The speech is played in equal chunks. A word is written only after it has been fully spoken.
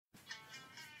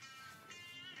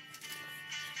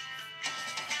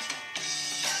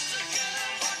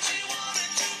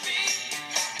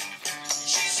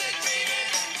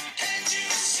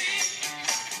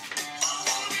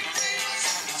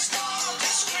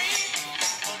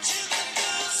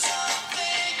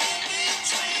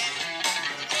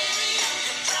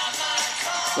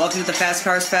Welcome to the Fast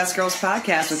Cars, Fast Girls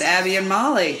podcast with Abby and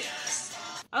Molly.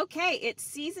 Okay, it's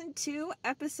season 2,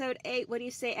 episode 8. What do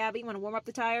you say, Abby? Want to warm up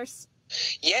the tires?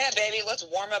 Yeah, baby, let's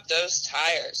warm up those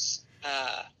tires.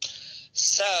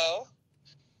 So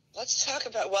let's talk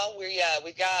about,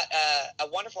 we've got a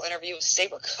wonderful interview with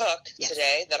Sabré Cook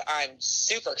today that I'm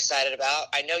super excited about.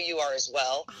 I know you are as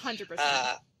well. 100%.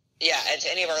 Yeah, and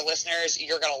to any of our listeners,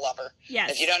 you're going to love her.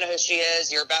 Yes. If you don't know who she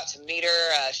is, you're about to meet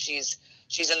her. She's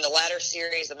in the ladder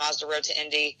series, the Mazda Road to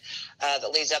Indy,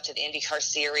 that leads up to the IndyCar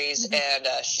series, and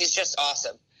she's just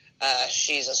awesome.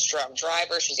 She's a strong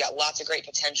driver. She's got lots of great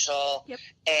potential,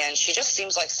 and she just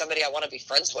seems like somebody I want to be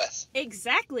friends with.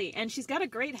 Exactly, and she's got a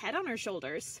great head on her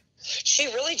shoulders. She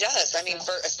really does. I mean,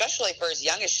 especially for as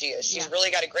young as she is, she's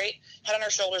really got a great head on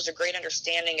her shoulders, a great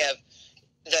understanding of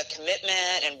the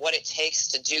commitment and what it takes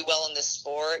to do well in this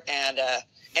sport, and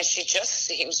she just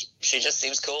seems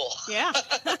cool. Yeah.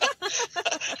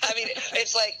 I mean,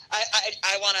 it's like I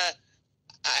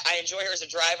enjoy her as a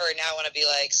driver, and now I want to be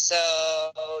like, so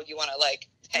you want to like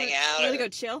hang out? You want to go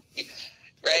chill?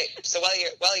 Right. So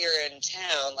while you're in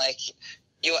town, like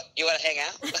you want to hang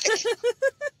out? Like,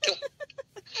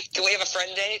 can we have a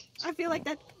friend date? I feel like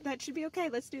that should be okay.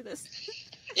 Let's do this.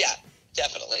 Yeah,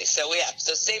 definitely. So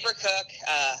so Sabré Cook,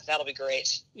 that'll be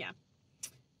great. Yeah.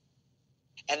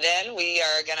 And then we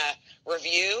are gonna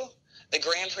review the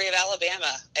Grand Prix of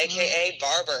Alabama, aka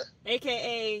Barber,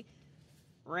 aka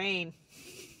Rain.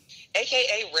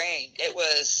 AKA Rain. It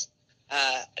was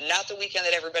not the weekend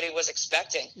that everybody was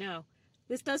expecting. No.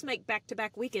 This does make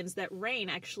back-to-back weekends that Rain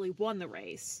actually won the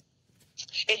race.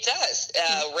 It does.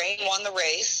 Rain won the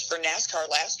race for NASCAR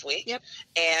last week. Yep.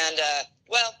 And,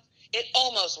 it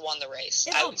almost won the race.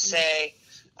 I would say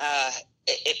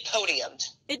it podiumed.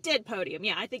 It did podium,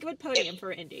 yeah. I think it would podium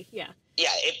for Indy, yeah. Yeah,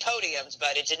 it podiumed,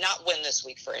 but it did not win this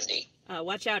week for Indy.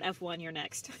 Watch out, F1, you're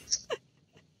next.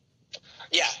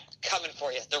 Yeah, coming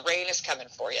for you. The rain is coming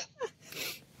for you.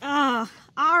 All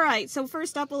right. So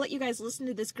first up, we'll let you guys listen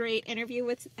to this great interview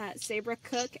with Sabré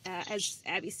Cook. As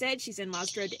Abby said, she's in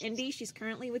Mazda Road to Indy. She's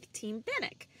currently with Team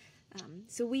Benik.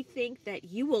 So we think that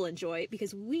you will enjoy it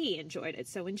because we enjoyed it.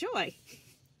 So enjoy.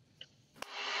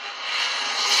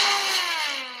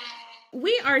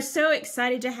 We are so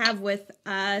excited to have with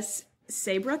us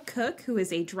Sabré Cook, who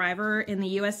is a driver in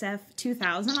the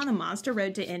USF2000 on the Mazda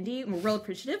Road to Indy. And we're real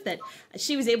appreciative that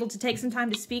she was able to take some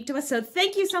time to speak to us. So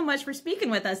thank you so much for speaking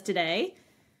with us today.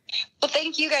 Well,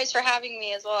 thank you guys for having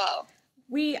me as well.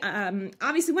 We,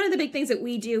 obviously, one of the big things that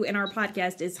we do in our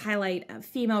podcast is highlight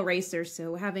female racers.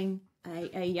 So having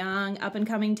a young,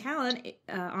 up-and-coming talent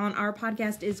on our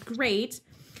podcast is great.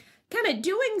 Kind of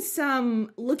doing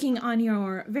some looking on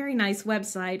your very nice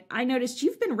website, I noticed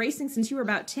you've been racing since you were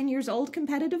about 10 years old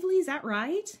competitively. Is that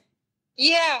right?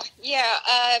 Yeah.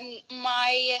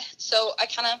 So I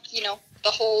kind of,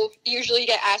 usually you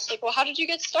get asked, like, well, how did you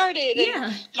get started?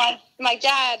 Yeah. And my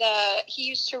dad, he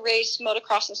used to race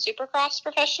motocross and supercross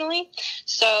professionally.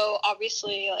 So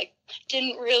obviously, like,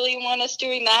 didn't really want us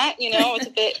doing that. It's a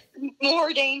bit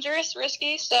more dangerous,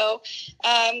 risky. So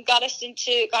got us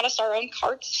our own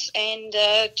karts and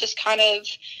just kind of,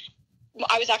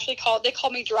 they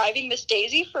called me Driving Miss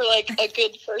Daisy for like a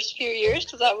good first few years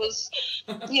because I was,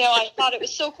 I thought it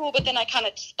was so cool, but then I kind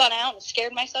of spun out and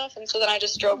scared myself. And so then I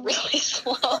just drove really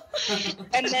slow.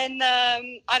 And then,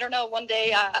 I don't know, one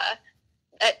day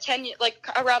at 10, like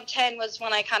around 10 was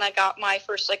when I kind of got my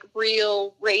first like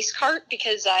real race kart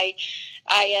because I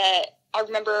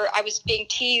remember I was being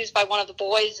teased by one of the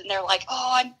boys and they're like,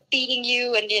 oh, I'm beating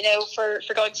you and, for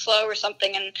going slow or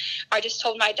something. And I just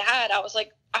told my dad, I was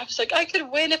like, I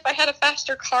could win if I had a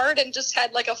faster kart and just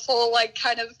had like a full, like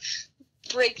kind of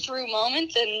breakthrough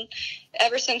moment. And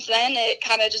ever since then, it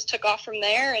kind of just took off from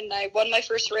there. And I won my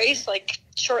first race like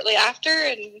shortly after.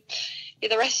 And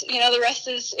the rest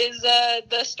is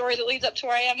the story that leads up to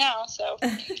where I am now. So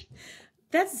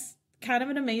that's kind of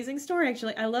an amazing story,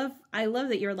 actually. I love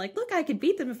that you're like, look, I could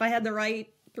beat them if I had the right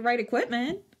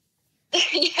equipment.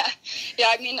 Yeah.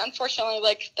 I mean, unfortunately,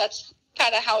 like that's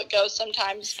kind of how it goes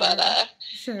sometimes, but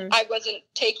sure. I wasn't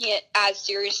taking it as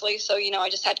seriously, so I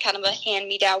just had kind of a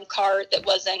hand-me-down cart that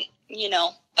wasn't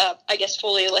I guess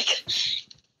fully like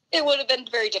it would have been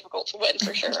very difficult to win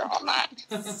for sure on that.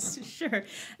 Sure.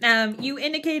 You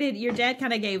indicated your dad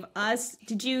kind of gave us,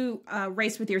 did you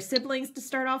race with your siblings to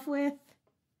start off with?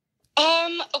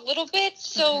 A little bit.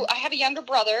 So I have a younger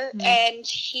brother, and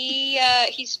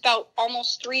he's about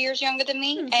almost 3 years younger than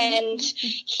me, and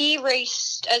he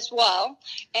raced as well.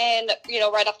 And,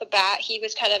 right off the bat, he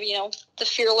was kind of, the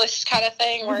fearless kind of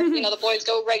thing where, the boys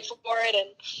go right for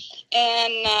it.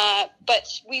 But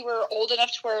we were old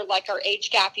enough to where, like, our age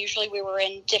gap, usually we were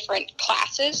in different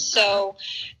classes. So,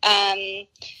 and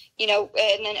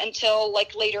then until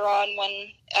like later on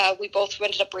when we both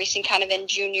ended up racing kind of in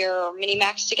junior or mini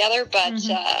max together. But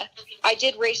I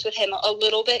did race with him a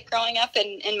little bit growing up,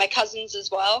 and my cousins as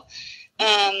well.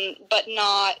 But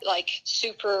not like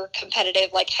super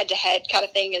competitive, like head to head kind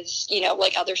of thing as,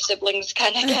 like other siblings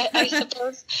kind of get, I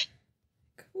suppose.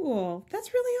 Cool.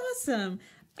 That's really awesome.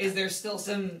 Is there still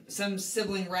some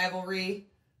sibling rivalry?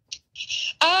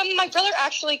 My brother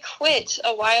actually quit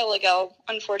a while ago,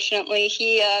 unfortunately.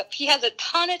 He has a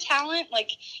ton of talent.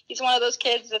 Like, he's one of those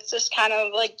kids that's just kind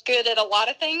of like good at a lot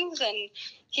of things, and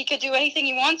he could do anything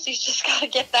he wants. He's just got to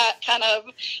get that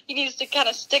he needs to kind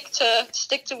of stick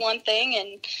to one thing.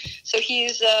 And so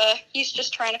he's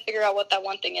just trying to figure out what that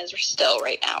one thing is still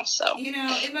right now. So,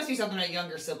 it must be something about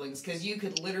younger siblings, because you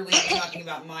could literally be talking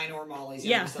about mine or Molly's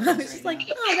younger Yeah, siblings it's right like,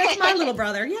 now. oh, that's my little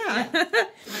brother. Yeah.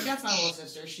 Like, that's my little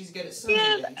sister. She's good at so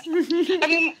many things. I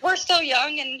mean, we're still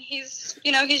young, and he's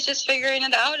just figuring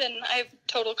it out, and I have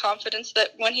total confidence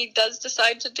that when he does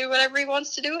decide to do whatever he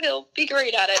wants to do, he'll be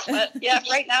great at it. But yeah,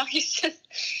 right now he's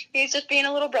just being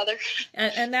a little brother.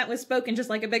 And that was spoken just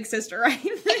like a big sister, right?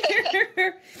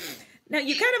 Now,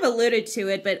 you kind of alluded to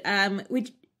it, but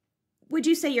would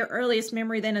you say your earliest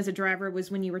memory then as a driver was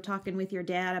when you were talking with your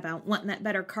dad about wanting that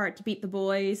better kart to beat the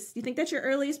boys? Do you think that's your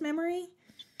earliest memory?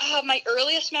 My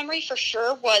earliest memory for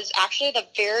sure was actually the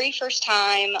very first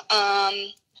time.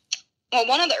 Well,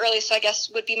 one of the earliest, I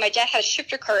guess, would be my dad had a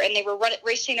shifter cart, and they were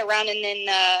racing around in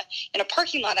a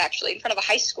parking lot, actually, in front of a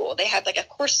high school. They had like a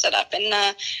course set up, and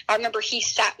I remember he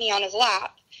sat me on his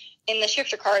lap in the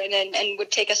shifter cart and would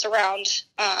take us around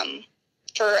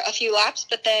for a few laps.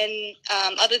 But then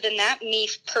other than that, me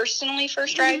personally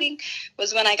first driving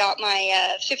was when I got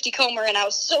my 50 Comer, and I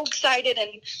was so excited,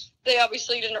 and they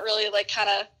obviously didn't really like kind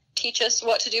of teach us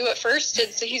what to do at first,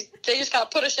 and so they just kind of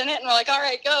put us in it, and we're like, all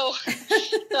right, go.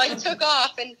 So I took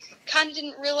off and kind of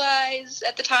didn't realize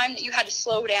at the time that you had to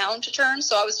slow down to turn,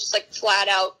 so I was just like flat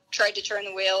out tried to turn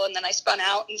the wheel, and then I spun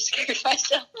out and scared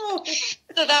myself.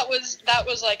 So that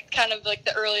was like kind of like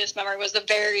the earliest memory. Was the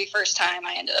very first time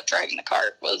I ended up driving the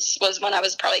kart was when I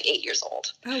was probably 8 years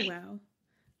old.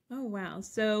 Oh wow.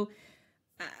 So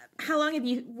how long have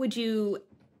you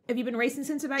been racing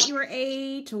since about you were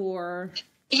 8, or?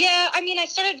 Yeah, I mean, I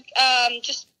started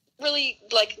just really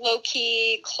like low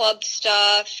key club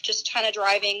stuff, just kind of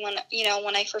driving when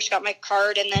I first got my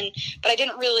card, but I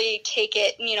didn't really take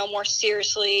it, more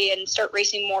seriously and start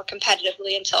racing more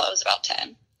competitively until I was about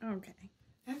 10. Okay.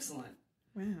 Excellent.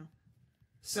 Wow.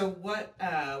 So what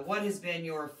has been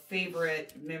your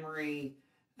favorite memory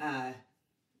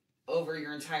over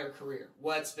your entire career?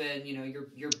 What's been,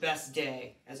 your best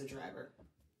day as a driver?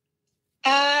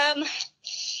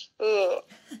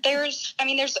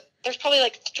 There's probably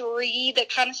like 3 that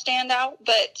kind of stand out,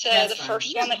 but the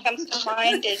first one that comes to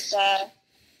mind is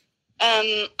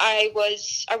I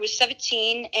was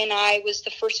 17, and I was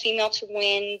the first female to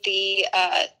win the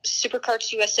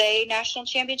Superkarts USA National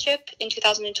Championship in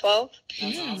 2012.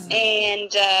 That's awesome.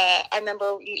 And I remember,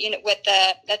 at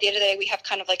the end of the day, we have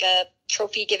kind of like a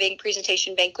trophy giving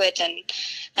presentation banquet, and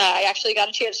I actually got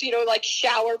a chance to, like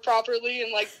shower properly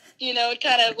and like,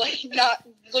 kind of like not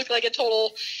look like a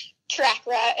total track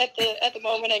rat at the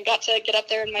moment, and got to get up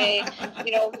there in my,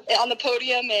 on the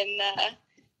podium, and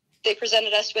they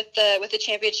presented us with the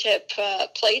championship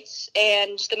plates.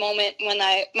 And the moment when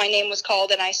my name was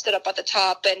called and I stood up at the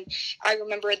top, and I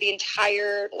remember the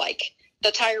entire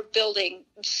building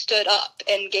stood up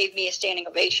and gave me a standing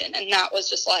ovation, and that was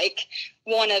just like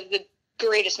one of the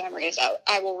greatest memories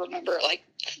I will remember, like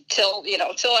till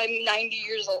I'm 90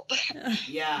 years old.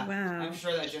 Yeah. Wow. I'm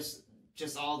sure that just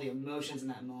all the emotions in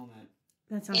that moment.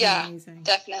 That sounds amazing.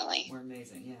 Definitely. Were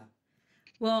amazing, yeah.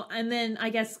 Well, and then I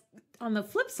guess on the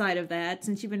flip side of that,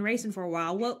 since you've been racing for a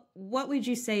while, what would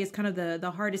you say is kind of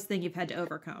the hardest thing you've had to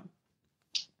overcome?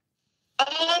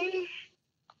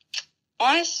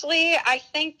 Honestly, I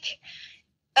think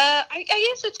I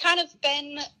guess it's kind of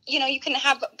been, you can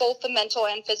have both the mental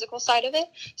and physical side of it.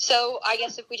 So I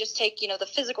guess if we just take, the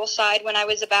physical side, when I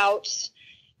was about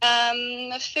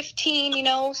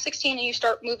 15, 16, and you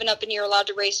start moving up and you're allowed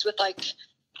to race with like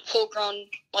full grown,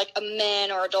 like a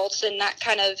men or adults. And that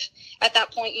kind of, at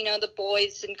that point, you know, the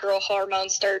boys and girl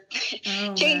hormones start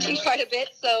changing quite a bit.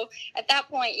 So at that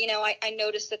point, you know, I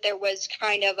noticed that there was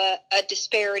kind of a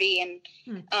disparity in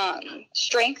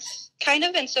strength kind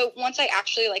of. And so once I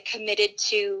actually like committed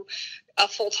to a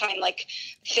full-time like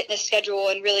fitness schedule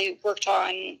and really worked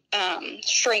on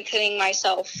strengthening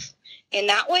myself in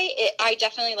that way, I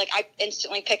definitely I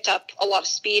instantly picked up a lot of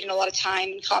speed and a lot of time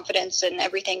and confidence and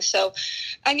everything. So,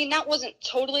 I mean, that wasn't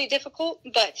totally difficult,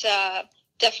 but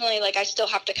definitely I still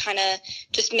have to kind of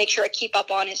just make sure I keep up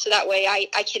on it. So that way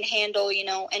I can handle, you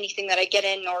know, anything that I get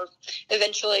in, or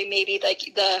eventually maybe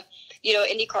the, you know,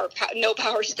 IndyCar, no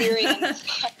power steering. And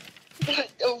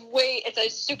it's a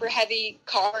super heavy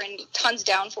car and tons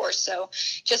downforce. So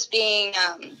just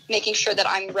making sure that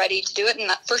I'm ready to do it. And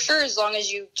that, for sure, as long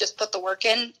as you just put the work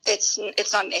in, it's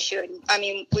not an issue. And I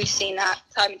mean, we've seen that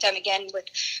time and time again with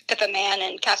Pippa Mann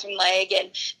and Catherine Legge and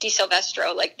Di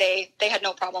Silvestro. They had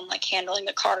no problem handling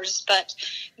the cars. But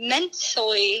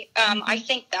mentally, I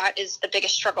think that is the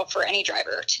biggest struggle for any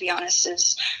driver, to be honest,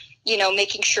 is, you know,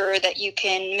 making sure that you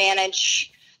can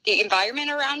manage the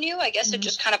environment around you. I guess it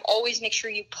just kind of always make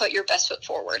sure you put your best foot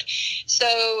forward.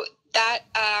 So that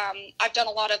I've done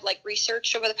a lot of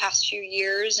research over the past few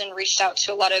years and reached out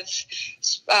to a lot of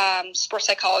sports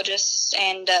psychologists.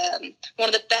 And one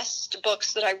of the best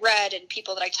books that I read and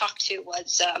people that I talked to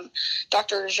was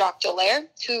Dr. Jacques Dallaire,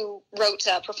 who wrote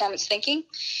Performance Thinking,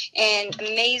 and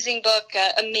amazing book,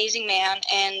 amazing man.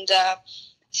 And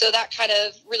so that kind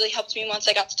of really helped me once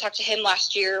I got to talk to him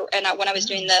last year, and when I was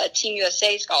doing the Team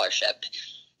USA scholarship.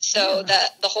 So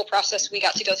the whole process, we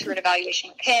got to go through an evaluation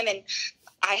with him, and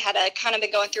I had kind of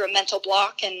been going through a mental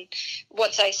block. And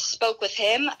once I spoke with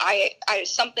him, I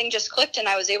something just clicked, and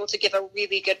I was able to give a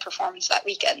really good performance that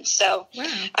weekend. So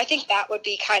I think that would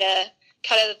be kind of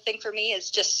the thing for me, is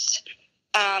just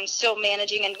still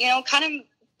managing and, you know, kind of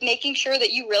making sure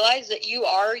that you realize that you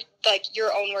are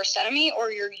your own worst enemy, or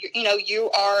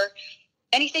you are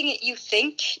anything that you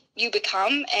think you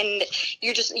become, and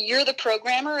you're the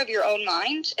programmer of your own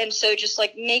mind. And so just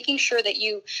making sure that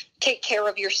you take care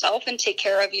of yourself and take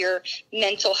care of your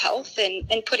mental health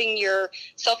and putting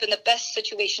yourself in the best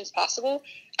situations possible,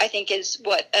 I think is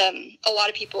what a lot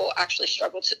of people actually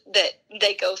struggle that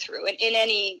they go through in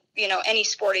any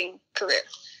sporting career.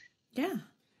 Yeah,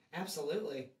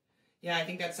 absolutely. Yeah, I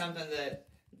think that's something that,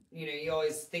 you know, you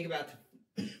always think about,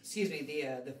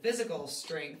 the physical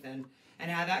strength and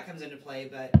how that comes into play,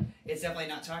 but it's definitely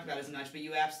not talked about as much. But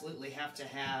you absolutely have to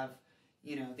have,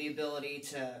 you know, the ability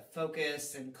to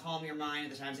focus and calm your mind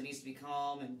at the times it needs to be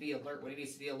calm, and be alert when it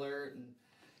needs to be alert. And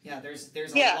yeah, there's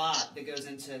a lot that goes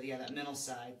into that mental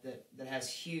side that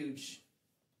has huge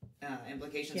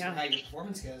implications for how your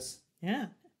performance goes. Yeah.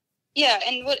 Yeah,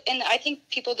 and I think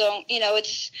people don't, you know,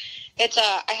 it's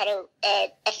I had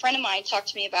a friend of mine talk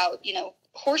to me about, you know,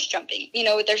 horse jumping. You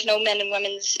know, there's no men and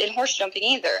women's in horse jumping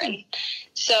either, and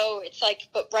so it's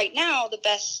but right now the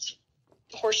best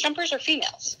horse jumpers are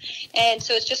females, and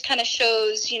so it just kind of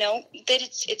shows, you know, that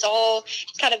it's all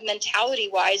kind of mentality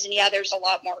wise. And there's a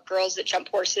lot more girls that jump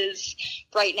horses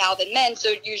right now than men,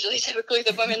 so typically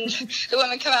the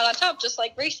women come out on top, just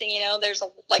like racing. You know, there's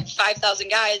 5,000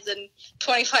 guys and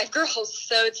 25 girls,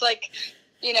 so it's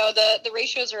you know, the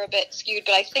ratios are a bit skewed.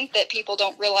 But I think that people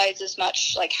don't realize as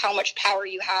much how much power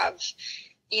you have,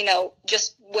 you know,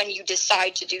 just when you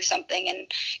decide to do something.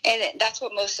 And that's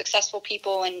what most successful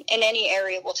people in any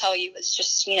area will tell you, is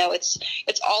just, you know, it's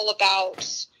all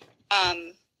about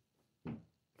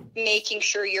making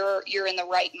sure you're in the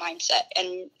right mindset,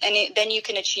 and then you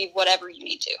can achieve whatever you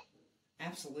need to.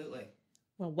 Absolutely.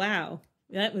 Well, wow.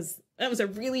 That was a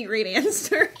really great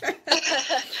answer.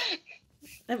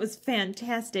 That was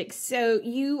fantastic. So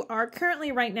you are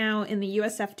currently right now in the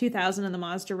USF2000 on the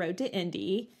Mazda Road to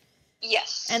Indy.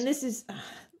 Yes. And this is,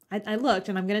 I looked,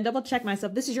 and I'm going to double check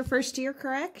myself. This is your first year,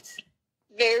 correct?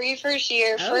 Very first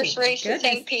year, first race at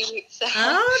St. Pete. So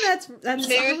that's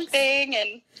new thing,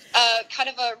 and kind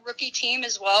of a rookie team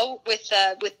as well with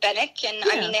Benik. And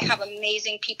I mean, they have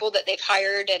amazing people that they've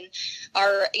hired and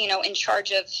are, you know, in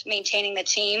charge of maintaining the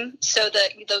team. So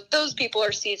those people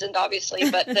are seasoned, obviously,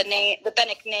 but the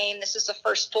Benik name, this is the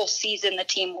first full season the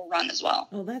team will run as well.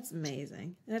 Oh, that's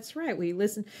amazing. That's right. We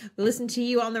listened to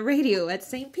you on the radio at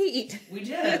St. Pete. We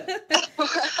did.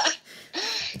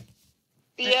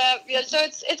 Yeah. So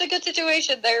it's a good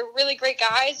situation. They're really great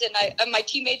guys, and my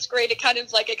teammate's great. It kind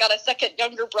of I got a second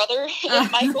younger brother,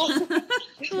 Michael.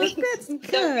 That's good.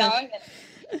 So young.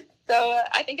 So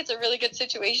I think it's a really good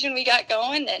situation we got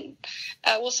going, and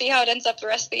we'll see how it ends up the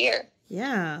rest of the year.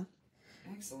 Yeah.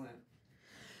 Excellent.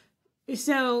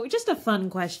 So just a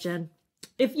fun question.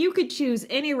 If you could choose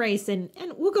any race, and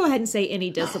we'll go ahead and say any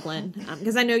discipline,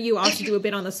 because I know you also do a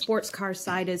bit on the sports car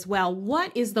side as well.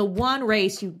 What is the one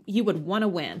race you would want to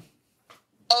win?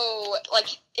 Oh, like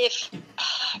if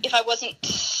I wasn't,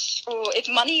 if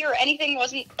money or anything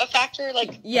wasn't a factor,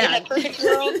 like in a perfect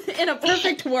world. In a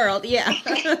perfect world, yeah.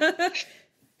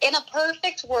 In a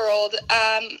perfect world,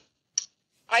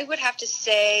 I would have to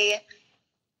say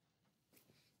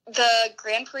the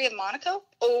Grand Prix of Monaco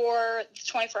or the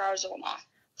 24 Hours of Le Mans.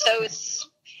 So it's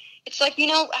like,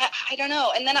 I don't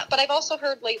know. And then, but I've also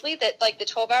heard lately that like the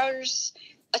 12 hours,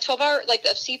 a 12-hour, like the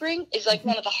Sebring is like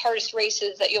one of the hardest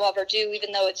races that you'll ever do,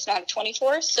 even though it's not a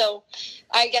 24. So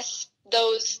I guess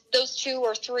those two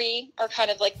or three are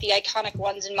kind of like the iconic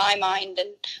ones in my mind.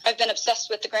 And I've been obsessed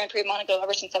with the Grand Prix of Monaco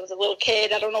ever since I was a little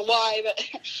kid. I don't know why, but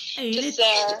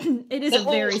it is a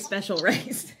very special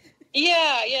race.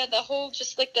 Yeah. The whole,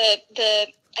 just like the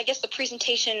I guess the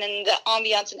presentation and the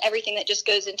ambiance and everything that just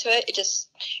goes into it,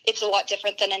 it's a lot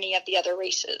different than any of the other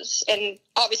races. And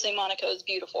obviously Monaco is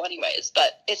beautiful anyways,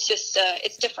 but it's just,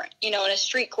 it's different, and a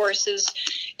street course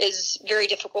is very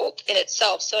difficult in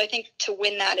itself. So I think to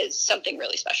win that is something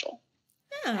really special.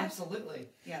 Yeah, absolutely.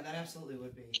 Yeah, that absolutely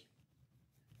would be.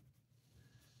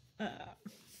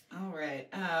 All right.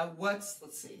 Let's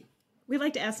see. We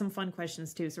like to ask some fun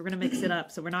questions too, so we're going to mix it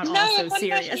up so we're not all so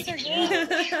serious.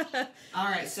 All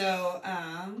right, so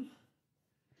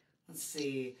let's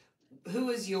see. Who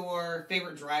was your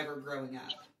favorite driver growing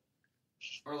up?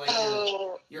 Or like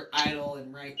your idol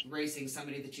in racing,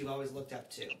 somebody that you've always looked up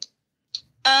to?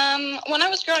 When I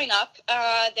was growing up,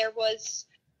 there was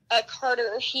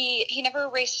Carter. He never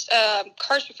raced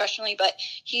cars professionally, but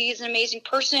he's an amazing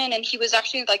person, and he was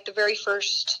actually like the very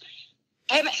first.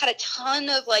 I haven't had a ton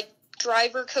of like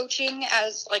driver coaching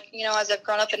as I've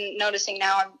grown up and noticing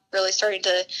now. I'm really starting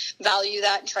to value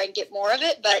that and try and get more of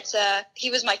it. But he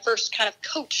was my first kind of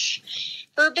coach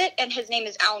for a bit, and his name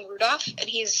is Alan Rudolph, and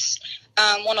he's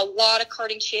won a lot of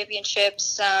karting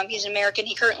championships. He's an American.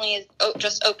 He currently has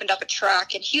just opened up a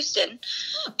track in Houston,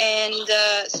 and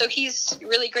so he's a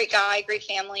really great guy, great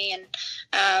family, and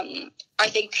I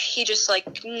think he just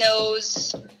like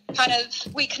knows kind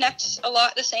of, we connect a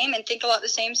lot the same and think a lot the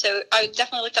same. So I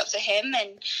definitely looked up to him.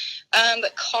 And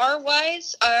but car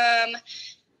wise,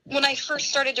 when I first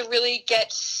started to really get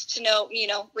to know,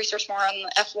 research more on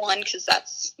the F1, because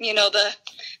that's,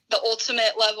 the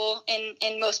ultimate level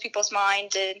in most people's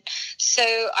mind. And so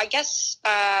I guess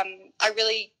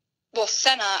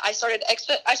Senna, I started,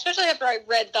 especially after I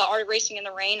read the Art of Racing in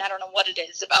the Rain. I don't know what it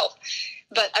is about,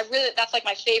 but that's like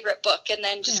my favorite book. And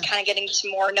then just kind of getting to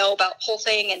more know about the whole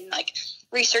thing and like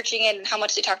researching it and how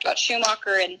much they talked about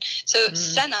Schumacher. And so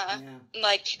Senna,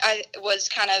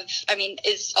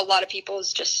 is a lot of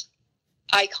people's just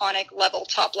iconic level,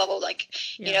 top level, like,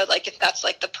 like if that's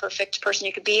like the perfect person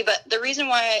you could be. But the reason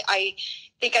why I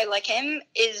think I like him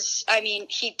is,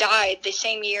 he died the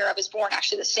same year I was born,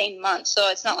 actually the same month. So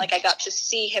it's not like I got to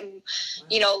see him,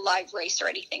 live race or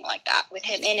anything like that with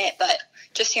him in it. But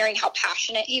just hearing how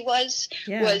passionate he was,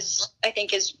 I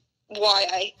think is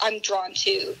why I'm drawn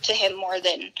to him more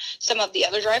than some of the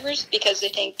other drivers, because I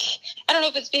think, I don't know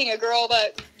if it's being a girl,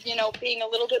 but being a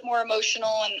little bit more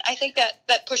emotional, and I think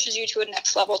that pushes you to a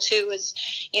next level too, is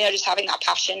just having that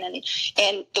passion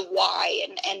and the why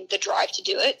and the drive to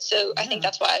do it. So I think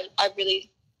that's why I really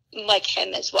like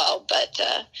him as well. But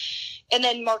and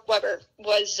then Mark Webber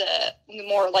was the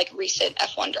more like recent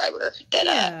F1 driver that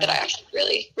I actually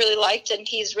really, really liked, and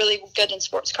he's really good in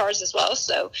sports cars as well.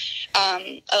 So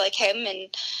I like him. And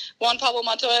Juan Pablo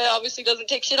Montoya obviously doesn't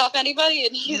take shit off anybody,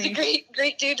 and he's a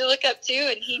great dude to look up to,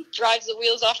 and he drives the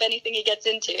wheels off anything he gets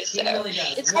into. So he really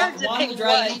does. It's hard to pick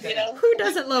one, Who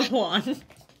doesn't love Juan?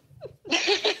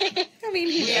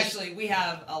 We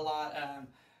have a lot.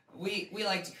 We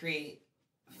like to create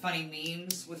funny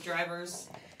memes with drivers.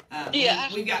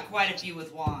 We've got quite a few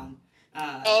with Juan.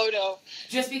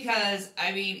 Just because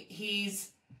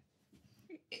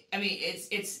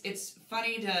it's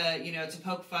funny to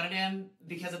poke fun at him,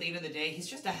 because at the end of the day, he's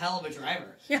just a hell of a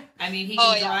driver. Yeah. He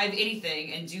can drive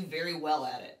anything and do very well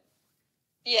at it.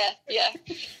 Yeah.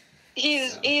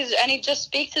 He's and he just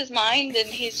speaks his mind, and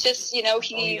he's just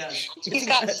he's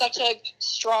got such a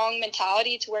strong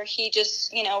mentality to where he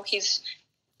just he's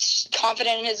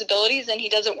confident in his abilities, and he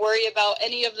doesn't worry about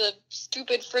any of the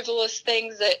stupid frivolous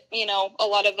things that a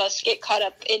lot of us get caught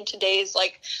up in today's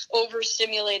like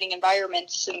overstimulating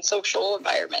environments and social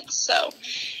environments. So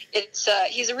it's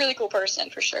he's a really cool person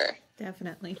for sure.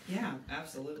 Definitely. Yeah,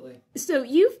 absolutely. So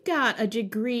you've got a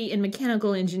degree in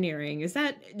mechanical engineering.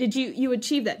 Did you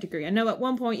achieve that degree? I know at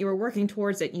one point you were working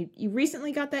towards it. You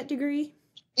recently got that degree?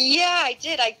 Yeah, I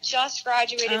did. I just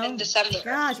graduated in December.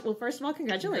 Gosh. Well, first of all,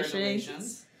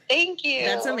 congratulations. Thank you.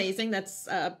 That's amazing. That's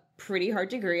a pretty hard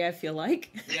degree, I feel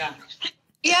like. Yeah.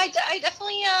 Yeah, I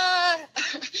definitely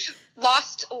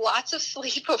lost lots of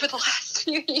sleep over the last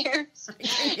few years.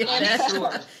 I'm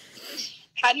sure.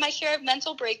 Had my share of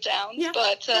mental breakdowns,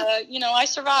 but, I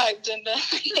survived and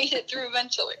made it through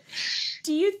eventually.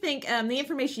 Do you think the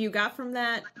information you got from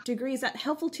that degree, is that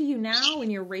helpful to you now in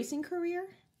your racing career?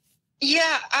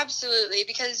 Yeah, absolutely.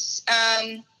 Because,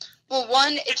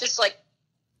 one, it just,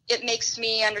 it makes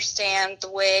me understand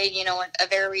the way, a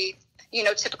very,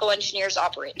 typical engineers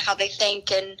operate and how they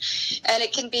think. And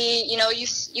it can be,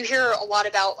 you hear a lot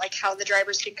about, how the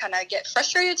drivers can kind of get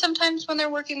frustrated sometimes when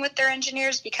they're working with their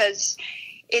engineers because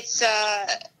it's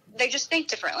they just think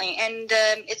differently, and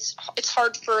it's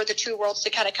hard for the two worlds to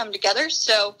kind of come together.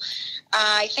 So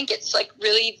I think it's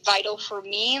really vital for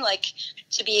me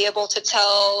to be able to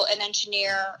tell an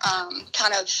engineer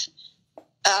kind of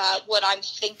what I'm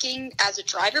thinking as a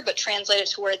driver, but translate it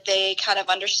to where they kind of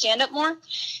understand it more.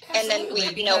 Absolutely, and then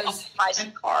we optimize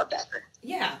the car better.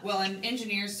 Yeah, well, and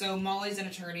engineers, so Molly's an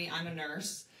attorney, I'm a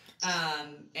nurse.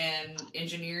 And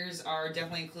engineers are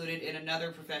definitely included in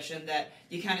another profession that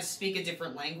you kind of speak a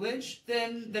different language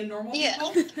than normal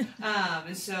people.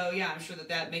 And so, I'm sure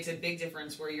that makes a big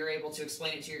difference where you're able to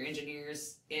explain it to your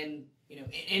engineers in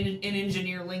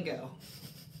engineer lingo.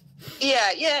 Yeah,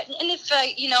 and if,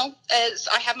 as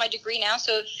I have my degree now,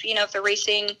 so if they're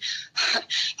racing,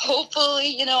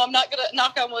 hopefully, I'm not going to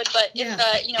knock on wood, but if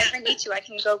I need to, I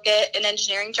can go get an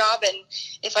engineering job, and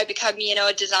if I become,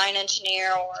 a design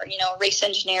engineer or, a race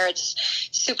engineer, it's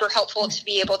super helpful to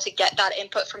be able to get that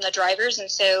input from the drivers, and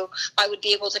so I would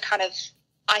be able to kind of,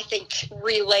 I think,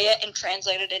 relay it and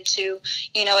translate it into,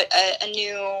 a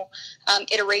new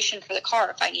iteration for the car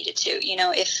if I needed to,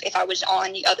 if I was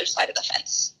on the other side of the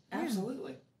fence.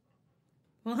 Absolutely.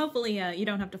 Well, hopefully you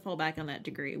don't have to fall back on that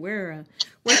degree. We're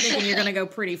thinking you're going to go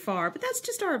pretty far, but that's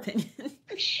just our opinion.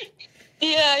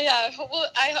 Yeah. Well,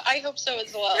 I hope so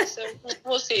as well. So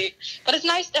we'll see. But it's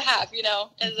nice to have,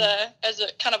 as a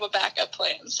kind of a backup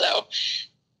plan. So.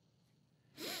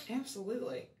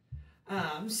 Absolutely.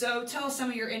 So tell us some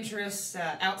of your interests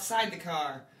outside the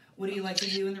car. What do you like to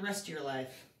do in the rest of your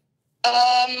life?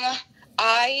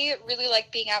 I really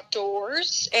like being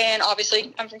outdoors, and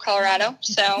obviously I'm from Colorado,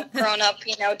 so growing up,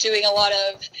 doing a lot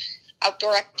of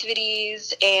outdoor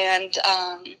activities, and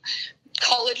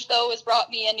college, though, has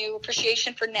brought me a new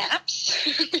appreciation for naps.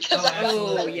 Because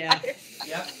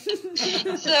Yep.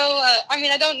 So,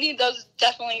 I don't need those,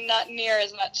 definitely not near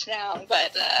as much now,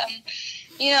 but,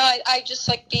 I just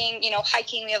like being,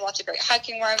 hiking. We have lots of great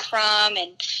hiking where I'm from,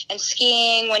 and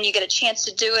skiing when you get a chance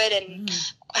to do it, and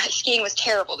skiing was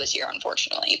terrible this year,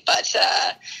 unfortunately, but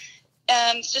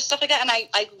it's just stuff like that. And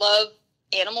I love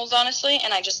animals, honestly,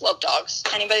 and I just love dogs.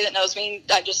 Anybody that knows me,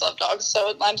 I just love dogs.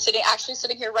 So I'm actually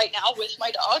sitting here right now with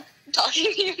my dog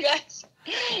talking to you guys.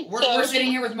 We're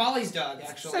sitting here with Molly's dog,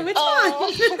 actually. So it's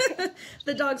fine.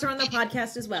 The dogs are on the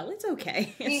podcast as well. It's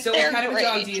okay. So what kind of a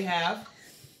dog do you have?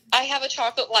 I have a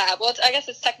chocolate lab. Well, I guess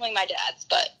it's technically my dad's,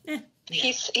 but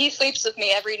he sleeps with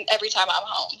me every time I'm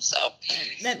home. So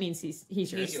that means he's yours.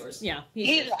 He's yours. Yeah,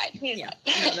 he's mine. He's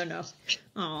mine. No.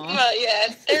 Aww. But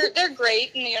yeah, they're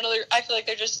great, and I feel like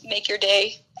they just make your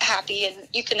day happy, and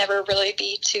you can never really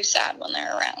be too sad when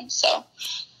they're around. So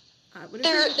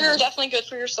they're definitely good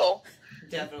for your soul.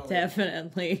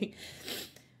 Definitely.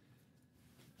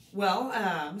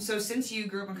 Well, so since you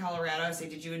grew up in Colorado,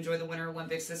 did you enjoy the Winter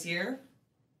Olympics this year?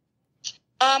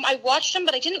 I watched them,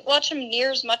 but I didn't watch them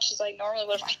near as much as I normally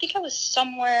would have. I think I was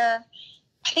somewhere.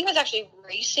 I think I was actually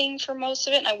racing for most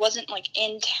of it, and I wasn't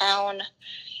in town.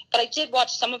 But I did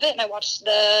watch some of it, and I watched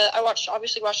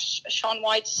Shaun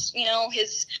White's,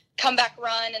 his comeback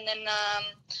run, and then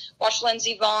watched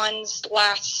Lindsey Vonn's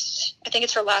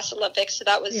her last Olympics. So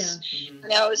that was,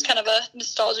 it was kind of a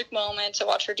nostalgic moment to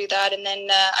watch her do that. And then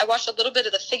I watched a little bit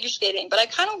of the figure skating, but I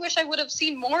kind of wish I would have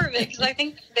seen more of it, because I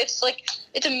think it's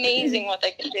amazing what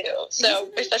they can do. So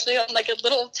especially on a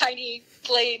little tiny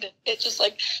blade, it's just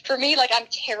for me, I'm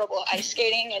terrible at ice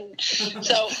skating, and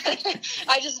so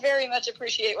I just very much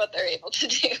appreciate what they're able to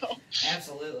do.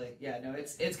 Absolutely. Yeah, no,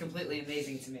 it's completely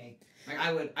amazing to me.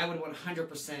 I would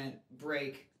 100%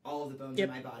 break all of the bones in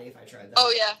my body if I tried that.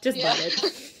 Oh yeah, just let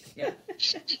it. Yeah.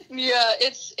 Yeah,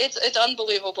 it's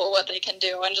unbelievable what they can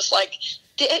do, and just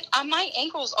my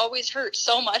ankles always hurt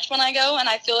so much when I go, and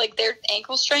I feel like their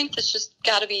ankle strength has just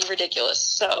got to be ridiculous.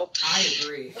 So I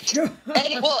agree.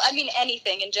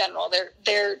 Anything in general,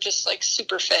 they're just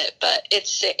super fit, but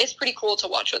it's pretty cool to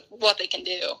watch what they can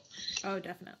do. Oh,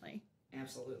 definitely.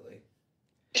 Absolutely.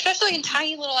 especially in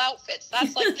tiny little outfits.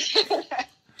 That's like right.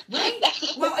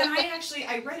 Well, and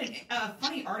I read a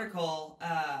funny article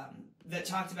that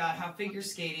talked about how figure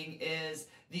skating is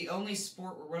the only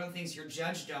sport where one of the things you're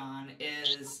judged on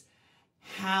is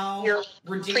how Your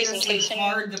ridiculously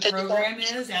hard the program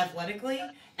is athletically,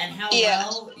 and how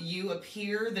well you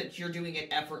appear that you're doing it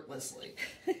effortlessly.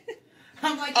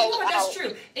 I'm like, you know what, that's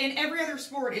true. In every other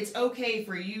sport, it's okay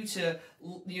for you to,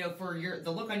 for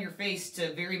the look on your face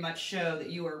to very much show that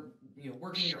you are,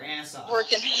 working your ass off.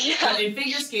 Working, yeah. But in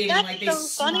figure skating, that's they so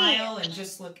smile funny. and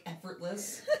just look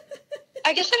effortless.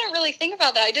 I guess I didn't really think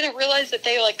about that. I didn't realize that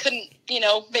they couldn't,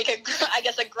 make a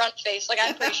grunt face. Like,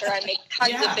 I'm pretty sure I make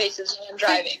kinds of faces when I'm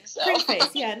driving. So. Grunt face,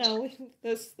 yeah, no,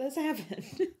 those happen.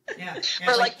 Yeah.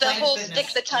 Or the whole stick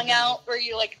the tongue out, where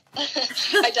you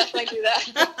I definitely do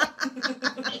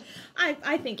that.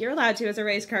 I think you're allowed to as a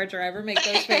race car driver make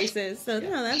those faces. So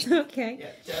no, that's okay.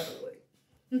 Yeah, definitely.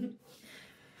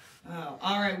 Oh,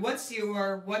 all right.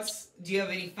 Do you have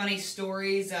any funny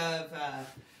stories of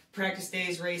practice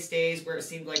days, race days, where it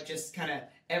seemed like just kind of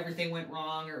everything went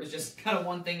wrong, or it was just kind of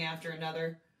one thing after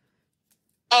another?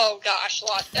 Oh gosh,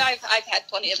 I've had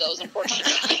plenty of those,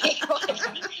 unfortunately.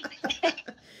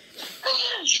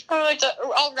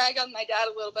 I'll rag on my dad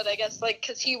a little bit, I guess,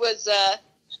 because he was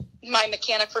my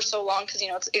mechanic for so long,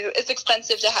 because it's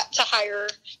expensive to hire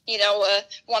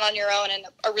one on your own and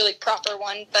a really proper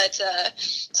one. But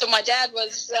so my dad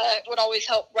would always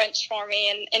help wrench for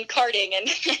me in karting, and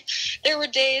there were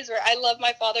days where I love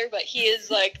my father, but he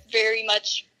is very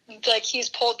much he's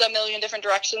pulled a million different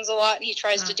directions a lot, and he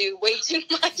tries to do way too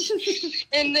much.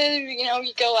 And then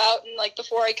you go out and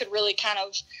before I could really kind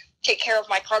of take care of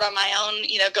my cart on my own,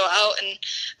 go out and,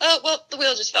 oh, well, the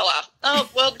wheel just fell off. Oh,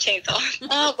 well, the chain fell off.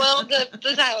 Oh, well,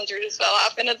 the silencer just fell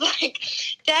off. And it's like,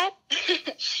 Dad?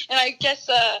 And I guess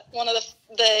one of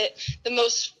the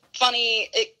most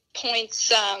funny points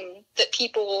that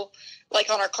people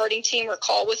on our karting team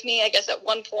recall with me, I guess at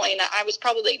one point I was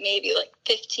probably maybe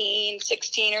 15,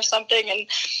 16 or something, and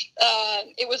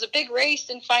it was a big race,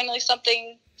 and finally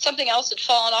something else had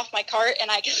fallen off my cart,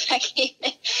 and I guess I came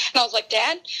in and I was like,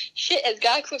 Dad, shit has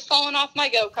got to quit falling off my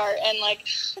go-kart, and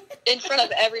in front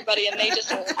of everybody, and they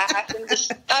just laughed, and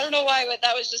just, I don't know why, but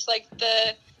that was just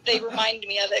they reminded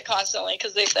me of it constantly,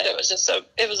 because they said it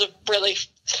was a really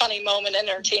funny moment,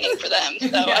 entertaining for them. So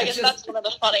yeah, I guess that's one of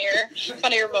the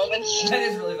funnier moments. That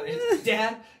is really funny.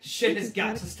 Dad, shit has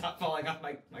got to stop falling off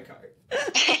my cart.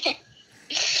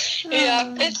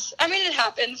 Yeah, it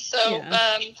happens. So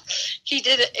he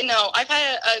did it.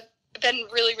 I've been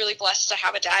really, really blessed to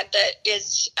have a dad that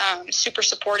is super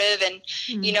supportive and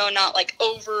not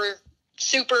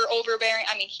super overbearing.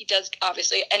 I mean, he does,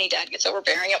 obviously any dad gets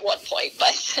overbearing at one point, but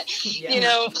he's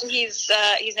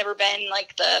never been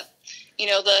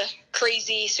the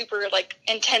crazy super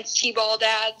intense T-ball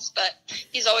dads, but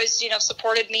he's always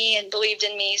supported me and believed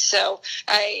in me. So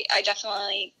I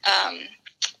definitely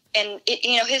and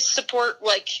his support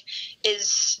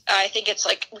is, I think it's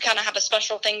we kind of have a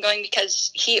special thing going,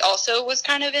 because he also was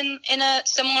kind of in a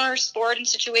similar sport and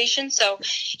situation, so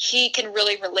he can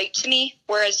really relate to me,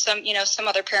 whereas some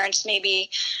other parents maybe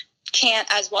can't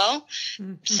as well.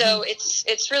 Mm-hmm. So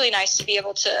it's really nice to be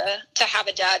able to have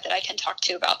a dad that I can talk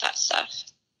to about that stuff.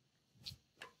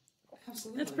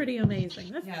 Absolutely. That's pretty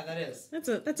amazing. That is.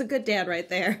 That's a good dad right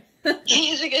there.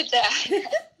 He's a good dad.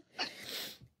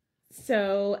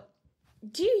 So,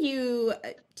 do you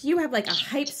have a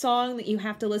hype song that you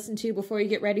have to listen to before you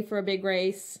get ready for a big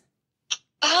race?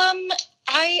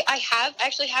 I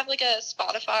actually have a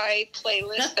Spotify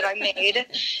playlist that I made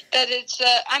that it's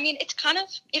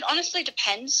it honestly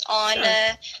depends on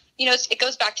it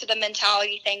goes back to the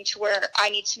mentality thing, to where I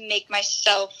need to make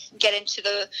myself get into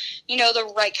the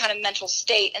the right kind of mental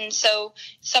state, and so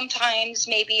sometimes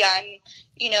maybe I'm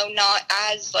not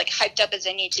as hyped up as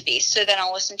I need to be, so then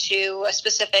I'll listen to a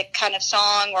specific kind of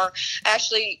song, or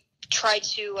actually try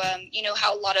to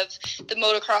how a lot of the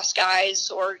motocross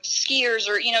guys or skiers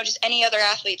or just any other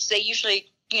athletes, they usually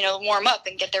warm up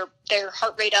and get their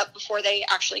heart rate up before they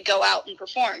actually go out and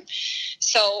perform.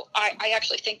 So I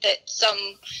actually think that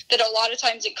a lot of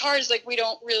times in cars, we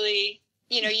don't really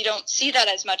you don't see that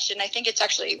as much, and I think it's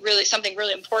actually really something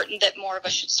really important that more of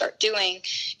us should start doing,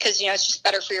 because it's just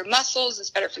better for your muscles, it's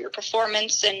better for your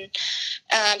performance, and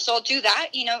so I'll do that,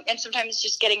 and sometimes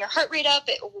just getting your heart rate up,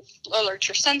 it will alert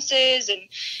your senses, and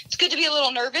it's good to be a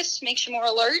little nervous, makes you more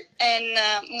alert and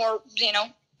more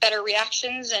better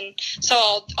reactions, and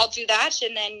so I'll do that,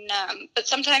 and then but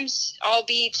sometimes I'll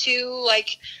be too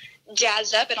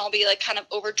jazzed up, and I'll be kind of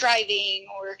over driving,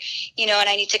 or and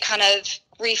I need to kind of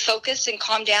refocus and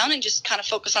calm down and just kind of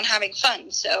focus on having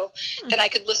fun. So then I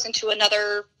could listen to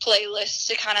another playlist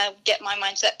to kind of get my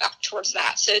mindset back towards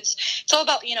that. So it's all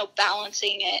about, you know,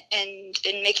 balancing it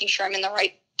and making sure I'm in the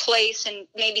right place. And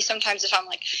maybe sometimes if I'm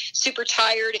like super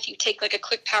tired, if you take like a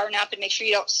quick power nap and make sure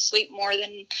you don't sleep more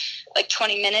than like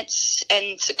 20 minutes,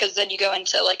 and because then you go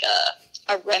into like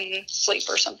a REM sleep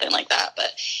or something like that.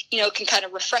 But, you know, it can kind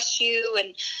of refresh you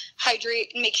and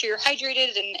hydrate, make sure you're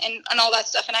hydrated and all that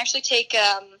stuff. And I actually take,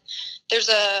 there's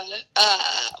a,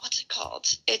 what's it called?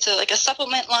 It's like a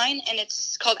supplement line, and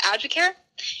it's called Advocare.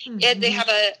 They have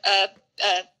a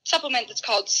supplement that's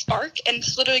called Spark, and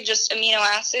it's literally just amino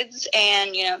acids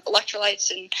and, you know,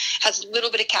 electrolytes, and has a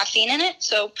little bit of caffeine in it.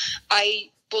 So I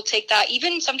will take that.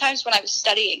 Even sometimes when I was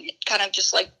studying, it kind of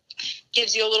just like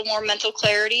gives you a little more mental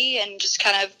clarity and just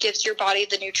kind of gives your body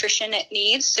the nutrition it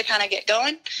needs to kind of get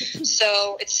going.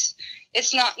 So it's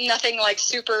nothing like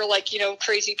super, like, you know,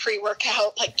 crazy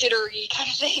pre-workout, like jittery kind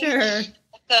of thing. Sure.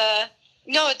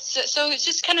 No, it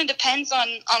just kind of depends on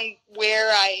where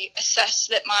I assess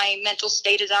that my mental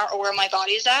state is at, or where my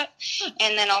body is at.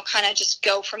 And then I'll kind of just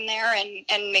go from there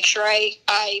and make sure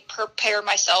I prepare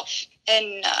myself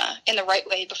in the right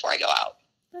way before I go out.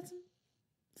 That's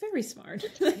very smart.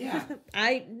 Yeah.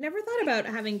 I never thought about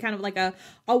having kind of like a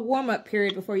warm-up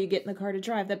period before you get in the car to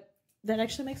drive. That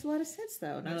actually makes a lot of sense,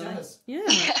 though. It does. Yeah.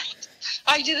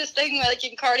 I do this thing where, like,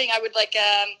 in karting, I would, like,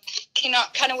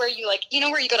 kind of where you, like, you know,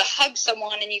 where you go to hug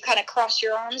someone and you kind of cross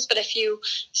your arms, but if you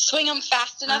swing them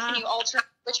fast enough and you alternate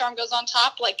which arm goes on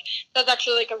top, like, that's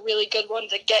actually, like, a really good one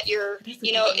to get your,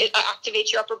 you know, it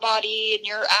activates your upper body and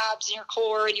your abs and your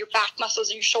core and your back muscles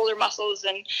and your shoulder muscles.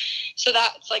 And so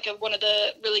that's, like, one of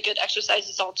the really good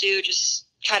exercises I'll do just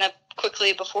kind of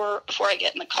quickly before I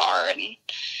get in the car. And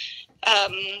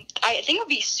I think it would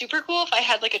be super cool if I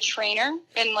had like a trainer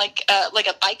and like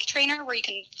a bike trainer where you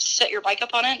can set your bike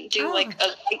up on it and do like a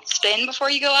light spin before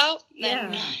you go out.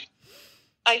 Then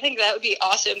I think that would be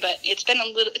awesome, but it's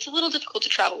a little difficult to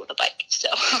travel with a bike, so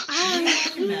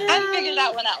I haven't figured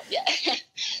that one out yet.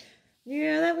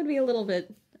 Yeah, that would be a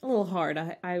little hard,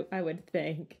 I would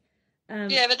think.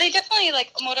 Yeah, but they definitely,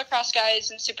 like, motocross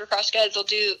guys and supercross guys will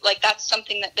do, like, that's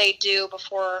something that they do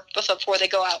before they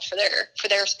go out for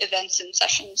their events and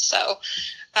sessions. So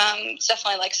it's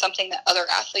definitely, like, something that other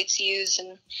athletes use,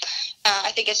 and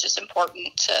I think it's just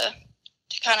important to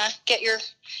kind of get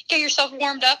yourself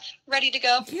warmed up, ready to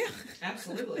go. Yeah,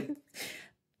 absolutely.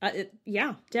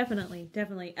 Yeah, definitely.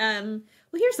 Well,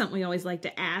 here's something we always like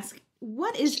to ask.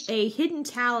 What is a hidden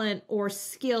talent or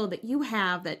skill that you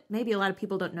have that maybe a lot of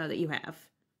people don't know that you have?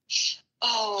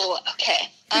 Oh, okay.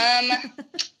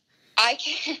 I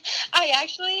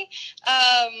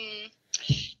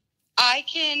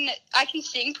can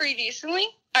sing pretty decently.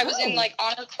 I was in like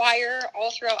honor choir all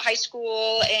throughout high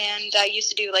school, and I used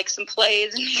to do like some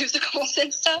plays and musicals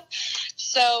and stuff.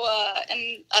 So,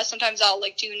 sometimes I'll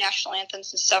like do national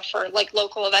anthems and stuff for like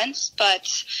local events, but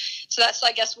so that's,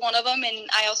 I guess, one of them. And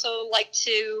I also like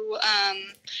to,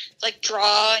 like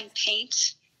draw and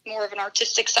paint, more of an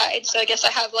artistic side. So I guess I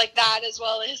have like that as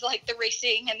well as like the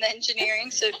racing and the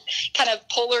engineering. So kind of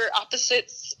polar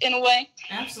opposites in a way.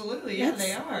 Absolutely. Yeah,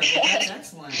 they are. That's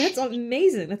excellent. That's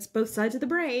amazing. That's both sides of the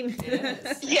brain.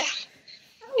 Yes. Yeah.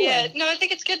 Oh. Yeah. No, I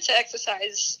think it's good to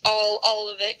exercise all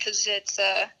of it, because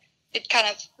it kind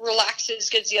of relaxes,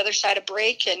 gives the other side a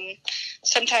break. And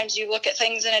sometimes you look at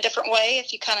things in a different way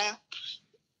if you kind of,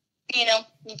 you know,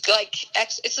 like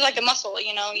it's like a muscle,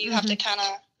 you know, you have to kind of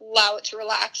allow it to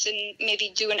relax and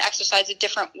maybe do an exercise a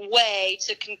different way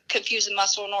to confuse the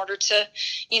muscle in order to,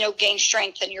 you know, gain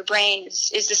strength. And your brain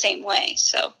is the same way.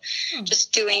 So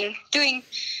just doing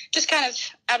just kind of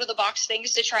out of the box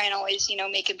things to try and always, you know,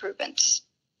 make improvements.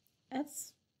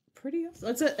 That's pretty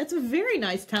awesome. It's a very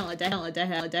nice talent to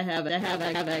have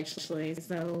actually.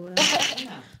 So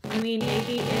I mean,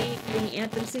 maybe if the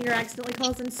anthem singer accidentally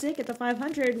calls in sick at the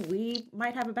 500, we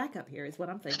might have a backup here, is what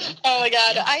I'm thinking. Oh my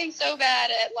god, I am so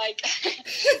bad at like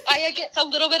I get a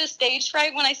little bit of stage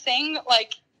fright when I sing.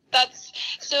 Like that's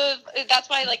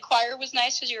why like choir was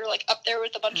nice, because you're like up there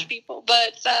with a bunch of people.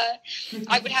 But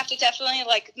I would have to definitely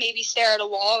like maybe stare at a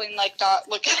wall and like not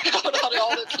look out at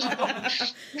all the people.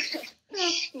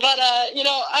 But you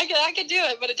know, I could do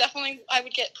it, but I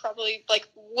would get probably like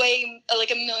way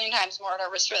like a million times more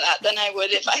nervous for that than I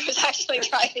would if I was actually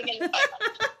driving in the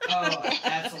 500. Oh,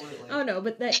 absolutely. Oh no,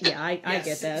 but that I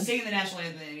get that. Singing the national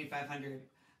anthem in the Indy 500.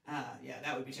 Yeah,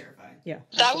 that would be terrifying. Yeah,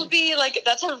 that would be like,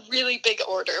 that's a really big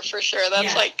order for sure.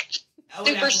 That's like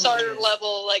superstar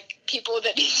level, like people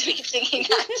that need to be singing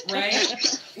that.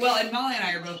 Right? Well, and Molly and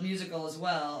I are both musical as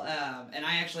well. And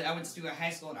I went to a high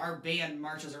school, and our band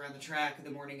marches around the track the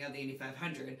morning of the Indy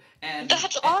 500. And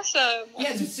That's awesome.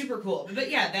 Yeah, it's super cool. But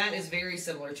yeah, that is very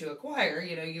similar to a choir.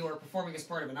 You know, you are performing as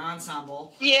part of an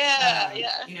ensemble. Yeah.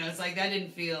 You know, it's like that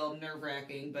didn't feel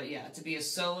nerve-wracking. But yeah, to be a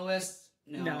soloist,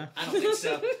 no. I don't think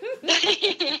so.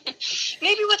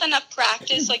 Maybe with enough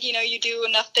practice, like, you know, you do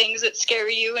enough things that scare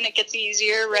you and it gets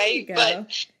easier, right?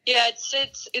 But yeah,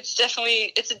 it's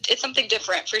definitely it's something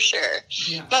different for sure.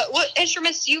 Yeah. But what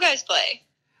instruments do you guys play?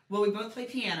 Well, we both play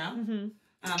piano. Mm-hmm.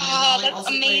 That's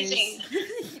amazing.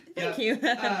 Thank you.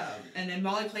 And then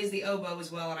Molly plays the oboe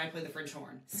as well, and I play the French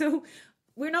horn. So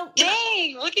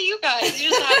Dang, look at you guys. You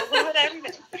just have a little bit of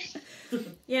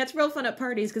everything. Yeah, it's real fun at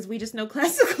parties because we just know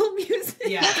classical music.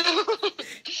 Yeah.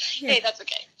 Hey, that's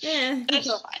okay. Yeah. That's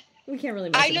so fine. We can't really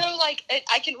I know, like,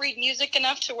 I can read music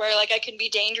enough to where, like, I can be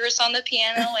dangerous on the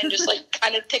piano and just, like,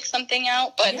 kind of pick something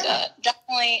out. But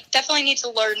definitely need to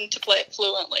learn to play it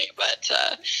fluently. But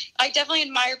I definitely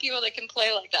admire people that can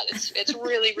play like that. It's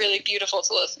really, really beautiful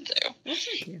to listen to. Well,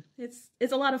 thank you.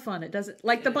 It's a lot of fun. It doesn't,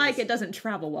 like the bike, it doesn't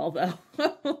travel well, though.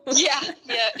 Yeah,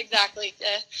 exactly.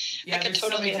 Yeah, there's so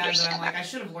many times that I'm like, I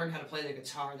should have learned how to play the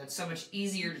guitar. That's so much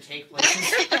easier to take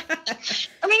places.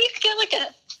 I mean, you could get, like, a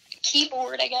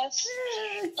keyboard, I guess.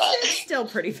 It's still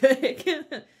pretty big.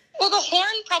 Well, the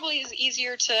horn probably is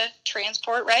easier to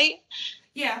transport, right?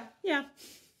 Yeah.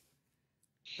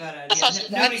 But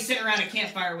nobody's sitting around a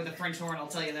campfire with a French horn, I'll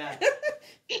tell you that.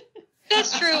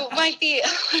 That's true. Might be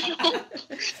a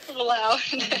little loud.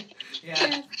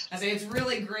 Yeah. I say it's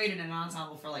really great in an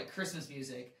ensemble for, like, Christmas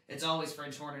music. It's always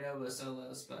French horn and oboe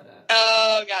solos, but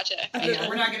oh, gotcha. Yeah,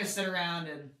 we're not going to sit around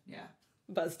and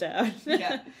bust out.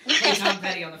 Yeah. Play Tom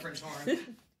Petty on the French horn.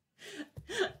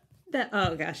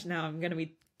 Oh gosh, now I'm gonna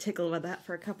be tickled about that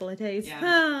for a couple of days.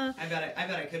 Yeah. I bet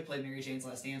I could play Mary Jane's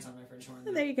Last Dance on my French horn.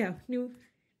 There you go. New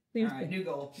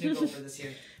goal for this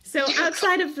year. So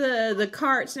outside of the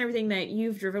carts and everything that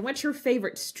you've driven, what's your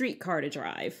favorite street car to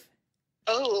drive?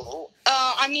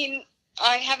 I mean,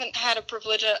 I haven't had a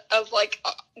privilege of like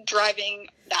driving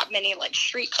that many like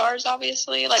street cars.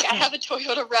 Obviously, like I have a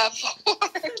Toyota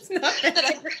RAV4 that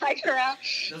I ride around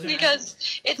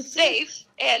because it's safe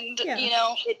and you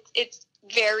know it's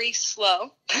very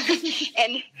slow.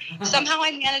 And somehow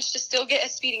I managed to still get a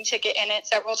speeding ticket in it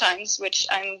several times, which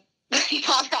I'm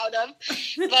not proud of.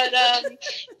 But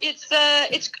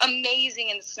it's amazing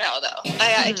in the snow, though.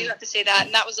 I do have to say that,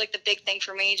 and that was like the big thing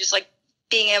for me, just like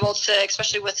being able to,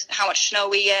 especially with how much snow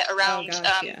we get around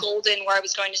Golden, where I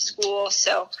was going to school.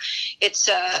 So it's,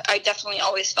 I definitely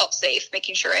always felt safe,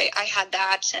 making sure I had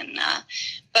that. And,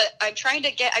 but I'm trying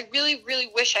to I really,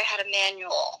 really wish I had a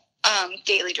manual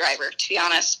daily driver, to be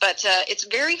honest, but it's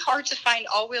very hard to find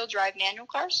all-wheel drive manual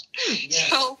cars. Yes.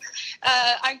 So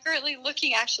I'm currently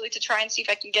looking actually to try and see if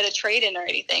I can get a trade-in or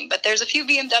anything, but there's a few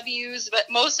BMWs, but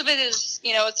most of it is,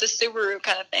 you know, it's a Subaru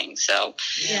kind of thing. So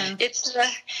it's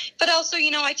but also, you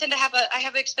know, I tend to have I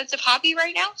have an expensive hobby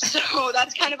right now, so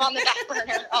that's kind of on the back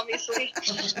burner, obviously.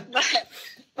 But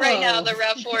right now the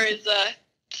RAV4 is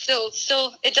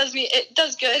still it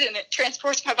does good, and it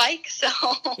transports my bike, so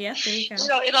yeah, there you go.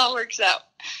 So it all works out.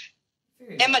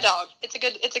 And my dog, it's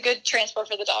a good transport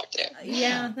for the dog too.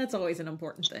 Yeah, that's always an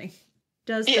important thing.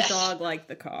 Does the dog like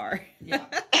the car? Yeah.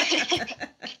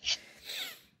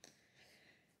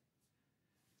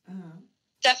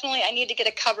 Definitely, I need to get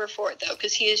a cover for it though,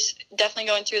 because he is definitely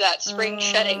going through that spring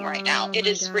shedding right now. It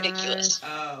is ridiculous.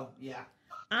 Oh yeah.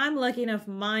 I'm lucky enough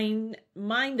mine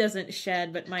doesn't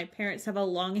shed, but my parents have a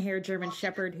long-haired German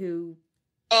Shepherd who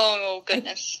oh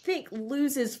goodness, I think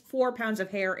loses 4 pounds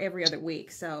of hair every other week.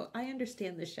 So I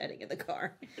understand the shedding in the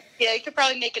car. Yeah, you could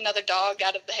probably make another dog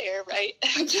out of the hair, right?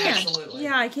 I can. Absolutely.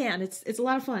 Yeah, I can. It's a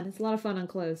lot of fun. It's a lot of fun on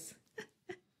clothes.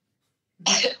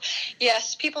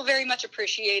 Yes, people very much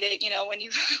appreciate it, you know, when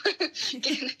you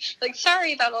like,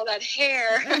 sorry about all that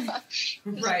hair. Just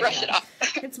brush it off.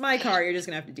 It's my car, you're just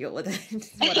gonna have to deal with it.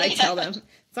 That's what I tell them.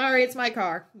 Sorry, it's my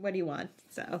car. What do you want?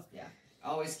 So yeah.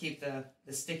 Always keep the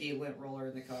sticky lint roller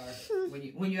in the car when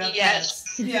you have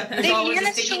pets. Yeah, they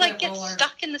manage to like get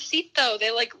stuck in the seat though.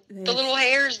 They like the little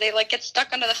hairs. They like get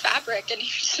stuck under the fabric, and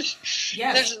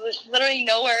there's literally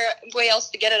nowhere way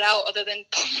else to get it out other than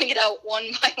pulling it out one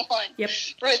by one. Yep.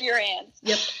 With your hands.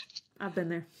 Yep. I've been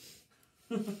there.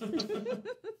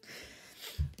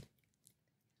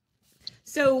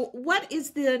 So, what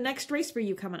is the next race for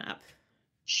you coming up?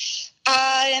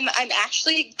 I'm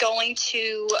actually going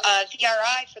to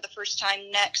VRI for the first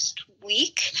time next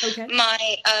week. Okay.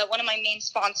 My one of my main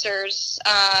sponsors,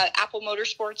 Apple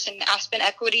Motorsports and Aspen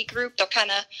Equity Group, they're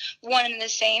kind of one and the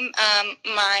same.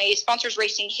 My sponsor's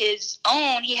racing his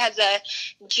own. He has a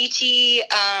GT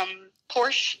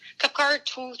Porsche Cup Car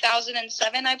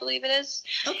 2007, I believe it is.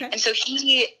 Okay. And so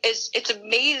it's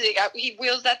amazing. He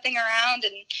wheels that thing around,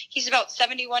 and he's about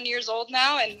 71 years old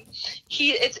now, and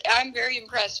I'm very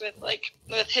impressed with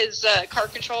his car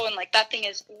control, and like that thing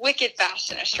is wicked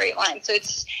fast in a straight line. So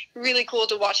it's really cool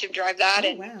to watch him drive that.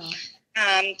 Oh,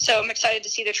 wow. So I'm excited to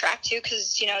see the track too,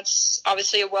 because it's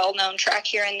obviously a well-known track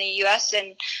here in the U.S.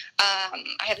 and I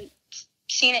haven't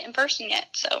seen it in person yet,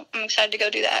 so I'm excited to go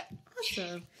do that.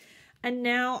 Awesome. And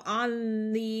now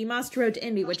on the Mazda Road to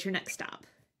Indy, what's your next stop?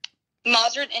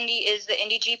 Mazda Indy is the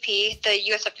Indy GP. The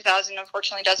USF2000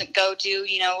 unfortunately doesn't go do,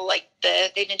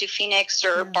 they didn't do Phoenix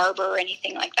or Barber or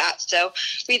anything like that. So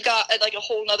we've got a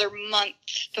whole nother month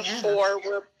before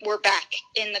we're back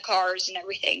in the cars and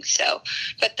everything. So,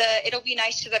 but it'll be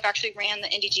nice because I've actually ran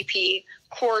the Indy GP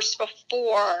course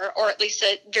before, or at least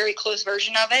a very close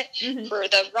version of it for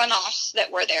the runoffs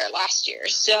that were there last year.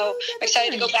 So I'm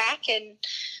excited to go back and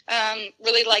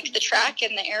really like the track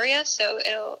and the area. So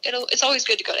it's always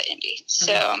good to go to Indy.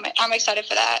 So I'm excited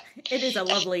for that. It is a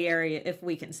lovely area, if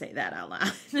we can say that out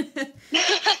loud.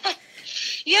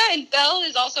 Yeah, and Bell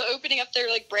is also opening up their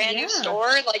brand new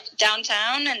store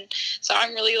downtown, and so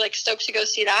I'm really stoked to go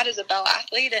see that as a Bell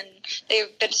athlete, and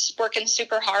they've been working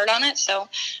super hard on it. So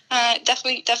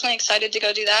definitely excited to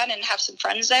go do that and have some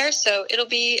friends there. So it'll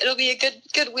be a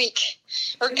good week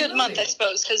or good month, I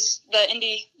suppose, because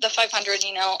the 500,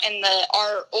 and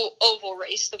our oval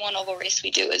race, the one oval race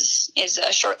we do is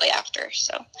shortly after.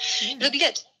 So it'll be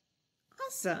good.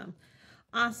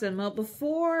 Awesome. Well,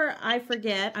 before I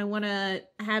forget, I want to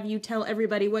have you tell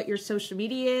everybody what your social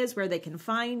media is, where they can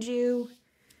find you.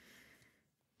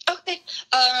 Okay.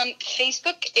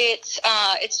 Facebook,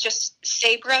 it's just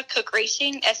Sabré Cook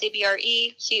Racing,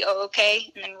 SABRE COOK,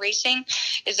 and then Racing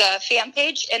is a fan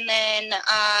page. And then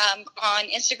on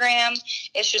Instagram,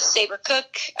 it's just Sabré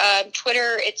Cook.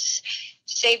 Twitter, it's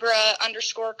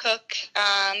Sabra_Cook.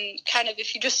 Kind of,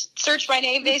 if you just search my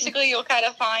name, basically, you'll kind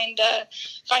of find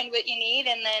what you need.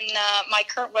 And then my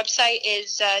current website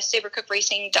is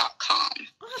sabercookracing.com.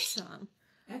 Awesome.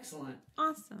 Excellent.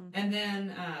 Awesome. And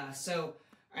then, so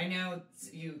I know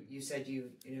you said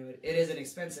it is an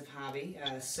expensive hobby.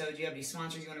 So do you have any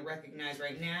sponsors you want to recognize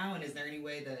right now? And is there any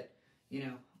way that,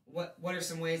 what are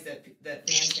some ways that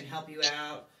fans can help you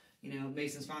out? Maybe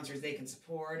some sponsors they can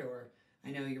support, or I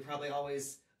know you're probably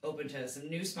always open to some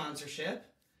new sponsorship.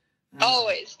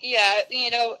 Always, yeah.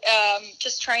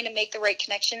 Just trying to make the right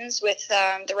connections with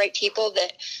the right people.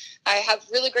 That I have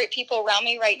really great people around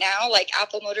me right now, like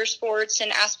Apple Motorsports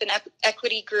and Aspen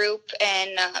Equity Group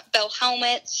and Bell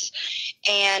Helmets,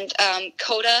 and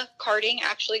Coda Karting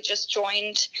actually just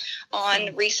joined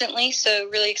on recently, so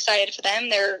really excited for them.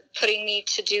 They're putting me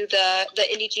to do the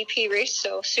Indy GP race,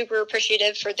 so super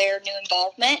appreciative for their new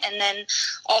involvement. And then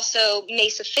also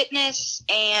Mesa Fitness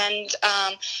and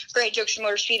Grand Junction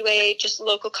Motor Speedway, just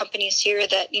local companies here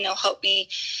that help me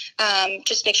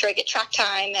just make sure I get track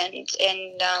time and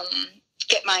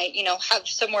get my, have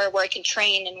somewhere where I can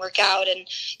train and work out, and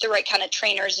the right kind of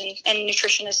trainers and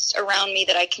nutritionists around me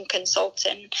that I can consult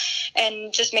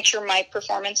and just make sure my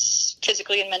performance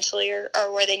physically and mentally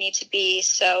are where they need to be.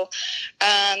 So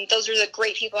those are the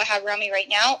great people I have around me right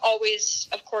now. Always,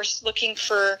 of course, looking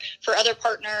for other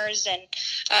partners and,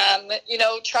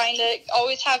 trying to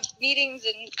always have meetings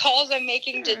and calls I'm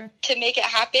making to make it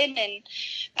happen. And,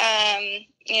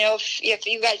 if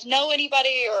you guys know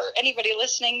anybody, or anybody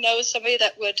listening knows somebody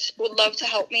that would love to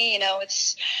help me,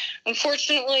 it's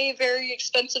unfortunately a very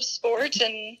expensive sport,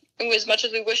 and as much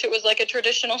as we wish it was like a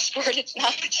traditional sport, it's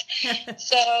not.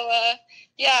 So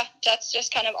that's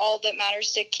just kind of all that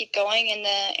matters to keep going in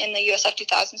the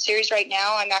USF2000 series right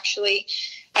now. I'm actually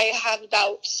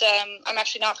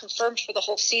not confirmed for the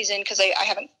whole season because I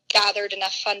haven't gathered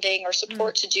enough funding or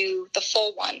support to do the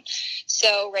full one.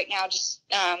 So right now, just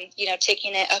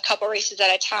taking it a couple races at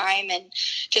a time and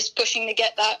just pushing to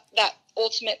get that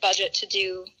ultimate budget to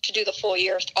do the full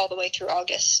year all the way through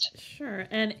August. Sure.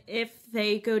 And if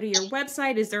they go to your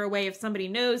website, is there a way, if somebody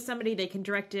knows somebody, they can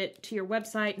direct it to your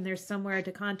website and there's somewhere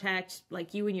to contact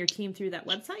you and your team through that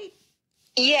website?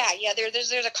 Yeah.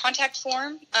 There's a contact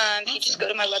form. You just go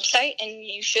to my website and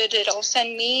it'll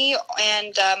send me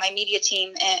and my media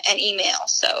team an email.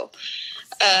 So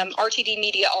RTD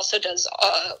Media also does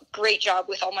a great job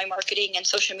with all my marketing and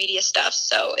social media stuff.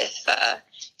 So if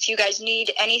if you guys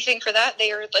need anything for that,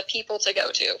 they are the people to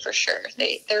go to for sure.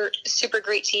 They're a super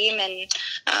great team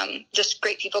and just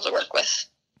great people to work with.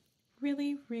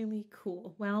 Really, really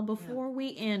cool. Well, before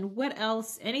we end, what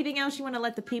else, anything else you want to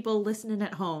let the people listening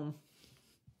at home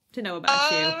to know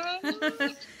about you?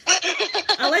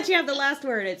 I'll let you have the last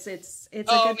word. It's a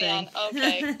good thing.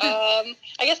 Okay. I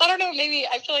guess, I don't know, maybe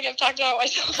I feel like I've talked about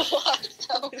myself a lot.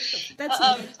 So, that's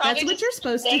what you're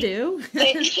supposed to do.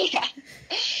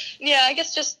 Yeah, I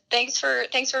guess just thanks for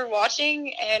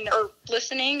watching or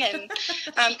listening, and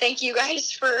thank you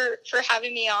guys for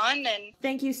having me on. And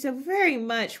thank you so very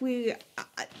much.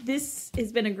 This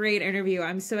has been a great interview.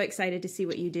 I'm so excited to see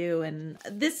what you do, and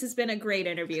this has been a great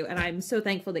interview, and I'm so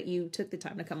thankful that you took the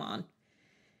time to come on.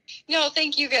 No,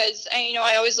 thank you guys.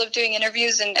 I always love doing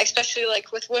interviews, and especially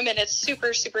like with women, it's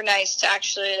super, super nice to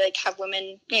actually like have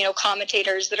women,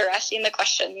 commentators that are asking the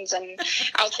questions and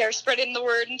out there spreading the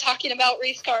word and talking about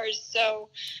race cars. So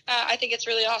I think it's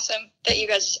really awesome that you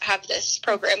guys have this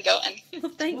program going.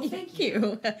 Well, thank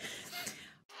you.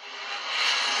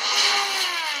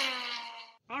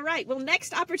 All right. Well,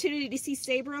 next opportunity to see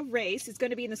Sabré race is going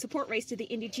to be in the support race to the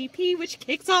Indy GP, which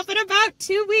kicks off in about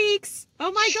 2 weeks.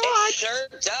 Oh my God! It sure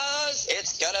does.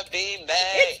 It's gonna be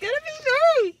May. It's gonna be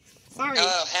May. Sorry.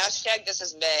 Oh, hashtag this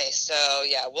is May. So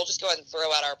yeah, we'll just go ahead and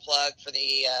throw out our plug for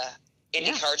the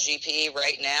IndyCar GP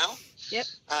right now. Yep.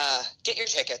 Get your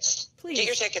tickets. Please. Get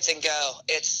your tickets and go.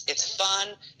 It's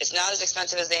fun. It's not as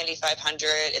expensive as the Indy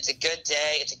 500. It's a good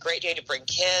day. It's a great day to bring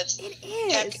kids. It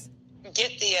is. Heck,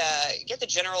 get the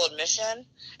general admission,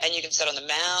 and you can sit on the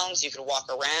mounds, you can walk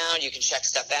around, you can check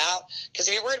stuff out. Because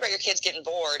if you're worried about your kids getting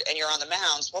bored and you're on the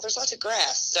mounds, well, there's lots of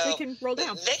grass, so they can roll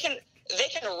down. They can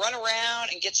run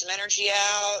around and get some energy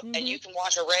out, and you can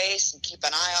watch a race and keep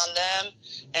an eye on them,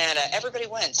 and everybody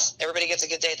wins. Everybody gets a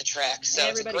good day at the track, so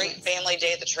it's a great family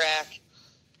day at the track,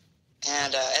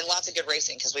 and lots of good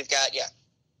racing, because we've got the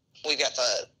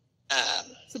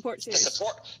support series.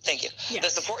 Thank you. Yeah. The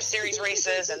support series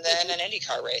races, and then an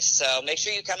IndyCar race. So make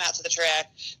sure you come out to the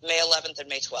track May 11th and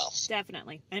May 12th.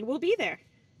 Definitely. And we'll be there.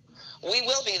 We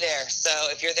will be there. So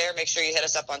if you're there, make sure you hit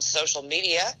us up on social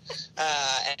media,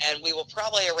 and we will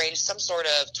probably arrange some sort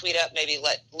of tweet up, maybe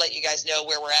let you guys know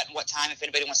where we're at and what time if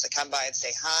anybody wants to come by and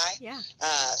say hi. Yeah.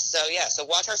 So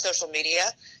watch our social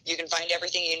media. You can find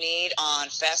everything you need on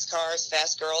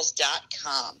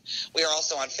fastcarsfastgirls.com. We are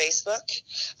also on Facebook.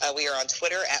 We are on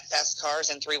Twitter at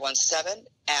fastcars317,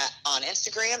 on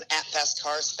Instagram at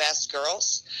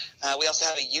fastcarsfastgirls. We also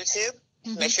have a YouTube.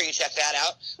 Mm-hmm. Make sure you check that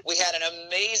out. We had an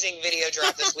amazing video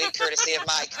drop this week, courtesy of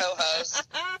my co-host.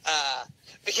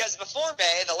 Because before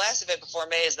May, the last event before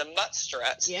May is the Mutt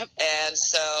Strut. Yep. And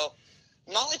so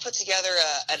Molly put together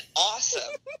an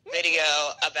awesome video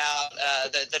about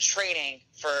the training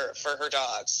for her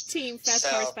dogs. Team Fast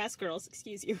Cars, Fast Girls.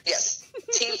 Excuse you. Yes.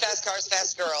 Team Fast Cars,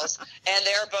 Fast Girls. And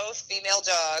they're both female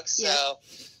dogs. Yep.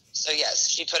 So yes,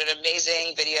 she put an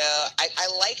amazing video. I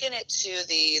liken it to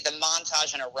the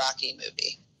montage in a Rocky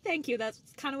movie. Thank you. That's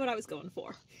kind of what I was going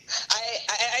for.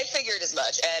 I figured as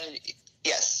much, and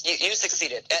yes, you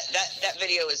succeeded. That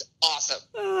video is awesome.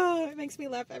 Oh, it makes me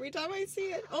laugh every time I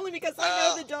see it. Only because I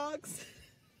know the dogs.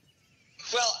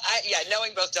 Well,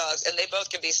 knowing both dogs, and they both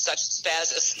can be such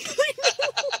spazzes.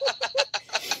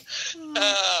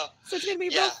 So it's going to be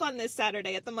real fun this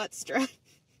Saturday at the Mutt Strut.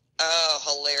 Oh,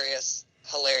 hilarious.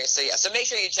 So make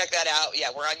sure you check that out.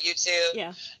 Yeah, we're on YouTube.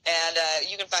 Yeah. And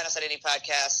you can find us at any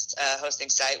podcast hosting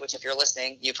site, which if you're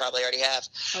listening, you probably already have.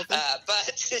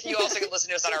 But you also can listen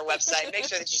to us on our website. Make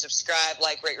sure that you subscribe,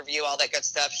 like, rate, review, all that good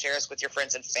stuff. Share us with your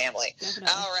friends and family.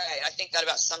 Definitely. All right. I think that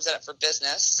about sums it up for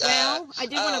business. Well, I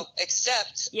did want to...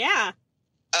 Except... Yeah.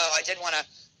 Oh, I did want to,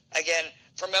 again,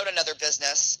 promote another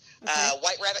business. Okay.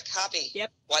 White Rabbit Copy.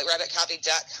 Yep.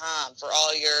 WhiteRabbitCopy.com for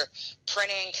all your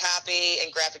printing, copy,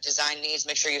 and graphic design needs.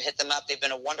 Make sure you hit them up. They've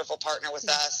been a wonderful partner with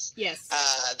us. Yes.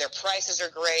 Their prices are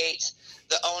great.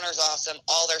 The owner's awesome.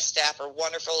 All their staff are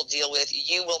wonderful to deal with.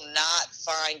 You will not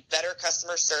find better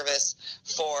customer service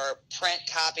for print,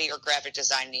 copy, or graphic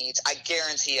design needs. I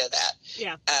guarantee you that.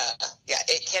 Yeah.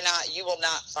 You will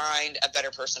not find a better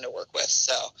person to work with.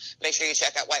 So make sure you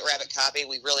check out White Rabbit Copy.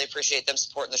 We really appreciate them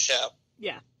supporting the show.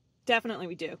 Yeah. Definitely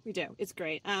we do. It's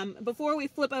great. Before we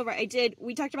flip over,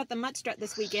 we talked about the Mutt Strut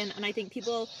this weekend, and I think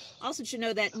people also should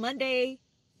know that Monday,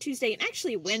 Tuesday, and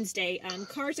actually Wednesday,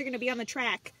 cars are going to be on the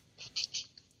track.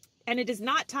 And it is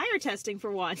not tire testing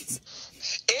for once.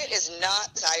 It is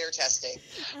not tire testing.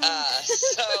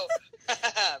 So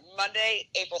Monday,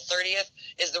 April 30th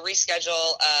is the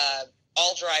reschedule.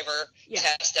 all-driver Yeah.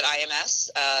 test at IMS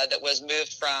that was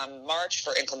moved from March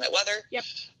for inclement weather. Yep.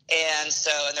 And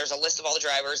there's a list of all the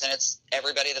drivers, and it's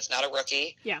everybody that's not a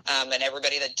rookie, and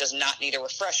everybody that does not need a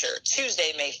refresher.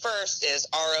 Tuesday, May 1st, is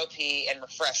ROP and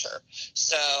refresher.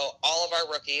 So all of our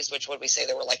rookies, which would we say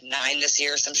there were like 9 this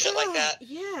year, some shit like that?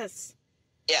 Yes.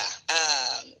 Yeah.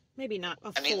 Maybe not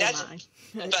a I mean, full that's,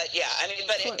 9. but yeah, I mean,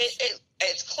 but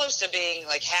it's close to being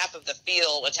like half of the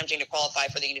field attempting to qualify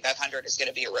for the Indy 500 is going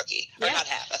to be a rookie, or not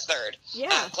half, a third.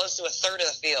 Yeah. Close to a third of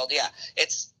the field. Yeah.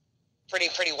 It's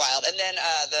pretty wild. And then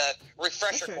the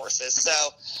refresher courses. So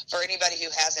for anybody who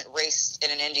hasn't raced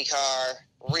in an Indy car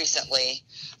recently,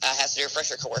 has to do a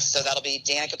refresher course. So that'll be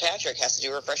Danica Patrick has to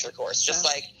do a refresher course. Just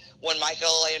like when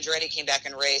Michael Andretti came back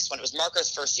and raced, when it was Marco's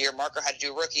first year, Marco had to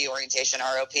do rookie orientation,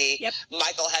 ROP. Yep.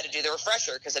 Michael had to do the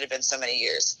refresher because it had been so many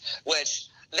years, which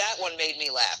that one made me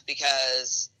laugh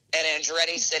because and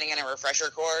Andretti sitting in a refresher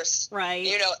course. Right.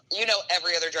 You know,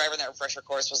 every other driver in that refresher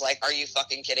course was like, "Are you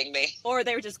fucking kidding me?" Or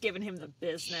they were just giving him the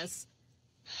business.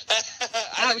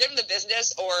 Either give him the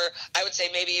business, or I would say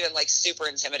maybe even like super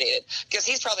intimidated because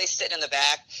he's probably sitting in the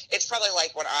back. It's probably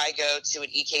like when I go to an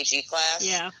EKG class.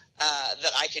 Yeah.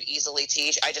 That I could easily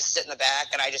teach. I just sit in the back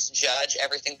and I just judge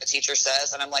everything the teacher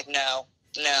says, and I'm like, no,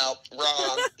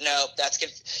 wrong, no,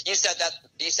 you said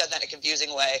that in a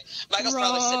confusing way. Michael's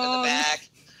probably sitting in the back.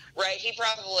 Right, he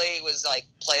probably was like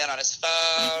playing on his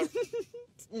phone,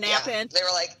 napping. Yeah. They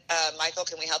were like, "Michael,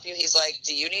 can we help you?" He's like,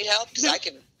 "Do you need help? Because I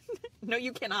can." No,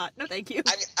 you cannot. No, thank you.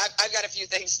 I've got a few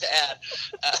things to add.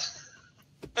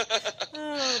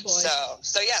 Oh boy.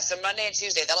 So Monday and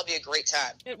Tuesday, that'll be a great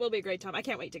time. It will be a great time. I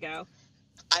can't wait to go.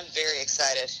 I'm very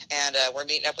excited, and we're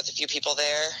meeting up with a few people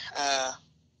there.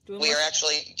 We're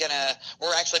actually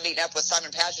meeting up with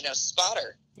Simon Pagenaud's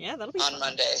spotter. Yeah, that'll be on fun.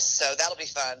 Monday, so that'll be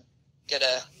fun. Get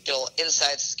a little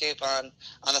inside scoop on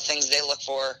the things they look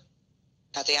for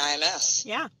at the IMS.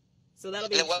 Yeah. So that'll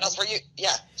be. And then what else were you? Yeah.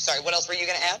 Sorry. What else were you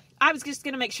going to add? I was just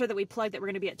going to make sure that we plug that we're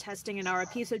going to be at testing and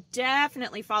ROP. So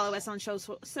definitely follow us on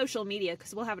social media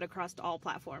because we'll have it across all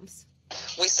platforms.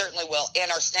 We certainly will,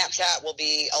 and our Snapchat will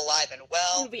be alive and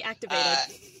well. We'll be activated.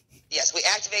 Yes, we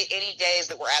activate any days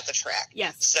that we're at the track.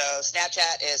 Yes. So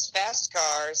Snapchat is Fast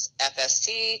Cars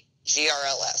FST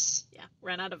GRLS. Yeah.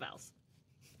 Ran out of vowels.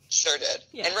 Sure did.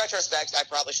 Yeah. In retrospect, I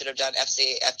probably should have done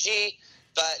FCFG,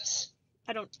 but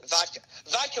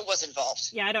vodka was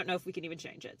involved. Yeah, I don't know if we can even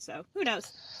change it, so who knows?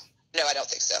 No, I don't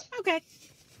think so. Okay.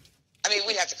 I mean,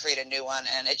 we'd have to create a new one,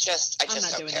 and I just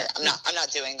don't care. I'm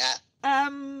not doing that.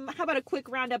 How about a quick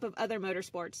roundup of other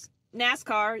motorsports?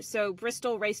 NASCAR. So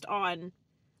Bristol raced on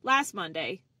last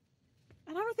Monday,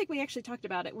 and I don't think we actually talked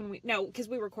about it because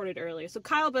we recorded earlier. So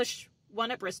Kyle Busch won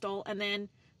at Bristol, and then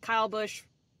Kyle Busch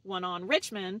won on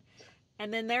Richmond,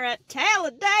 and then they're at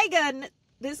Talladega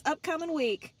this upcoming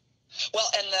week. Well,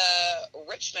 and the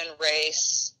Richmond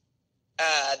race,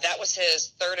 that was his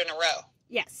third in a row.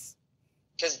 Yes.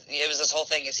 Because it was this whole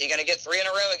thing, is he going to get 3 in a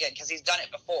row again? Because he's done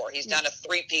it before. He's done a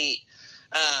three-peat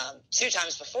 2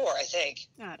 times before, I think.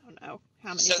 I don't know how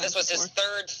many So times this was before. his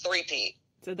third three-peat.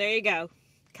 So there you go.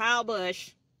 Kyle Busch.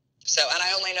 So, and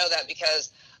I only know that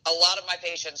because a lot of my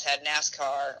patients had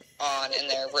NASCAR on in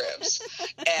their rooms.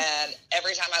 And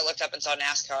every time I looked up and saw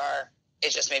NASCAR, it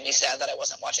just made me sad that I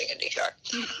wasn't watching IndyCar.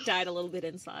 You died a little bit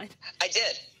inside. I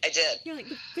did. You're like,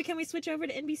 but can we switch over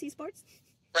to NBC Sports?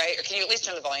 Right? Or can you at least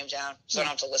turn the volume down so I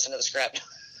don't have to listen to the script?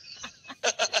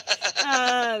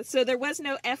 So there was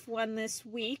no F1 this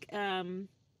week.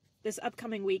 This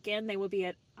upcoming weekend, they will be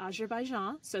at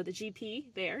Azerbaijan. So the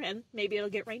GP there, and maybe it'll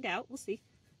get rained out. We'll see.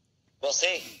 We'll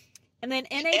see. And then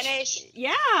NHRA.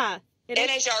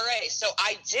 So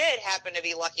I did happen to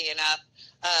be lucky enough.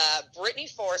 Brittany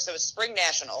Force, it was Spring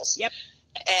Nationals. Yep.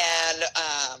 And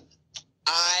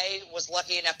I was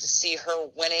lucky enough to see her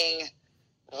winning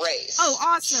race. Oh,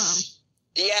 awesome.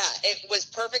 Yeah, it was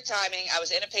perfect timing. I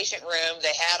was in a patient room.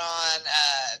 They had on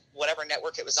whatever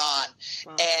network it was on.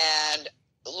 Wow. And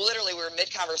literally we were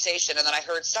mid-conversation, and then I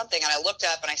heard something, and I looked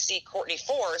up, and I see Courtney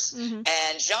Force and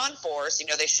John Force.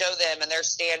 They show them, and they're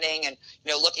standing and,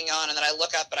 looking on, and then I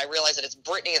look up, and I realize that it's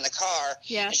Brittany in the car.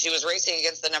 Yeah. And she was racing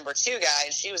against the number 2 guy,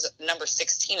 and she was number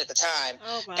 16 at the time.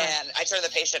 Oh, wow. And I turned to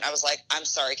the patient. I was like, "I'm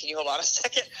sorry, can you hold on a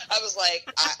second?" I was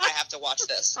like, I have to watch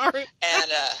this. Sorry.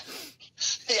 And,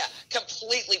 yeah,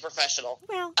 completely professional.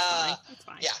 Well, that's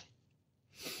fine. Yeah.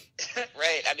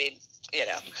 Right. I mean,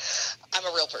 I'm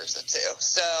a real person too.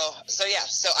 So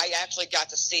I actually got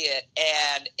to see it,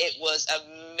 and it was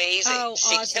amazing. Oh,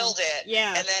 she awesome. killed it.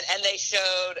 Yeah. And they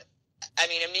showed I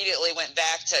mean, immediately went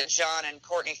back to John and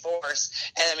Courtney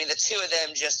Force, and I mean, the two of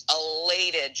them just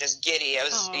elated, just giddy. It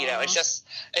was, you know, it just,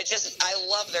 I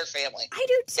love their family. I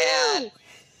do too. And,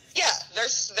 yeah,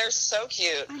 they're so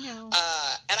cute. I know.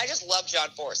 And I just love John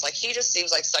Force. Like, he just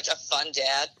seems like such a fun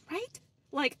dad. Right?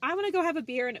 Like, I want to go have a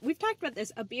beer, and we've talked about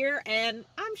this, a beer, and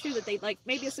I'm sure that they'd like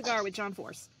maybe a cigar with John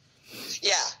Force.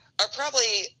 Yeah. Or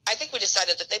probably, I think we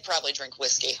decided that they probably drink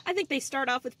whiskey. I think they start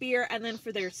off with beer, and then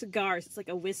for their cigars, it's like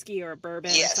a whiskey or a bourbon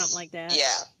or something like that. Yeah.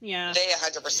 Yeah. They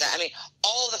 100%. I mean,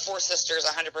 all of the four sisters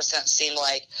 100% seem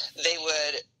like they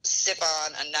would sip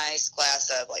on a nice glass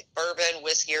of, like, bourbon,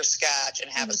 whiskey, or scotch and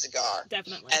have a cigar.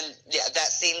 Definitely. And, yeah, that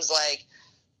seems like,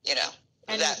 you know,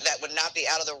 that would not be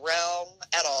out of the realm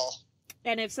at all.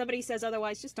 And if somebody says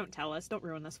otherwise, just don't tell us. Don't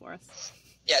ruin this for us.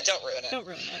 Yeah, don't ruin it. Don't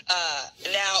ruin it.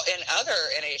 Now, in other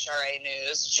NHRA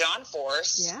news, John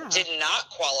Force did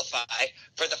not qualify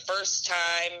for the first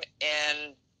time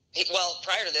in, well,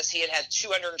 prior to this, he had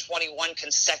 221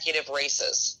 consecutive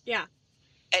races. Yeah.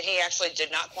 And he actually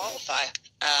did not qualify.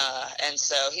 And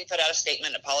so he put out a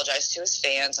statement, apologized to his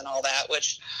fans and all that,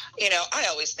 which, you know, I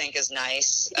always think is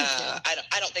nice.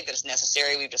 I don't think that it's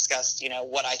necessary. We've discussed, you know,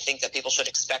 what I think that people should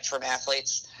expect from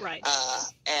athletes. Right.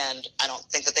 And I don't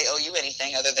think that they owe you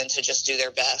anything other than to just do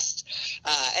their best.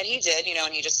 And he did, you know,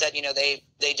 and he just said, you know, they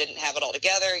didn't have it all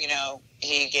together. You know,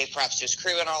 he gave props to his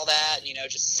crew and all that, you know,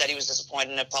 just said he was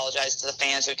disappointed and apologized to the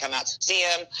fans who'd come out to see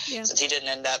him since he didn't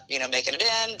end up, you know, making it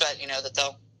in, but, you know, that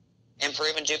they'll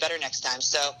improve and do better next time.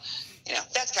 So, you know,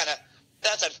 that's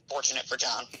unfortunate for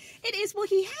John. It is. Well,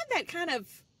 he had that kind of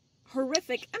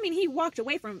horrific, I mean, he walked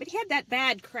away from it, but he had that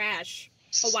bad crash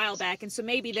a while back, and so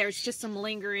maybe there's just some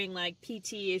lingering, like,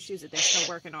 PT issues that they're still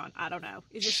working on. I don't know.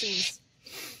 It just seems,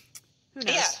 who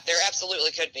knows? Yeah, there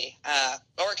absolutely could be.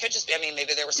 Or it could just be, I mean,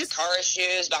 maybe there were some car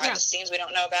issues behind the scenes we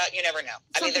don't know about. You never know.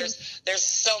 I mean, there's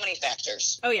so many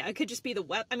factors. Oh, yeah, it could just be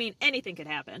I mean, anything could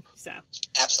happen, so.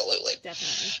 Absolutely.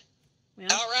 Definitely. Well,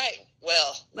 all right.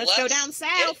 Well, let's go down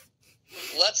south.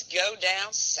 Let's go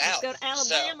down south. Let's go to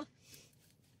Alabama.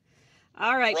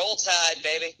 All right. Roll Tide,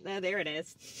 baby. There it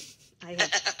is.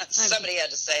 Somebody had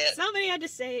to say it. Somebody had to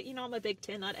say it. You know, I'm a Big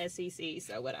Ten, not SEC,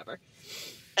 so whatever.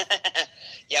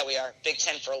 Yeah, we are. Big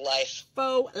Ten for life.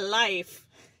 Faux life.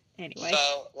 Anyway.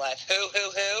 Faux life.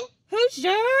 Who? Who's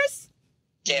yours?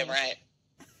 Damn right.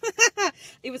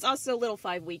 It was also Little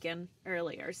 5 weekend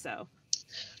earlier, so.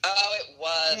 Oh, it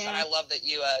was. Yeah. And I love that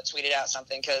you tweeted out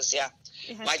something because,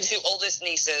 my two oldest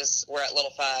nieces were at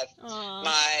Little 5. Aww.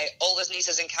 My oldest niece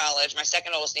is in college. My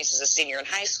second oldest niece is a senior in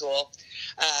high school.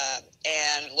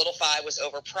 And Little 5 was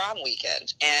over prom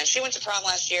weekend. And she went to prom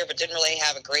last year but didn't really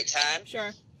have a great time.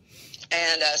 Sure.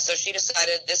 And so she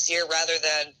decided this year, rather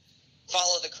than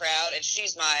follow the crowd, and she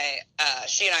and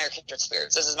I are kindred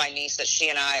spirits. This is my niece that she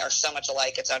and I are so much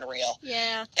alike, it's unreal.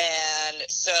 Yeah. And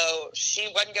so she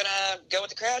wasn't going to go with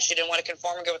the crowd. She didn't want to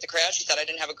conform and go with the crowd. She thought, I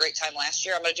didn't have a great time last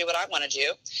year. I'm going to do what I want to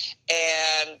do.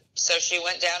 And so she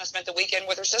went down and spent the weekend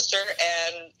with her sister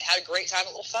and had a great time at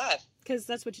Little 5. Because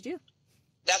that's what you do.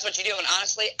 That's what you do. And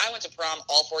honestly, I went to prom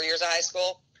all 4 years of high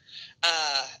school.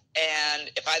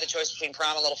 And if I had the choice between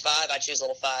prom and Little 5, I'd choose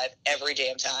Little 5 every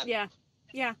damn time. Yeah.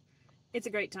 Yeah. It's a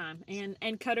great time,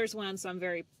 and Cutters won, so I'm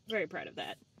very, very proud of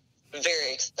that.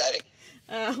 Very exciting.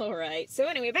 All right. So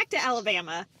anyway, back to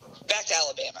Alabama.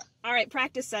 All right,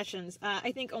 practice sessions.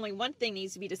 I think only one thing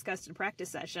needs to be discussed in practice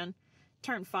session.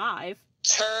 Turn 5.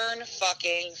 Turn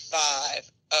fucking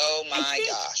 5. Oh my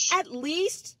gosh. At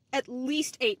least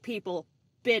 8 people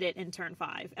bid it in turn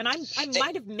 5, and I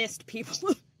might have missed people.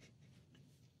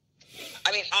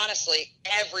 I mean, honestly,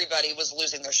 everybody was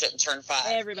losing their shit in turn 5.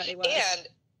 Everybody was. And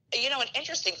you know, an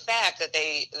interesting fact that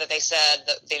they said,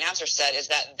 that the announcer said, is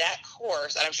that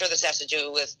course, and I'm sure this has to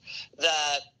do with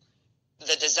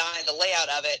the design, the layout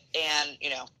of it, and, you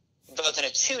know, both in a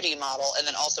 2D model and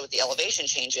then also with the elevation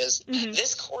changes,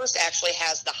 this course actually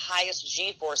has the highest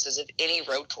G-forces of any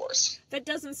road course. That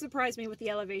doesn't surprise me with the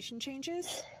elevation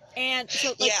changes. And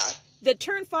so, the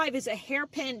turn 5 is a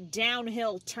hairpin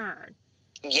downhill turn.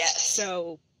 Yes.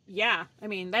 So, yeah, I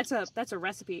mean, that's a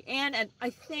recipe. And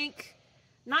I think...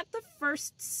 not the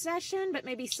first session, but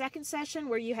maybe second session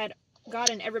where you had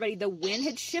gotten everybody, the wind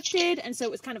had shifted, and so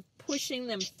it was kind of pushing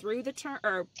them through the turn,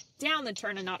 or down the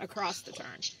turn and not across the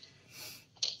turn.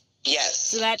 Yes.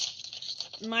 So that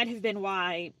might have been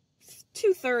why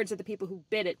 2/3 of the people who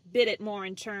bid it more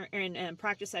in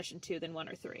practice session 2 than 1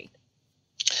 or 3.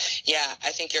 Yeah, I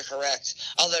think you're correct.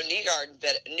 Although Newgarden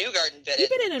bid it. He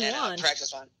bid it in 1.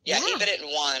 Practice 1. Yeah, he bid it in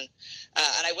 1. And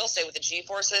I will say with the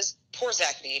G-forces, poor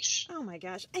Zach Beach. Oh my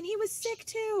gosh. And he was sick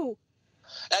too.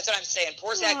 That's what I'm saying.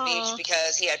 Poor Zach Beach,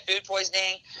 because he had food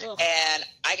poisoning, and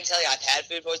I can tell you I've had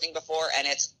food poisoning before, and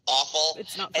it's awful.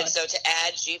 It's not fun. And so to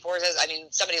add G-forces, I mean,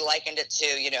 somebody likened it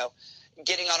to, you know,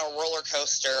 getting on a roller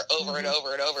coaster over and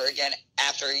over and over again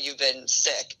after you've been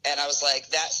sick. And I was like,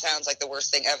 that sounds like the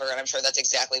worst thing ever. And I'm sure that's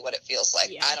exactly what it feels like.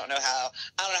 Yeah. I don't know how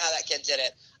that kid did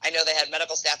it. I know they had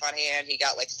medical staff on hand. He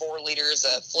got like 4 liters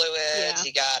of fluids. Yeah.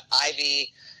 He got IV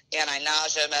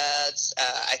anti-nausea meds.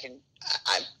 I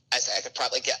could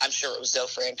probably get, I'm sure it was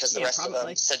Zofran, because the rest of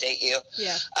them sedate you.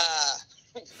 Yeah.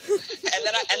 And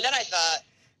then I thought,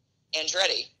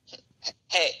 Andretti,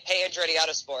 hey, Andretti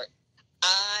Autosport,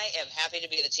 I am happy to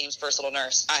be the team's personal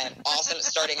nurse. I am awesome at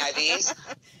starting IVs.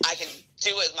 I can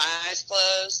do it with my eyes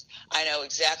closed. I know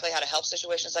exactly how to help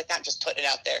situations like that. I'm just putting it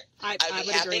out there. I would be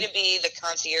would happy agree. to be the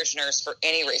concierge nurse for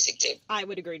any racing team. I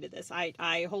would agree to this.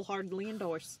 I wholeheartedly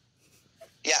endorse.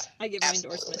 Yeah, I give my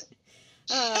absolutely.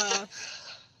 endorsement.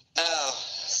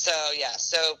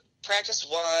 So practice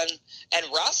 1, and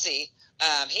Rossi,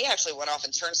 he actually went off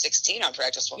and turned 16 on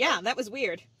practice 1. Yeah, that was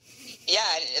weird. Yeah,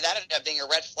 that ended up being a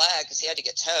red flag because he had to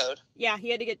get towed. Yeah, he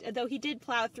had to get, though he did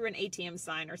plow through an ATM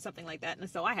sign or something like that, and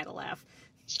so I had to laugh.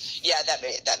 Yeah, that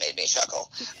made me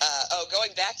chuckle.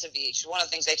 Going back to Beach, one of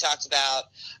the things they talked about,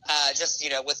 just, you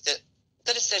know, with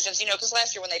the decisions, you know, because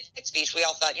last year when they picked Beach, we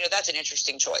all thought, you know, that's an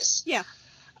interesting choice. Yeah.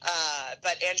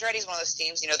 But Andretti's one of those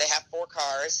teams, you know, they have 4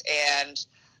 cars, and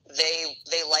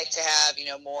they like to have, you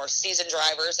know, more seasoned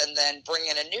drivers and then bring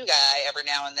in a new guy every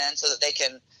now and then so that they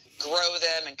can grow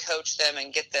them and coach them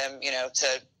and get them, you know, to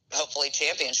hopefully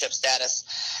championship status.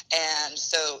 And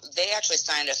so they actually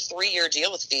signed a 3-year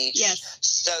deal with Beach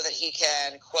so that he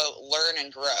can, quote, learn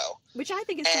and grow. Which I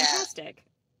think is fantastic.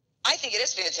 I think it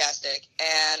is fantastic.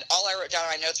 And all I wrote down on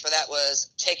my notes for that was,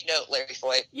 take note, Larry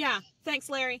Foyt. Yeah. Thanks,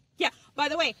 Larry. Yeah. By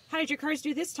the way, how did your cars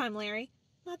do this time, Larry?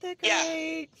 Not that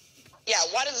great. Yeah,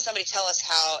 why doesn't somebody tell us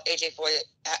how AJ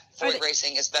Foyt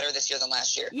Racing is better this year than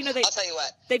last year? You know, I'll tell you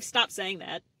what. They've stopped saying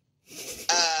that.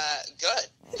 Good.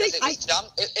 Because it was dumb.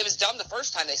 It was dumb the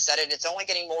first time they said it. It's only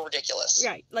getting more ridiculous.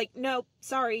 Right. Like, no,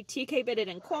 sorry. TK bit it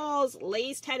in quals.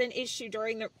 Laced had an issue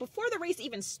before the race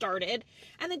even started.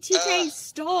 And then TK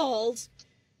stalled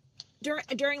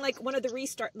during like one of the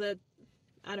restart,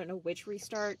 I don't know which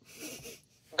restart.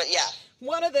 But yeah.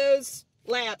 One of those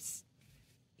laps,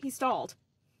 he stalled.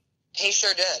 He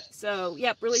sure did. So,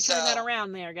 yep, really turn that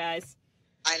around there, guys.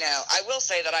 I know. I will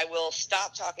say that I will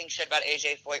stop talking shit about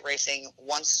AJ Foyt Racing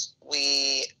once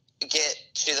we get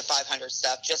to the 500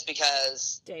 stuff, just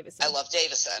because Davison. I love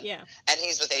Davison. Yeah. And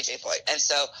he's with AJ Foyt. And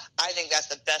so I think that's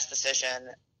the best decision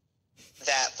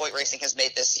that Foyt Racing has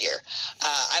made this year.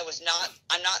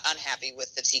 I'm not unhappy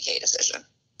with the TK decision.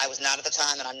 I was not at the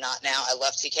time, and I'm not now. I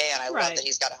love TK, and I love that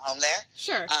he's got a home there.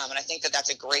 Sure. And I think that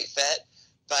that's a great fit,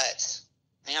 but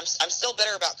I mean, I'm still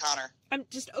bitter about Connor. I'm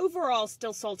just overall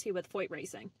still salty with Foyt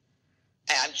Racing.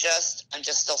 And I'm just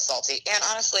still salty. And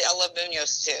honestly, I love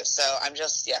Munoz too. So I'm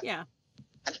just, I'm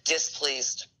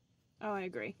displeased. Oh, I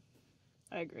agree.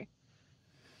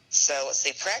 So let's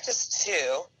see. Practice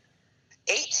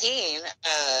 2, 18,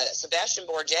 Sebastian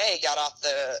Bourdais got off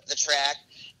the track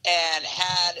and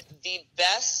had the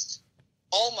best,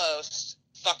 almost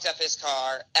fucked up his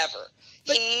car ever.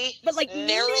 He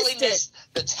narrowly missed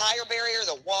the tire barrier,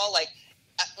 the wall, like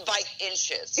by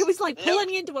inches. It was like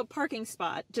pulling into a parking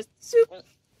spot. Just soup.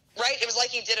 Right? It was like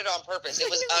he did it on purpose. It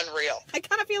was unreal. I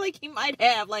kind of feel like he might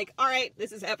have. Like, all right,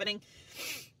 this is happening.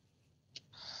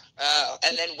 Oh,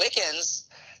 and then Wickens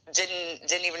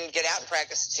didn't even get out in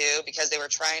practice 2 because they were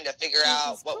trying to figure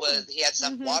out he had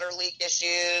some water leak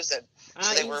issues, and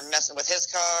so they were messing with his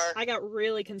car. I got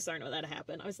really concerned when that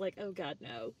happened. I was like, oh God,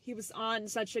 no. He was on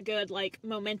such a good, like,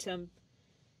 momentum.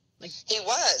 Like, he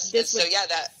was. This and so,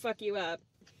 that fuck you up.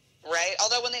 Right?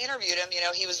 Although when they interviewed him, you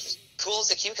know, he was cool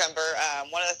as a cucumber.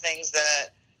 One of the things that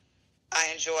I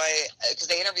enjoy, because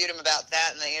they interviewed him about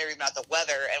that and they interviewed him about the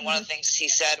weather, and one of the things he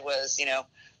said was, you know,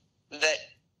 that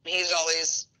he's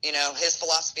always, you know, his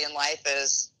philosophy in life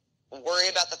is worry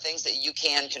about the things that you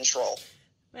can control.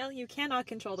 Well, you cannot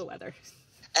control the weather.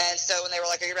 And so when they were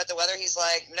like, are you about the weather? He's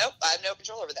like, nope, I have no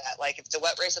control over that. Like, if it's a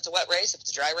wet race, it's a wet race. If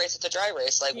it's a dry race, it's a dry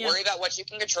race. Like, worry about what you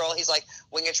can control. He's like,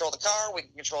 we can control the car. We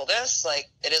can control this. Like,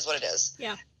 it is what it is.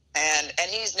 Yeah. And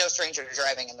he's no stranger to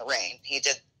driving in the rain. He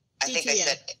did, I think they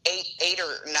said 8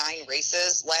 or 9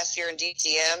 races last year in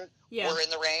DTM were in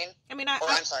the rain. I mean, I'm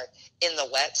sorry, in the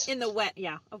wet. In the wet,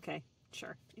 yeah. Okay,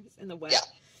 sure. It was in the wet. Yeah.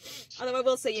 Although I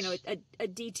will say, you know, a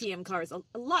DTM car is a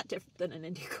lot different than an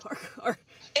IndyCar car.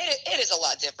 It is a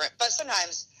lot different, but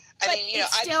sometimes, I mean, you know,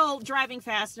 it's still driving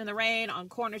fast in the rain on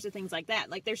corners and things like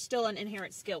that. Like, there's still an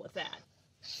inherent skill with that.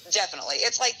 Definitely.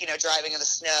 It's like, driving in the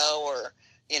snow or,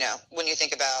 when you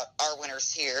think about our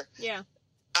winters here. Yeah.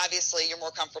 Obviously, you're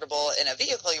more comfortable in a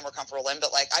vehicle you're more comfortable in,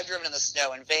 but, like, I've driven in the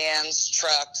snow in vans,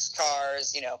 trucks,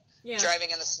 cars,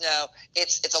 driving in the snow.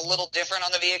 It's a little different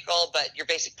on the vehicle, but your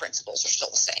basic principles are still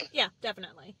the same. Yeah,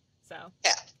 definitely. So.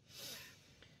 Yeah.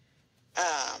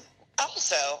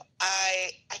 Also,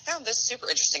 I found this super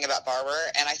interesting about Barber,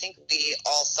 and I think we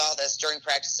all saw this during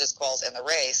practices, quals, and the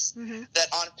race, that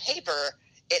on paper,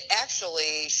 it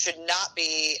actually should not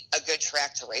be a good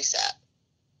track to race at.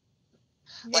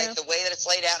 Yeah. Like, the way that it's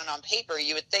laid out and on paper,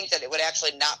 you would think that it would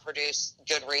actually not produce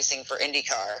good racing for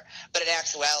IndyCar, but in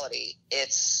actuality,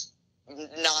 it's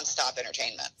nonstop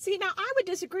entertainment. See, now I would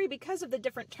disagree because of the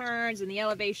different turns and the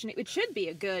elevation. It should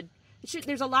be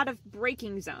there's a lot of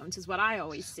braking zones is what I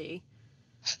always see.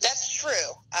 That's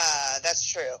true. That's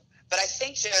true. But I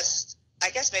think I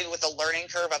guess maybe with the learning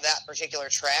curve of that particular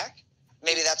track,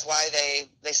 maybe that's why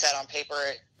they said on paper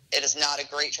it is not a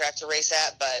great track to race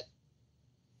at, but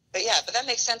that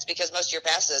makes sense because most of your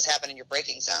passes happen in your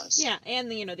braking zones. Yeah,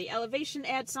 and the elevation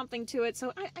adds something to it.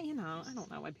 So I don't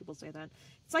know why people say that.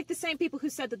 It's like the same people who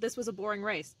said that this was a boring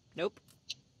race. Nope.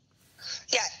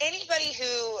 Yeah, anybody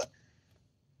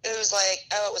who's like,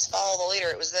 oh, it was follow the leader,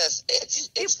 it was this.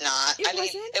 It's not.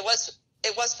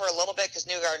 It was for a little bit because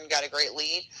Newgarden got a great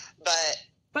lead,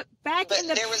 but back in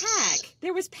the pack,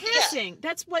 there was passing. Yeah.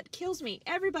 That's what kills me.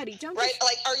 Everybody, don't. Right,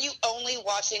 like, are you only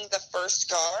watching the first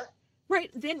car? Right,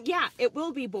 then, yeah, it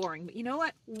will be boring. But you know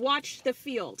what? Watch the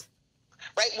field.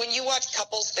 Right, when you watch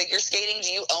couples figure skating, do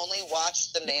you only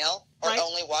watch the male or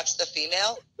only watch the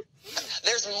female?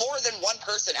 There's more than one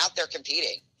person out there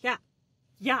competing. Yeah.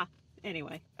 Yeah.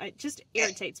 Anyway, it just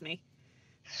irritates me.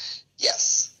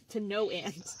 Yes. To no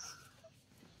end.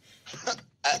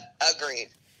 Agreed.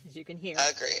 As you can hear.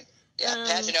 Agreed. Yeah,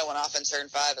 Pagano went off in turn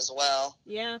 5 as well.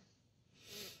 Yeah.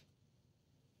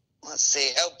 Let's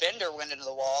see. Oh, Bender went into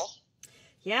the wall.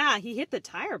 Yeah, he hit the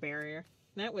tire barrier.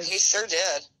 He sure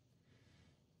did.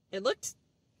 It looked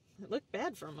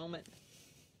bad for a moment.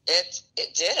 It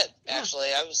did, actually.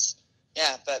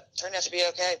 But turned out to be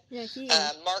okay.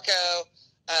 Yeah, Marco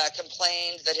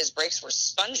complained that his brakes were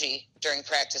spongy during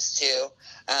practice too.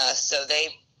 So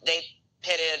they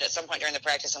pitted at some point during the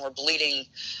practice and were bleeding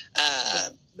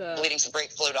some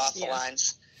brake fluid off the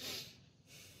lines.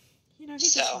 He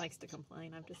just likes to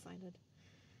complain, I've decided.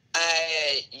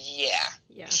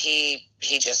 Yeah. He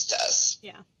just does.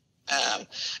 Yeah.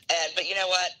 But you know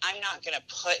what? I'm not going to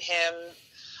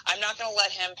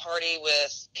let him party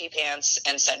with P-Pants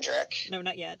and Cendric. No,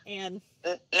 not yet. And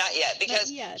not yet, because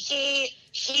he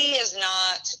is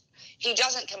not. He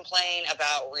doesn't complain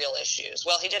about real issues.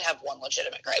 Well, he did have one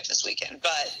legitimate gripe this weekend,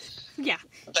 but yeah,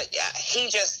 he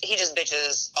just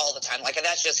bitches all the time. Like,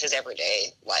 that's just his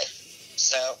everyday life.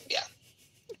 So yeah.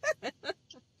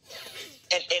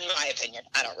 In my opinion,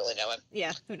 I don't really know him.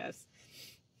 Yeah, who knows?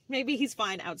 Maybe he's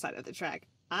fine outside of the track.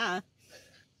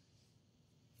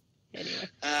 Anyway.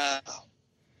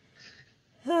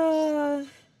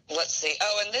 Let's see.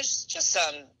 Oh, and there's just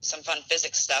some fun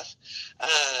physics stuff.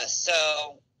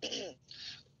 So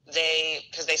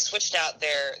because they switched out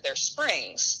their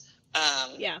springs.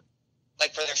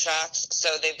 Like for their shocks. So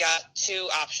they've got two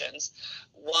options.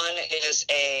 One is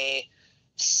a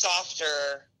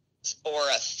softer or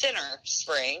a thinner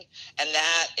spring, and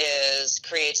that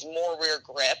creates more rear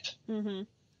grip. Mm-hmm.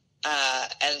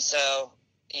 And so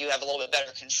you have a little bit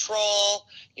better control,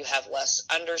 you have less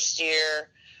understeer,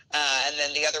 and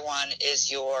then the other one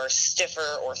is your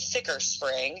stiffer or thicker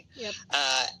spring. Yep.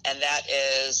 And that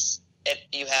is,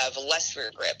 you have less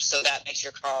rear grip, so that makes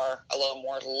your car a little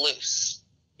more loose.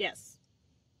 Yes.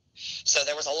 So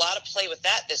there was a lot of play with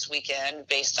that this weekend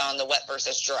based on the wet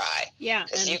versus dry. Yeah.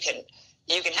 Because you can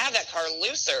have that car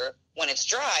looser when it's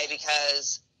dry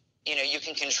because, you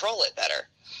can control it better.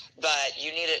 But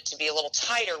you need it to be a little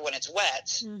tighter when it's wet.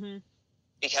 Mm-hmm.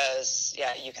 Because,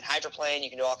 you can hydroplane, you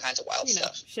can do all kinds of wild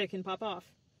stuff. Shit can pop off.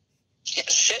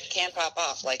 Shit can pop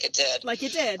off like it did. Like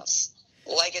it did.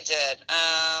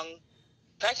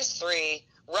 Practice 3,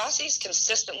 Rossi's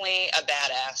consistently a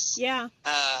badass. Yeah.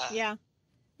 Yeah.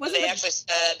 They actually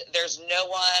said there's no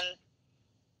one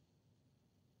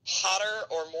hotter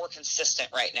or more consistent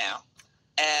right now.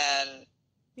 And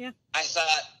I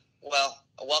thought, well,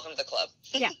 welcome to the club.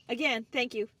 Yeah. Again,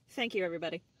 thank you. Thank you,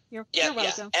 everybody. You're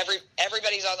welcome. Yeah.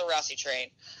 Everybody's on the Rossi train.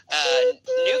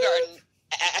 Newgarden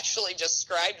actually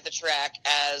described the track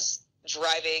as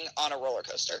driving on a roller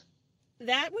coaster.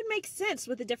 That would make sense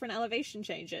with the different elevation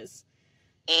changes.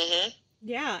 Mm-hmm.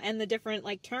 Yeah, and the different,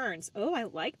 turns. Oh, I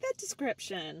like that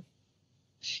description.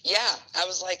 Yeah, I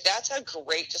was like, that's a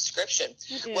great description.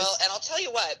 Well, and I'll tell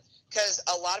you what, because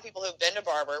a lot of people who've been to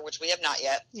Barber, which we have not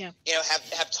yet, Yeah. you know,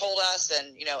 have told us,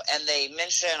 and you know, and they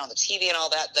mention on the TV and all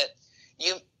that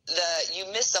you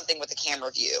miss something with the camera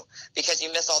view because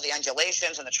you miss all the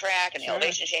undulations and the track and the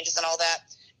elevation changes and all that.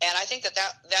 And I think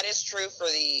that is true for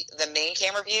the main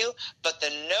camera view, but the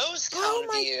nose cone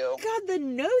view. Oh my God, the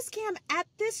nose cam at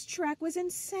this track was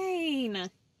insane.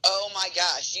 Oh my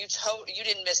gosh, you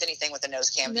didn't miss anything with the nose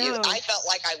cam view. I felt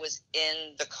like I was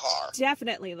in the car.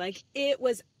 Definitely, like it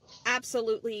was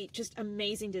absolutely just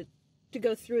amazing to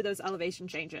go through those elevation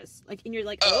changes. Like, and you're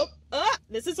like, oh,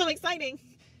 this is so exciting.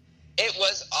 It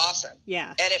was awesome. Yeah,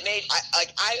 and it made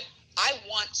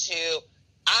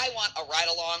I want a ride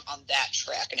along on that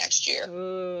track next year.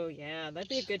 Oh yeah, that'd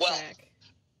be a good track.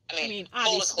 I mean,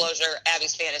 full disclosure,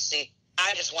 Abby's Fantasy.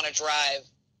 I just want to drive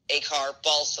a car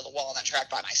balls to the wall on that track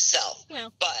by myself.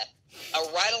 Well, but a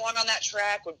ride along on that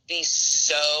track would be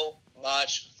so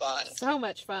much fun. So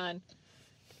much fun.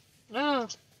 Oh,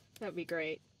 that'd be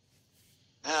great.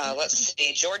 Let's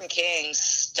see. Jordan King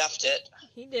stuffed it.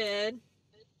 He did.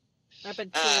 Up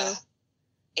at 2.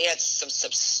 He had some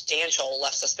substantial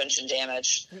left suspension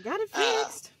damage. They got it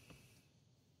fixed.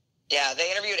 Yeah, they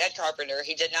interviewed Ed Carpenter.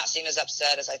 He did not seem as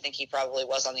upset as I think he probably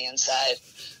was on the inside.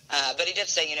 But he did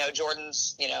say, you know,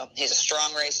 Jordan's, you know, he's a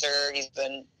strong racer. He's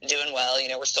been doing well. You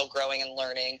know, we're still growing and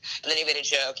learning. And then he made a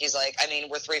joke. He's like, I mean,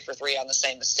 we're 3 for 3 on the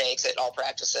same mistakes at all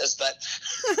practices. But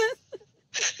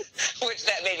which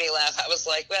that made me laugh. I was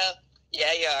like, well,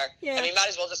 yeah, you are. Yeah. I mean, might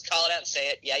as well just call it out and say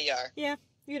it. Yeah, you are. Yeah,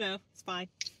 you know, it's fine.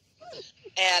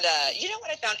 And you know what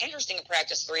I found interesting in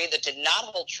practice 3 that did not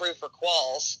hold true for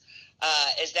quals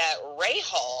is that Ray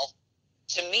Hall,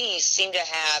 to me, seemed to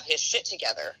have his shit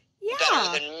together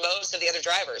better than most of the other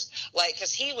drivers. Like,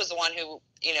 because he was the one who,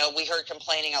 you know, we heard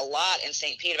complaining a lot in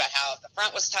St. Pete about how if the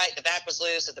front was tight, the back was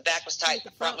loose. If the back was tight,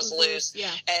 the front was loose.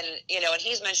 Yeah. And, you know, and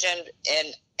he's mentioned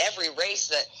in every race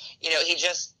that, you know, he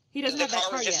doesn't have that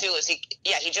car was just too loose. He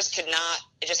just could not,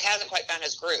 it just hasn't quite found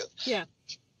his groove. Yeah.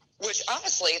 Which,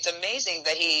 honestly, it's amazing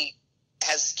that he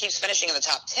keeps finishing in the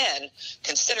top 10,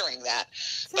 considering that.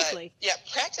 Exactly. But, yeah,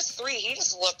 practice 3, he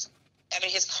just looked, I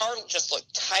mean, his car just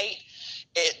looked tight.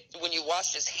 When you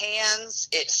watched his hands,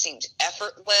 it seemed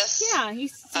effortless. Yeah, he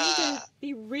seemed to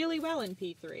be really well in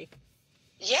P3.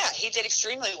 Yeah, he did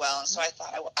extremely well. And so I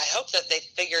thought, I hope that they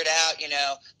figured out, you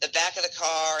know, the back of the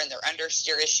car and their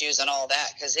understeer issues and all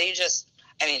that, because he just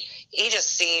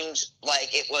seemed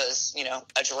like it was, you know,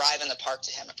 a drive in the park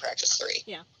to him at practice 3.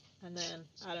 Yeah. And then,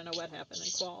 I don't know what happened in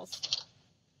quals.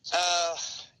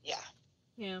 Yeah.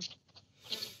 Yeah.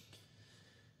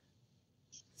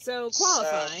 So,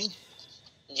 qualifying.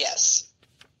 Yes.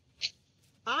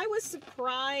 I was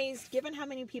surprised, given how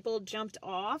many people jumped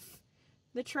off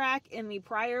the track in the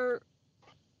prior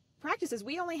practices.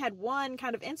 We only had one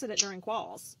kind of incident during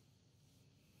quals.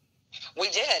 We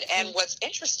did, and what's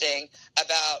interesting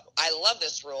about, I love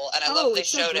this rule, and I love they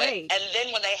showed it, and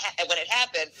then when it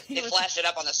happened, they flashed it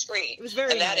up on the screen. It was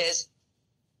very and that nice. is,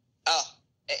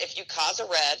 if you cause a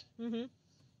red,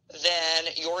 then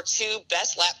your 2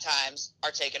 best lap times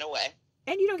are taken away.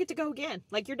 And you don't get to go again.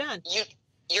 Like, you're done.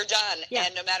 You're done,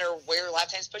 and no matter where lap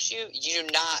times push you, you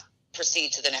do not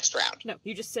proceed to the next round. No,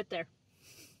 you just sit there.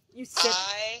 You sit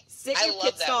in your love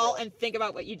pit that stall rule. And think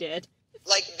about what you did.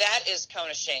 Like, that is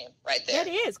cone of shame right there.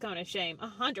 That is cone of shame,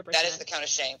 100%. That is the cone of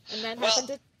shame. And that happened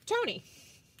to Tony.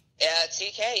 Yeah,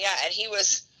 TK, yeah, and he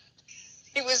was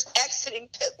exiting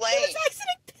pit lane. He was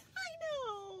exiting, I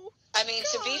know. I mean,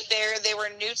 to be fair, they were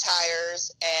new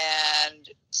tires, and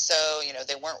so, you know,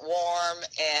 they weren't warm,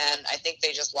 and I think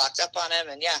they just locked up on him,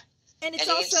 and yeah. And it's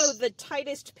also the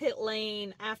tightest pit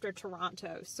lane after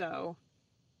Toronto, so...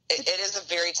 It is a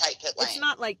very tight pit lane. It's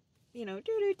not like, you know,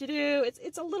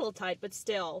 It's a little tight, but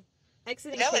still.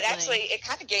 Exiting pit lane. It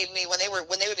kind of gave me, when they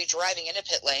would be driving into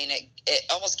pit lane, it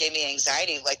almost gave me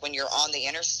anxiety, like when you're on the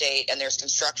interstate and there's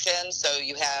construction, so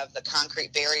you have the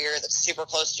concrete barrier that's super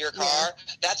close to your car.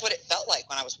 Yeah. That's what it felt like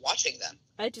when I was watching them.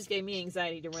 It just gave me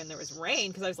anxiety to when there was rain,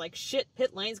 because I was like, shit,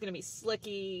 pit lane's going to be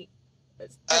slicky.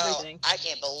 Everything. I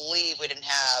can't believe we didn't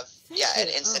have an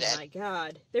incident. Oh my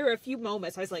god. There were a few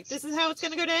moments I was like, this is how it's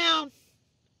going to go down.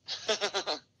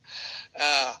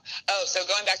 So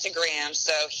going back to Graham,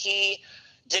 so he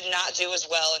did not do as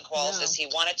well in quals as he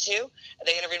wanted to.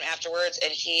 They interviewed him afterwards,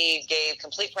 and he gave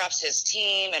complete props to his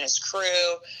team and his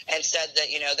crew, and said that,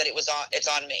 you know, that it's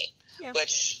on me,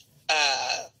 which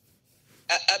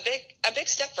a big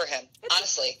step for him,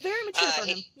 honestly. Very mature for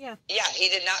him. Yeah, he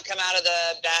did not come out of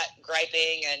the bat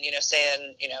griping and, you know,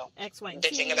 saying, you know, X, Y, and Z.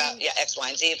 Bitching about X, Y,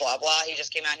 and Z, blah blah. He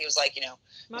just came out and he was like, you know,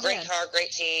 great car,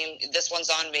 great team. This one's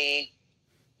on me.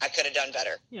 I could have done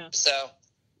better. Yeah. So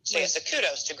So yeah, so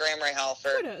kudos to Graham Rahal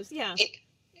for kudos. Yeah.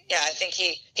 I think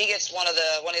he gets one of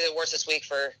the awards this week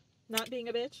for not being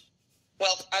a bitch.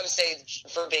 Well, I would say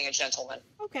for being a gentleman.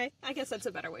 Okay, I guess that's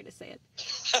a better way to say it.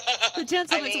 The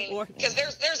gentleman's award. Because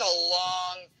there's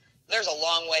a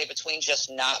long way between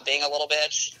just not being a little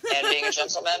bitch and being a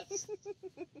gentleman.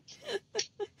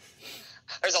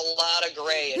 There's a lot of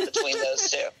gray in between those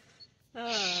two.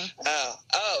 Now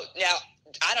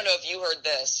I don't know if you heard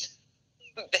this.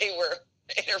 They were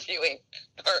interviewing,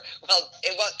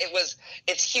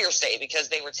 it's hearsay because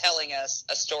they were telling us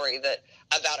a story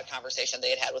about a conversation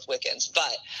they had with Wickens,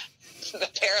 but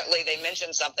apparently they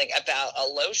mentioned something about a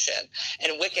lotion,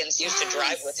 and Wickens used to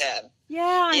drive with him. Yeah,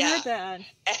 I heard that.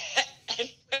 And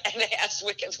they asked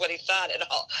Wickens what he thought and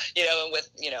all, and with,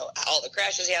 all the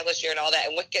crashes he had this year and all that,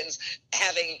 and Wickens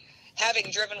having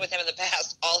driven with him in the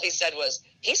past, all he said was,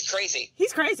 he's crazy.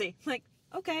 He's crazy. Like,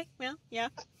 okay, well, yeah.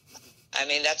 I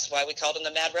mean, that's why we called him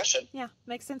the Mad Russian. Yeah,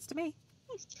 makes sense to me.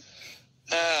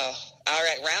 Oh, all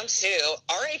right. Round 2.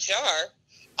 RHR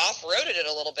off-roaded it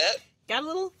a little bit. Got a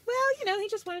little, well, he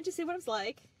just wanted to see what it was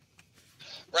like.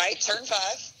 Right, turn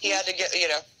 5. He had to get,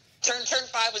 turn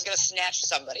 5 was going to snatch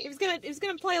somebody. He was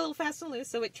gonna play a little fast and loose,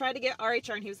 so it tried to get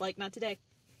RHR, and he was like, not today.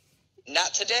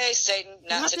 Not today, Satan.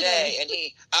 Not today. And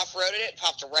he off-roaded it,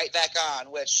 popped it right back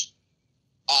on, which,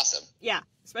 awesome. Yeah,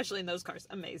 especially in those cars.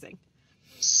 Amazing.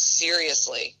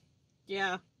 Seriously.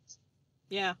 Yeah.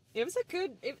 It was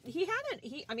he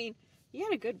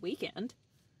had a good weekend.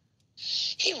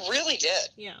 He really did.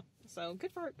 Yeah. So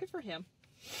good for him.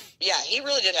 Yeah, he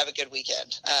really did have a good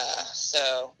weekend.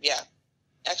 So yeah,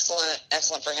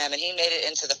 excellent for him, and he made it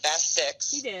into the Fast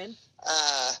 6. He did.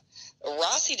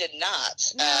 Rossi did not.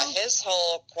 No. His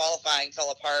whole qualifying fell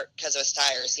apart because of his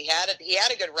tires. He had a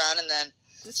good run, and then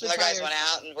some other guys went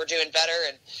out and were doing better,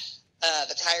 and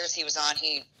the tires he was on,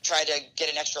 he tried to get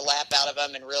an extra lap out of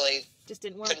them and really just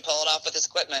didn't work. Couldn't pull it off with his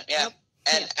equipment. Yeah. Nope.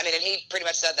 And I mean, and he pretty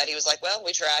much said that. He was like, well,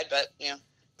 we tried, but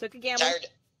took a gamble. Tired.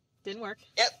 Didn't work.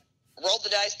 Yep. Rolled the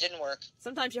dice, didn't work.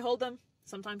 Sometimes you hold them,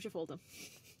 sometimes you fold them.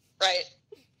 Right.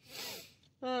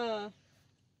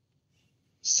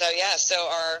 So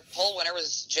our pole winner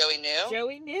was Joey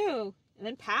New. And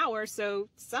then Power, so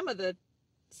some of the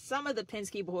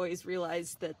Penske boys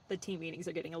realized that the team meetings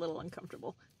are getting a little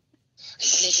uncomfortable.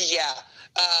 Yeah.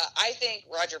 I think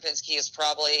Roger Penske has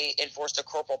probably enforced a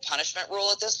corporal punishment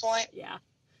rule at this point. Yeah.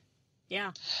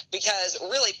 Yeah. Because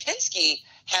really, Penske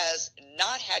has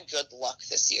not had good luck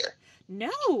this year.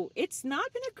 No, it's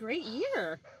not been a great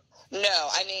year. No,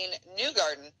 I mean,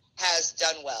 Newgarden has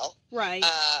done well. Right.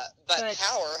 But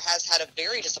Power has had a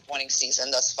very disappointing season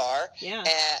thus far. Yeah.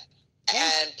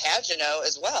 And Pagano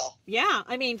as well. Yeah,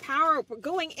 I mean, Power,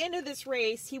 going into this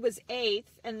race, he was 8th,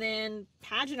 and then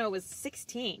Pagano was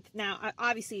 16th. Now,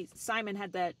 obviously, Simon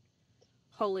had that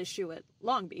whole issue at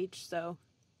Long Beach, so,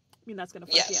 I mean, that's going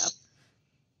to fuck you up.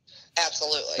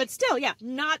 Absolutely. But still, yeah,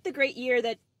 not the great year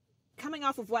that, coming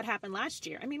off of what happened last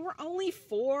year. I mean, we're only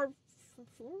four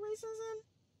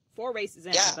races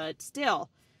in, but still,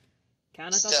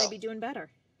 kind of thought they'd be doing better.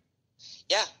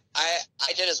 Yeah,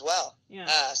 I did as well. Yeah.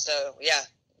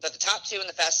 But the top 2 in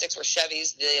the Fast 6 were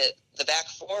Chevys. The back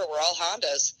 4 were all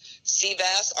Hondas: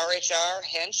 Seabass, RHR,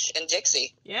 Hinch, and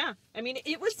Dixie. Yeah, I mean,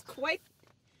 it was quite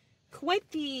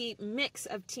the mix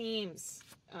of teams.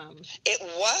 It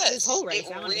was. This whole race,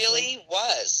 it really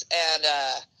was. And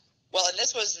and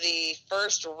this was the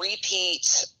first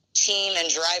repeat team and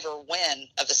driver win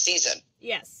of the season.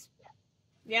 Yes.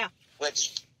 Yeah.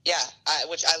 Which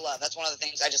I love. That's one of the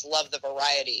things. I just love the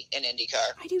variety in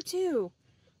IndyCar. I do too.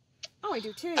 Oh, I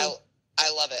do too.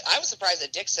 I love it. I was surprised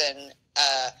that Dixon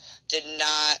did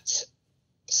not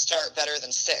start better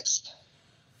than 6th.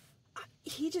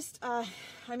 He just, I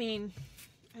mean,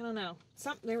 I don't know.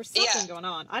 There was something going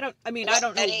on. I don't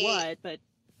know what, but.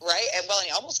 Right, and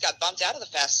he almost got bumped out of the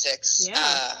Fast 6. Yeah.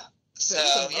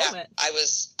 I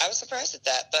was surprised at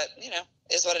that, but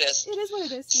is what it is. It is what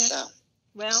it is. Yeah.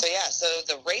 So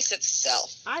the race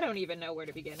itself. I don't even know where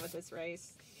to begin with this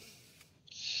race.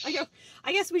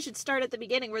 I guess we should start at the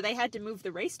beginning where they had to move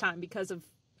the race time because of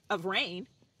rain.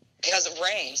 Because of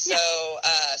rain. So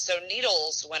so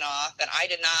Needles went off, and I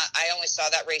did not. I only saw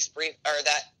that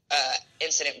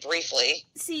incident briefly.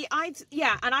 See, I've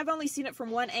only seen it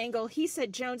from one angle. He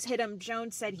said Jones hit him.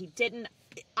 Jones said he didn't.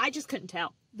 I just couldn't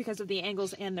tell because of the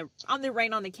angles and the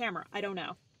rain on the camera. I don't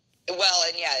know. Well,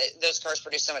 and those cars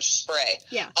produce so much spray.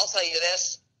 Yeah. I'll tell you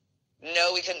this.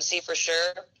 No, we couldn't see for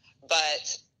sure,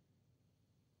 but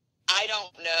I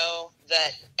don't know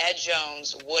that Ed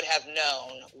Jones would have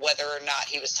known whether or not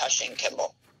he was touching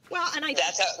Kimball. Well, and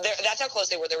that's how close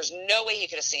they were. There was no way he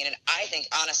could have seen it. I think,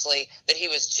 honestly, that he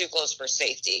was too close for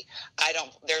safety.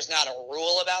 There's not a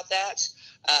rule about that.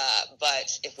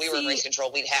 But if we were in race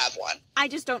control, we'd have one. I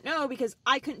just don't know, because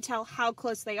I couldn't tell how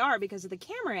close they are because of the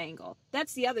camera angle.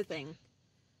 That's the other thing.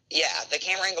 Yeah, the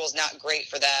camera angle is not great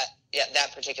for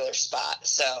that particular spot.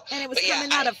 So, and it was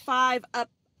coming out of 5 up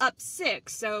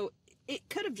 6, so it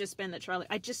could have just been that Charlie.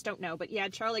 I just don't know. But yeah,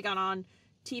 Charlie got on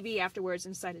TV afterwards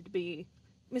and decided to be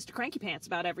Mr. Cranky Pants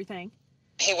about everything.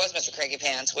 He was Mr. Cranky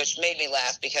Pants, which made me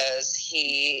laugh because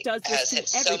he has hit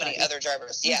so many other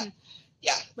drivers. Yeah. Mm-hmm.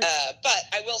 Yeah. But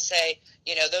I will say,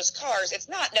 those cars, it's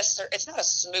not a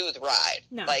smooth ride.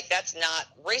 No. Like,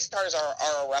 race cars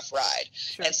are a rough ride.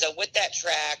 Sure. And so with that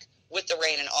track, with the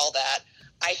rain and all that,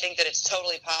 I think that it's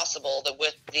totally possible that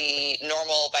with the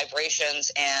normal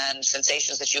vibrations and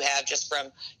sensations that you have just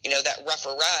from, that rougher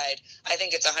ride, I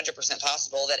think it's 100%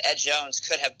 possible that Ed Jones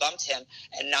could have bumped him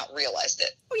and not realized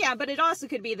it. Oh, yeah, but it also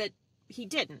could be that he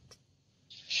didn't.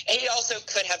 And he also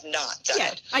could have not done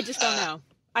it. I just don't know.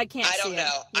 I can't see it. I don't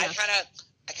know. Yeah.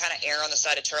 I kind of err on the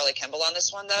side of Charlie Kimball on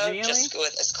this one, though. Really? Just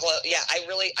with as close. Yeah, I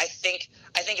think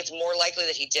it's more likely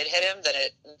that he did hit him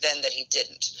than that he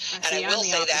didn't. I will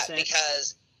say that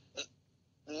because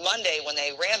Monday when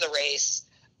they ran the race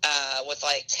with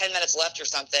like 10 minutes left or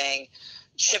something,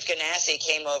 Chip Ganassi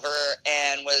came over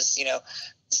and was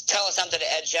telling something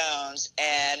to Ed Jones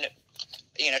and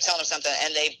telling him something,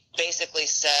 and they basically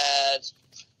said,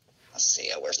 let's see,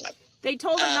 where's my. They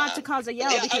told him not to cause a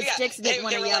yellow because Dixon didn't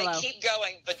want a yellow. Like, keep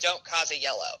going, but don't cause a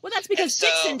yellow. Well, that's because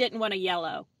Dixon didn't want a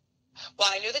yellow. Well,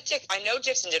 I know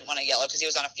Dixon didn't want a yellow because he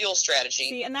was on a fuel strategy.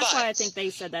 See, and that's why I think they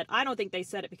said that. I don't think they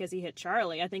said it because he hit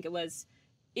Charlie. I think it was,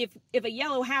 if a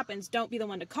yellow happens, don't be the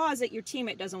one to cause it. Your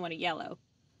teammate doesn't want a yellow.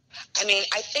 I mean,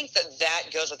 I think that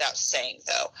goes without saying,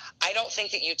 though. I don't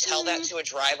think that you tell that to a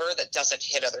driver that doesn't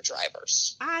hit other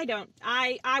drivers. I don't.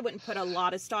 I wouldn't put a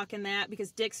lot of stock in that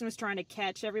because Dixon was trying to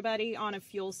catch everybody on a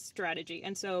fuel strategy,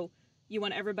 and so you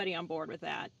want everybody on board with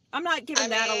that. I'm not giving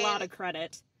that a lot of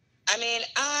credit. I mean,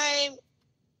 I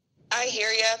hear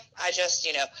you. I just,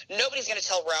 nobody's going to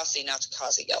tell Rossi not to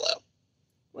cause a yellow.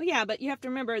 Well, yeah, but you have to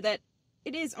remember that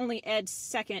it is only Ed's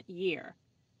second year.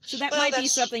 So that might be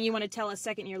something you want to tell a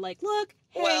second year, like, look,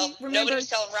 hey, remember. Nobody was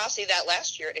telling Rossi that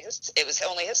last year. It was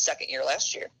only his second year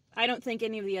last year. I don't think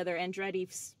any of the other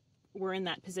Andretti's were in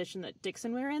that position that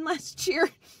Dixon were in last year,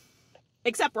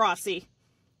 except Rossi.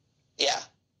 Yeah.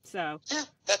 So. Yeah,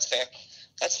 that's fair.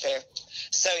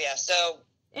 So, yeah,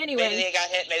 anyway. Maybe they got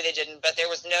hit, maybe they didn't, but there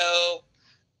was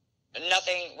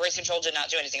nothing, race control did not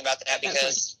do anything about that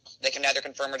because they can neither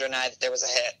confirm or deny that there was a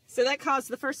hit. So that caused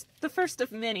the first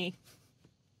of many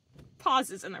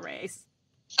pauses in the race.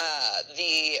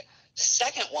 The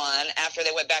second one, after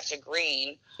they went back to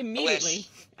green. Immediately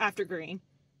after green.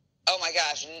 Oh my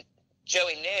gosh.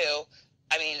 Joey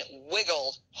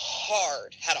wiggled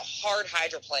hard, had a hard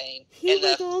hydroplane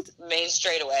the main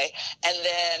straightaway, and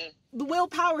then the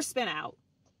willpower spin out.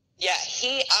 Yeah,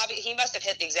 he must have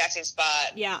hit the exact same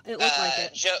spot. Yeah, it looked like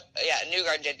it.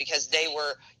 Newgarden did because they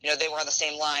were on the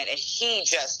same line, and he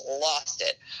just lost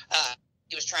it.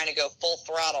 He was trying to go full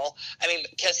throttle. I mean,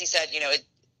 because he said,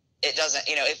 it doesn't,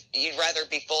 if you'd rather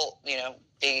be full,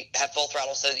 have full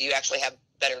throttle so that you actually have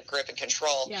better grip and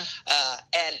control. Yeah.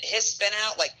 And his spin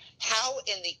out, like, how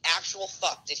in the actual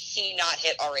fuck did he not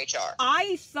hit RHR?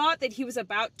 I thought that he was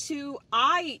about to.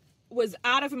 I was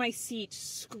out of my seat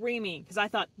screaming because I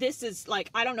thought, this is like,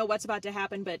 I don't know what's about to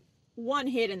happen, but one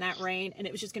hit in that rain and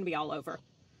it was just going to be all over.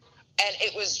 And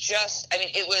it was just,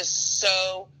 it was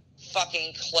so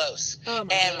fucking close. Oh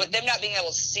my and God. with them not being able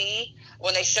to see,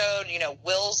 when they showed,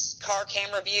 Will's car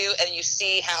camera view, and you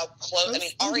see how close,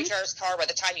 RHR's car, by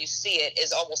the time you see it,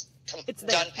 is almost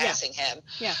done passing him.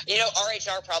 Yeah.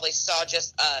 RHR probably saw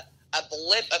just a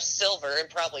blip of silver and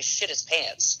probably shit his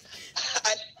pants.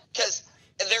 Because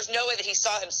there's no way that he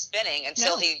saw him spinning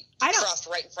until he crossed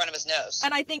right in front of his nose.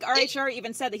 And I think RHR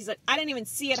even said that. He said, I didn't even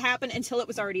see it happen until it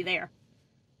was already there.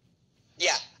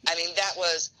 Yeah. That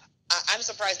was... I'm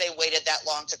surprised they waited that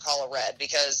long to call a red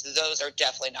because those are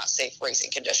definitely not safe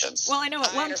racing conditions. Well, I know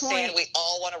at one point... we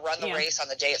all want to run the race on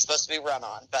the day it's supposed to be run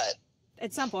on, but...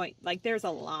 At some point, there's a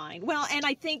line. Well, and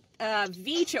I think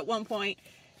Veach at one point,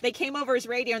 they came over his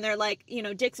radio and they're like,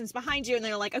 Dixon's behind you. And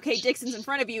they're like, okay, Dixon's in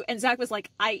front of you. And Zach was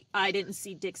like, I didn't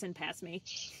see Dixon pass me.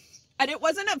 And it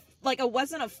wasn't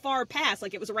a far pass.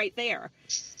 Like, it was right there.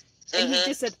 And he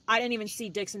just said, I didn't even see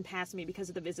Dixon pass me because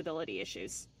of the visibility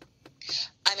issues.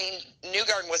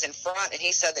 Newgarden was in front, and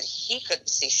he said that he couldn't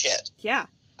see shit. Yeah,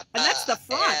 and that's the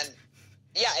front.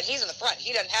 And he's in the front.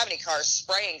 He doesn't have any cars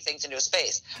spraying things into his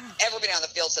face. Everybody on the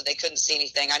field said they couldn't see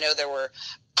anything. I know there were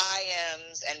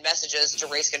IMs and messages to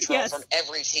race control from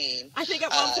every team. I think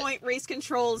at one point race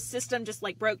control's system just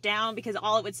like broke down because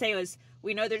all it would say was,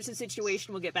 "We know there's a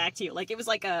situation. We'll get back to you." Like it was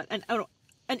like an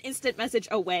instant message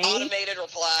away. Automated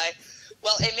reply.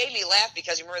 Well, it made me laugh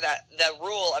because you remember that the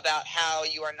rule about how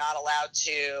you are not allowed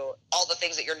to, all the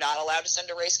things that you're not allowed to send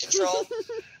to race control.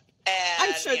 And,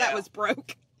 I'm sure that was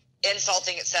broke.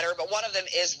 Insulting, etc. But one of them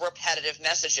is repetitive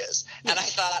messages. And I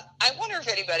thought, I wonder if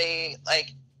anybody,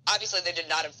 like, obviously they did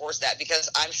not enforce that because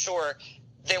I'm sure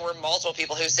there were multiple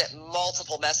people who sent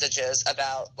multiple messages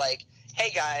about, like, hey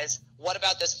guys, what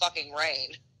about this fucking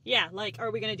rain? Yeah, like,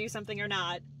 are we going to do something or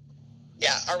not?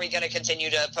 Yeah, are we going to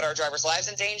continue to put our drivers' lives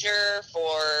in danger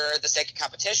for the sake of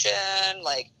competition?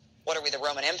 Like, what are we, the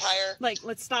Roman Empire? Like,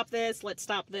 let's stop this,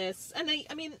 And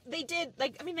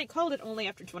they called it only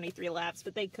after 23 laps,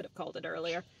 but they could have called it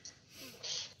earlier.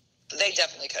 They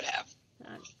definitely could have.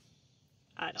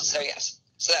 I don't know. So, yes.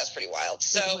 So that's pretty wild.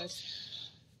 So,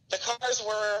 the cars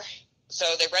were... So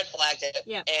they red flagged it,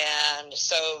 and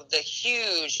so the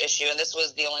huge issue, and this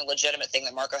was the only legitimate thing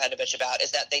that Marco had to bitch about,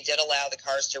 is that they did allow the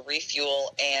cars to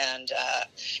refuel and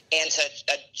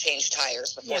to change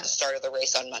tires before the start of the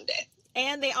race on Monday.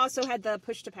 And they also had the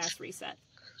push-to-pass reset.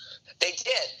 They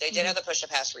did. They did have the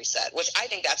push-to-pass reset, which I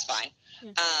think that's fine.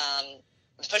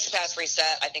 The push-to-pass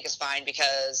reset I think is fine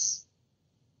because...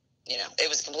 You know, it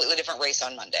was a completely different race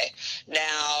on Monday.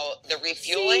 Now, the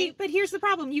refueling... See, but here's the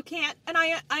problem. You can't... And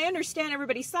I understand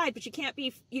everybody's side, but you can't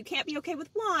be okay with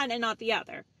one and not the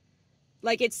other.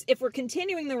 Like, it's... If we're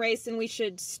continuing the race, then we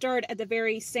should start at the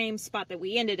very same spot that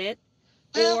we ended it.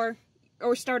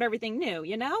 Or start everything new,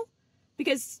 you know?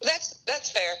 Because...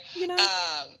 That's fair. You know?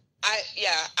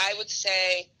 I would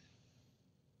say...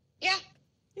 Yeah.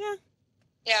 Yeah.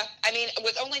 Yeah, I mean,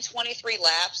 with only 23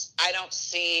 laps, I don't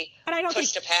see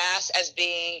push to pass as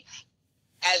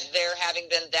there having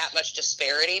been that much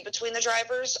disparity between the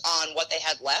drivers on what they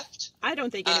had left. I don't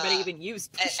think anybody even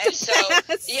used push and to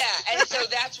pass. Yeah, and so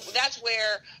that's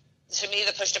where, to me,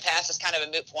 the push to pass is kind of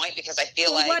a moot point because I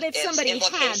feel like what if somebody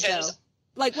had, though?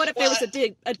 Like, what if there was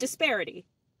a disparity?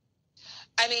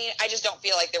 I mean, I just don't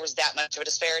feel like there was that much of a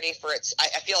disparity for it.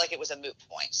 I feel like it was a moot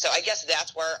point. So I guess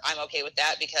that's where I'm okay with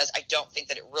that because I don't think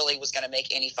that it really was going to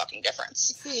make any fucking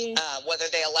difference. Whether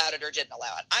they allowed it or didn't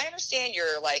allow it. I understand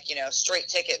your, like, you know, straight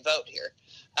ticket vote here.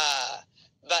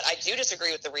 But I do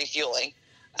disagree with the refueling.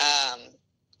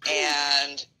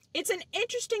 And it's an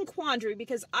interesting quandary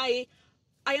because I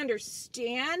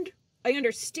understand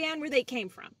where they came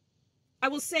from. I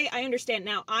will say I understand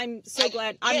now. I'm so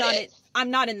glad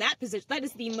I'm not in that position. That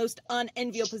is the most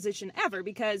unenviable position ever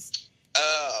because...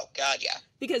 Oh, God, yeah.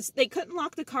 Because they couldn't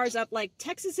lock the cars up like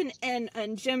Texas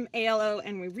and Jim ALO,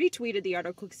 and we retweeted the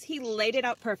article because he laid it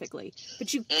out perfectly.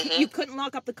 But you couldn't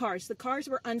lock up the cars. The cars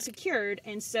were unsecured,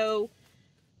 and so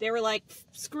they were like,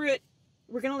 screw it.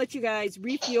 We're going to let you guys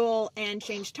refuel and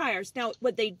change tires. Now,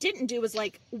 what they didn't do was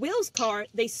like Will's car,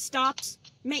 they stopped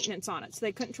maintenance on it, so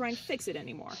they couldn't try and fix it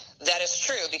anymore. That is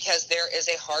true because there is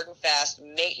a hard and fast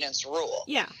maintenance rule.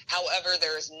 Yeah. However,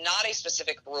 there is not a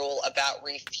specific rule about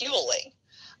refueling.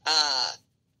 I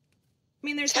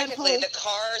mean, there's technically the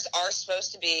cars are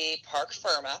supposed to be parc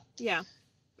fermé. Yeah.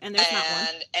 And there's not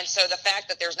one. And so the fact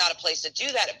that there's not a place to do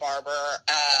that at Barber,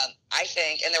 I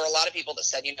think, and there were a lot of people that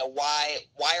said, you know, why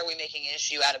are we making an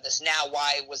issue out of this now?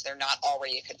 Why was there not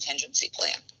already a contingency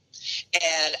plan?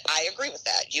 And I agree with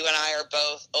that. You and I are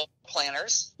both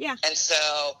planners. Yeah. And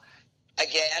so,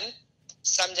 again,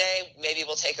 someday maybe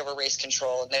we'll take over race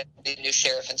control and there'll be a new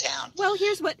sheriff in town. Well,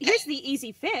 here's the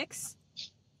easy fix.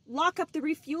 Lock up the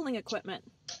refueling equipment.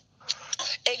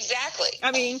 Exactly.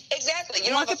 I mean, exactly.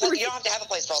 You don't have to have a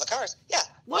place for all the cars. Yeah.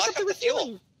 Lock up the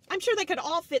refueling. I'm sure they could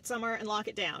all fit somewhere and lock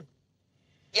it down.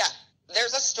 Yeah.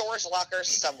 There's a storage locker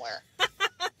somewhere.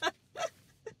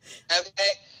 Okay.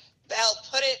 Hell,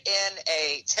 put it in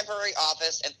a temporary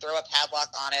office and throw a padlock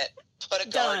on it. Put a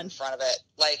guard in front of it.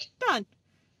 Like, done.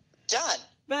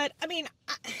 But, I mean,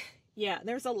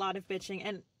 there's a lot of bitching.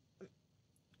 And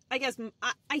I guess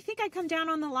I think I come down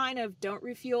on the line of don't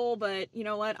refuel, but you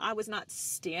know what? I was not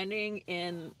standing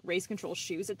in race control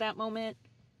shoes at that moment.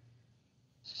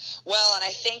 Well, and I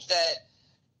think that,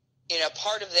 you know,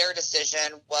 part of their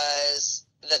decision was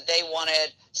that they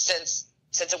wanted, since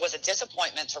it was a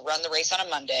disappointment to run the race on a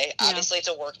Monday, obviously it's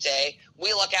a work day.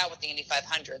 We luck out with the Indy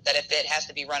 500 that if it has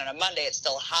to be run on a Monday, it's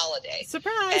still a holiday.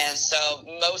 Surprise! And so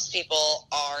most people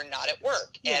are not at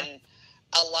work. Yeah. And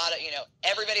a lot of, you know,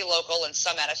 everybody local and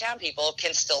some out-of-town people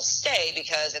can still stay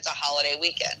because it's a holiday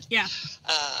weekend. Yeah.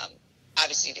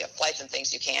 obviously, if you have flights and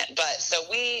things, you can't. But so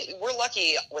we're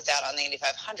lucky with that on the Indy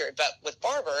 500. But with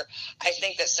Barber, I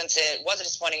think that since it was a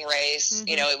disappointing race,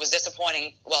 you know, it was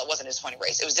disappointing. Well, it wasn't a disappointing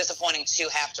race. It was disappointing to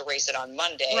have to race it on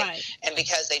Monday. Right. And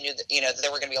because they knew that, you know, that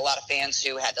there were going to be a lot of fans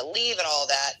who had to leave and all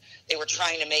that, they were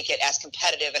trying to make it as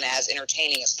competitive and as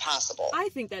entertaining as possible. I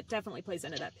think that definitely plays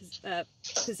into that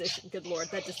position. Good Lord,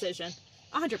 that decision.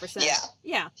 100%. Yeah.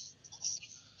 Yeah.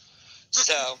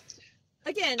 So,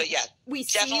 again, but yeah, we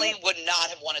definitely would not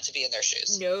have wanted to be in their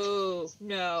shoes. No.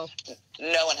 No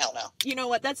and hell no. You know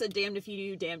what? That's a damned if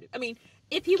you do, damned. I mean,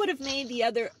 if he would have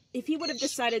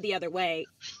decided the other way,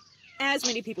 as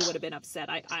many people would have been upset,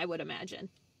 I would imagine.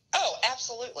 Oh,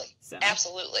 absolutely. So.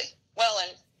 Absolutely. Well,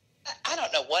 and I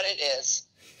don't know what it is,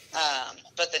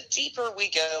 but the deeper we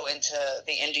go into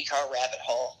the IndyCar rabbit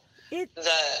hole,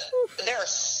 there are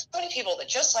so many people that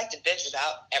just like to bitch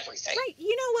about everything. Right.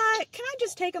 You know what? Can I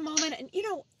just take a moment and, you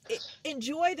know,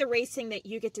 enjoy the racing that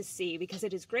you get to see, because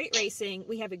it is great racing.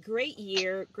 We have a great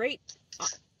year,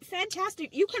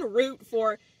 fantastic. You can root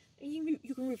for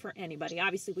anybody.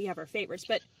 Obviously, we have our favorites,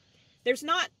 but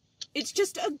it's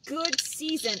just a good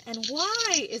season. And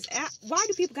why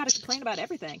do people got to complain about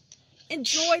everything?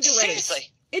 Enjoy the race. Seriously.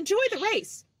 Enjoy the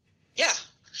race. Yeah.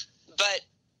 But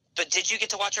did you get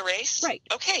to watch a race? Right.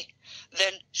 Okay.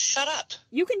 Then shut up.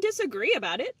 You can disagree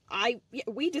about it.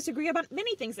 We disagree about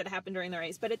many things that happened during the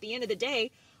race, but at the end of the day,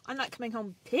 I'm not coming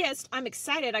home pissed. I'm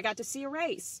excited I got to see a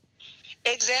race.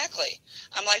 Exactly.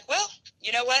 I'm like, well,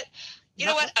 you know what?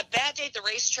 A bad day at the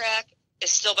racetrack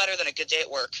is still better than a good day at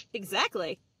work.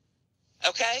 Exactly.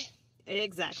 Okay?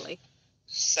 Exactly.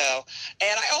 So,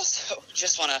 and I also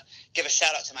just want to give a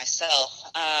shout out to myself.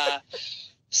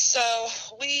 So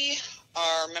we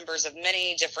are members of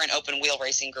many different open wheel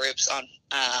racing groups on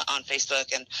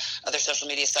Facebook and other social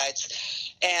media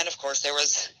sites. And of course there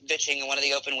was bitching in one of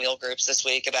the open wheel groups this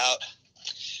week about,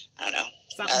 I don't know,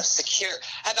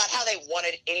 about how they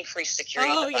wanted increased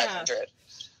security in the 500. Yeah.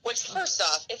 Which, first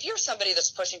off, if you're somebody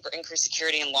that's pushing for increased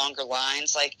security and longer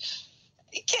lines, like,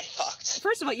 get fucked.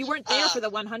 First of all, you weren't there for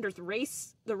the 100th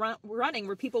race, the running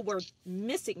where people were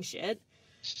missing shit.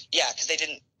 Yeah, because they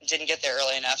didn't get there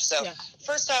early enough. So,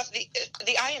 First off, the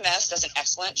IMS does an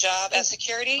excellent job at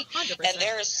security, 100%. and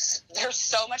there's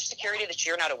so much security that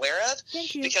you're not aware of.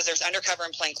 Thank you. Because there's undercover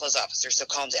and plainclothes officers. So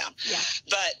calm down. Yeah.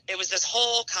 But it was this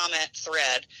whole comment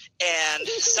thread, and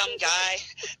some guy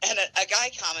and a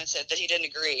guy commented that he didn't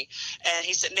agree, and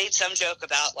he made some joke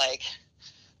about like.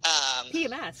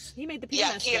 PMS. He made the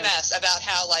PMS. Yeah, PMS, about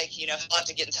how, like, you know, he'll have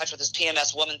to get in touch with this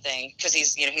PMS woman thing, because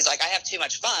he's like, I have too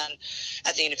much fun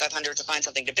at the Indy 500 to find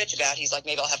something to bitch about. He's like,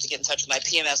 maybe I'll have to get in touch with my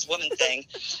PMS woman thing,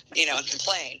 you know, and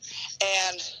complain.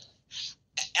 And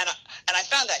I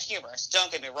found that humorous.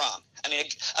 Don't get me wrong. I mean,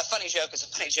 a funny joke is a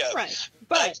funny joke. Right.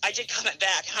 But I did comment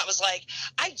back, and I was like,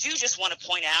 I do just want to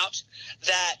point out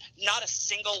that not a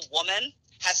single woman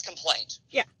has complained.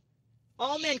 Yeah.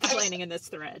 All men complaining in this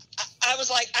thread. I was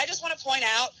like, I just want to point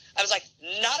out, I was like,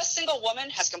 not a single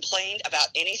woman has complained about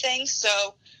anything,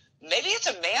 so maybe it's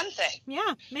a man thing.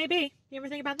 Yeah, maybe. You ever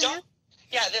think about that?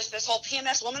 Yeah, this whole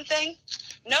PMS woman thing.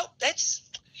 Nope, it's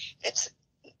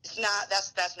not.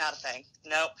 That's not a thing.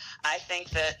 No, I think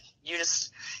that you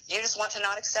just want to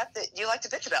not accept that you like to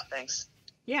bitch about things.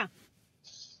 Yeah.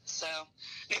 So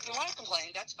if you want to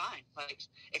complain, that's fine. Like,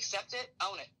 accept it,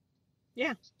 own it.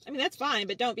 Yeah, I mean, that's fine,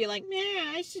 but don't be like,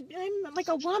 I'm like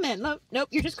a woman. Nope,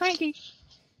 you're just cranky.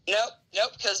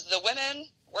 Nope, because the women,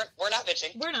 we're not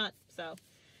bitching. We're not, so.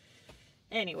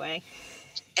 Anyways.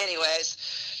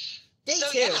 Day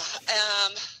 2. Yeah,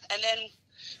 and then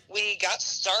we got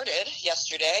started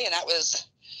yesterday, and that was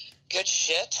good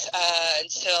shit,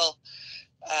 until...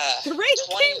 the rain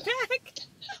came back!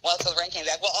 Well, until the rain came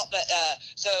back. Well, but,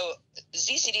 so,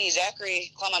 ZCD,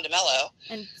 Zachary Clemon-DeMello...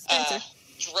 And Spencer.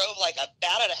 Drove like a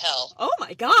bat out of hell. Oh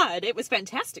my God, it was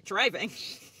fantastic driving.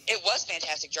 It was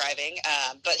fantastic driving,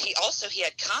 but he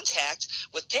had contact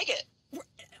with Piggott.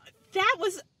 That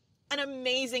was an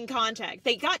amazing contact.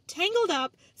 They got tangled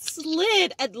up,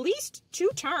 slid at least 2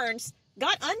 turns,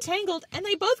 got untangled, and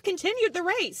they both continued the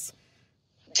race.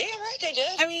 Damn right they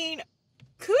did. I mean,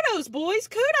 kudos, boys,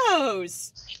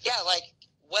 kudos. Yeah, like,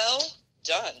 well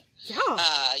done. Yeah.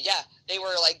 They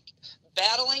were like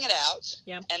battling it out.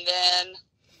 Yeah. And then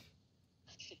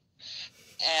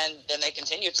they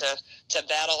continued to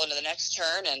battle into the next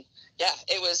turn, and yeah,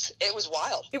 it was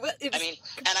wild. It was I mean,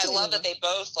 and I love that they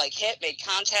both like made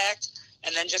contact,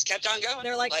 and then just kept on going.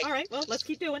 They're like, all right, well, let's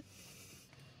keep doing.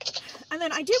 And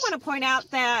then I do want to point out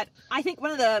that I think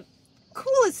one of the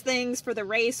coolest things for the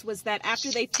race was that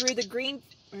after they threw the green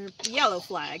or yellow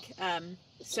flag,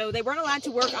 so they weren't allowed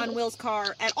to work on Will's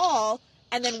car at all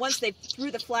And then once they threw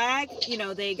the flag, you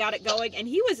know, they got it going, and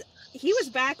he was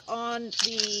back on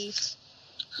the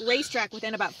racetrack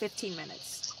within about 15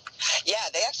 minutes. Yeah,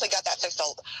 they actually got that fixed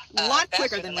a lot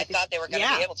quicker than they thought they were going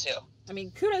to be able to. I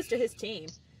mean, kudos to his team.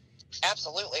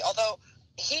 Absolutely. Although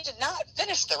he did not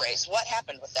finish the race. What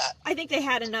happened with that? I think they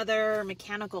had another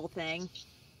mechanical thing.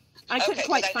 I couldn't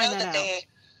quite find that out.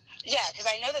 Yeah, because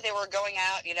I know that they were going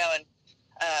out, you know, and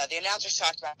the announcers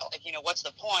talked about, like, you know, what's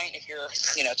the point if you're,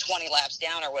 you know, 20 laps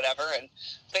down or whatever, and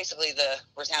basically the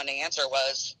resounding answer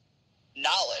was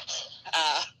knowledge.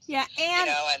 Yeah, and,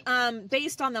 you know,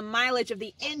 based on the mileage of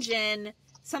the engine,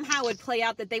 somehow it would play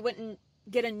out that they wouldn't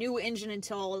get a new engine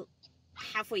until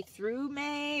halfway through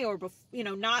May, or, you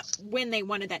know, not when they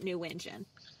wanted that new engine.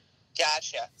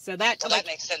 Gotcha. So that, that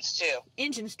makes sense, too.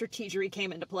 Engine strategery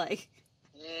came into play.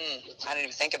 I didn't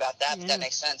even think about that, but that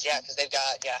makes sense. Yeah, because they've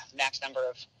got, max number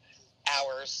of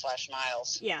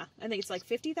hours/miles. Yeah, I think it's like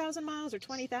 50,000 miles or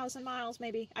 20,000 miles,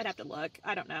 maybe. I'd have to look.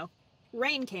 I don't know.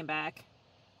 Rain came back.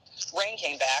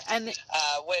 And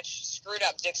which screwed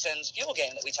up Dixon's fuel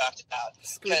game that we talked about.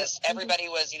 Because everybody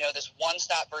was, you know, this one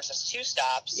stop versus two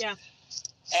stops. Yeah.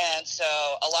 And so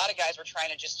a lot of guys were trying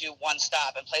to just do one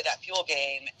stop and play that fuel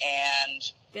game,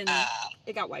 and then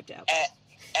it got wiped out.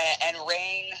 And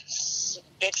Rain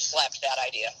bitch slapped that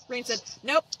idea. Rain said,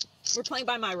 "Nope, we're playing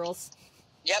by my rules."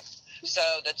 Yep. So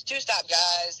the two-stop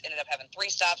guys ended up having 3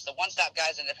 stops. The one-stop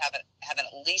guys ended up having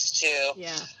at least 2.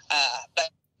 Yeah.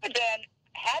 But then,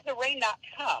 had the rain not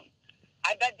come,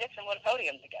 I bet Dixon would have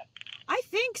podiumed again. I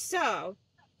think so.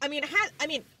 I mean,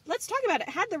 let's talk about it.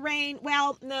 Had the rain,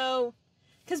 well, no,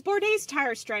 because Bourdais'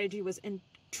 tire strategy was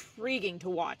intriguing to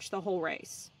watch the whole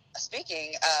race.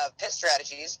 Speaking of pit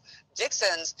strategies,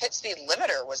 Dixon's pit speed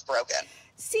limiter was broken.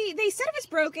 See, they said it was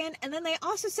broken, and then they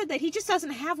also said that he just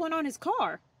doesn't have one on his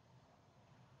car.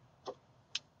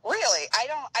 Really?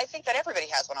 I think that everybody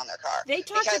has one on their car.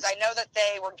 Because I know that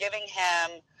they were giving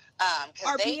him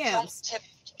RPMs.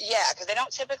 Because they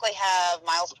don't typically have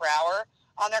miles per hour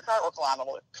on their car, or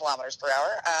kilometers per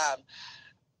hour,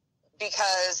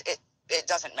 because it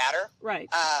doesn't matter. Right.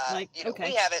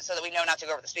 We have it so that we know not to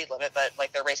go over the speed limit, but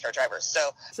like they're race car drivers. So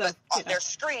on their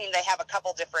screen, they have a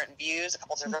couple different views, a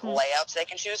couple different layouts they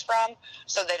can choose from.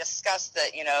 So they discussed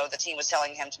that, you know, the team was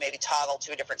telling him to maybe toggle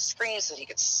to a different screen so he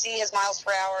could see his miles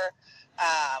per hour,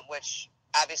 which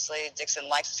obviously Dixon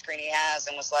likes the screen he has,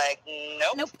 and was like,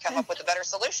 nope. Come up with a better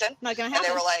solution. Not going to happen.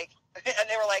 And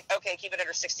they were like, okay, keep it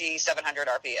under 6,700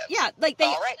 RPMs. Yeah, like they.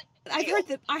 All right.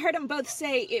 I heard them both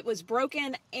say it was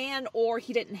broken, or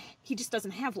he just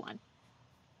doesn't have one.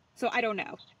 So I don't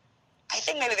know. I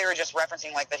think maybe they were just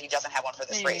referencing like that he doesn't have one for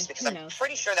this race, because I'm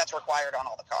pretty sure that's required on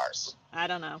all the cars. I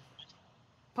don't know.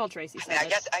 Paul Tracy said I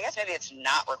guess maybe it's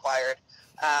not required,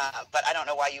 but I don't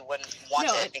know why you wouldn't want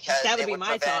it, because that would be would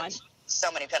my prevent thought.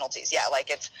 So many penalties. Yeah, like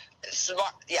it's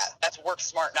smart. Yeah, that's work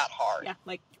smart, not hard. Yeah,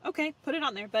 like, okay, put it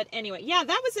on there. But anyway, yeah,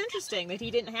 that was interesting that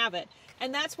he didn't have it.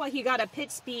 And that's why he got a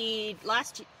pit speed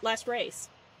last race.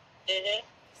 Mm-hmm.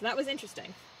 So that was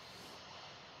interesting.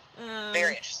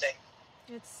 Very interesting.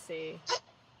 Let's see.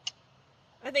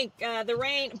 I think the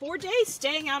rain, Bourdais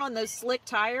staying out on those slick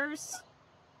tires,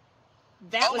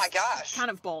 that was my gosh, kind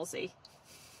of ballsy.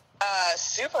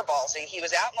 Super ballsy. He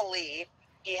was out in the lead.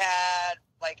 He had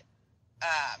quite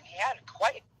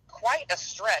a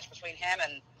stretch between him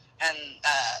and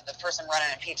the person running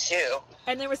in P2.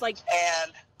 And there was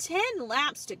 10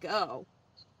 laps to go.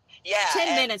 Yeah.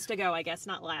 10 minutes to go, I guess,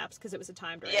 not laps, because it was a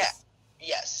timed race. Yeah.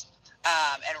 Yes.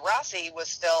 And Rossi was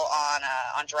still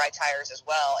on dry tires as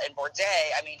well. And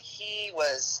Bourdais, I mean, he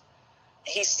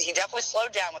definitely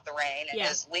slowed down with the rain, and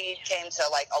his lead came to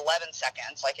 11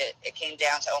 seconds. It came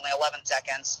down to only 11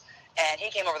 seconds. And he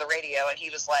came over the radio, and he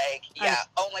was like,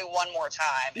 only one more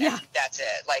time, and that's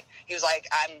it. He was like,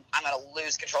 I'm going to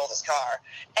lose control of this car.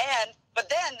 But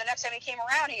then the next time he came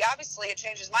around, he obviously had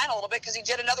changed his mind a little bit, because he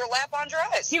did another lap on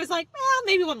dries. He was like, well,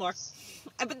 maybe one more.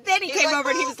 But then he came over,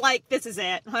 and he was like, this is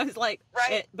it. I was like,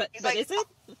 right? But is it?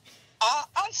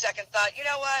 On second thought, you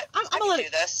know what? I can do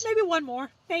this. Maybe one more.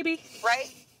 Maybe. Right?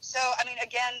 So, I mean,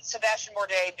 again, Sebastian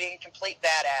Bourdais being a complete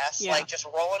badass, just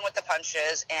rolling with the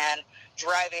punches and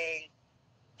driving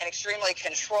an extremely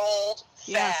controlled,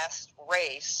 fast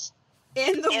race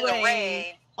in the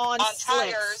rain on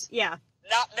tires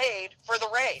not made for the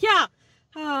rain.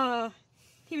 Yeah.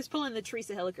 He was pulling the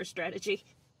Teresa Hilliker strategy.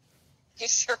 He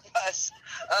sure was.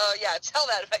 Yeah, tell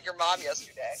that about your mom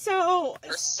yesterday. So,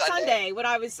 Sunday, when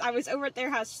I was over at their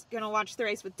house going to watch the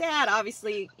race with Dad,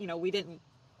 obviously, you know, we didn't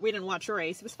watch a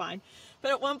race. It was fine.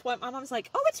 But at one point, my mom was like,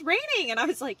 oh, it's raining. And I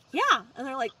was like, yeah. And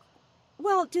they're like,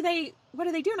 well, what do they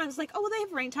do? And I was like, oh, well, they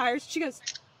have rain tires. She goes,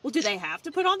 well, do they have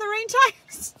to put on the rain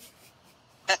tires?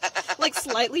 Like,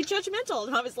 slightly judgmental.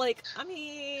 And I was like, I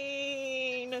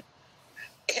mean...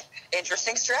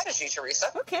 Interesting strategy, Teresa.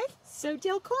 Okay, so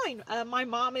deal coin. My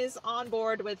mom is on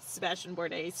board with Sebastian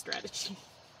Bourdais' strategy.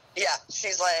 Yeah,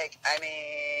 she's like, I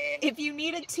mean... If you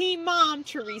need a team mom,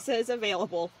 Teresa is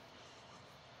available.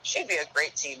 She'd be a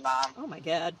great team mom. Oh my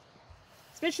god.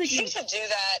 Especially she should do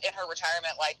that in her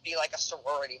retirement, like be like a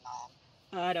sorority mom.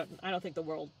 I don't think the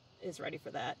world is ready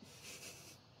for that.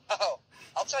 Oh,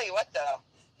 I'll tell you what though.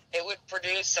 It would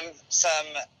produce some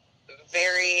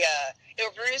very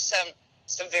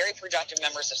very productive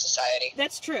members of society.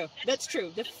 That's true. That's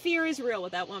true. The fear is real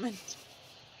with that woman.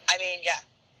 I mean, yeah.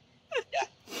 Yeah,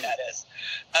 it is.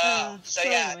 So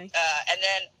anyway. And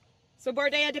then... So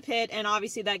Bourdais had to pit, and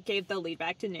obviously that gave the lead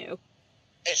back to New.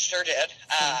 It sure did.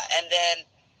 And then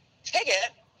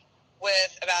Piggott,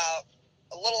 with about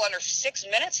a little under 6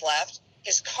 minutes left,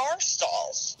 his car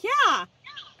stalls. Yeah.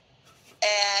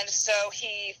 And so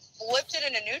he flipped it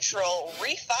into neutral,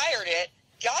 refired it,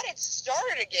 got it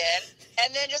started again,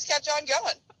 and then just kept on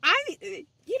going.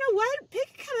 You know what?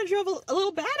 Piggott kind of drove a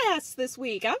little badass this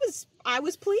week. I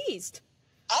was pleased.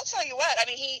 I'll tell you what. I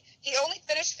mean, he only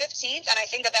finished 15th, and I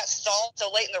think that stall so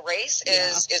late in the race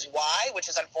is why, which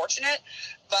is unfortunate.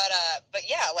 But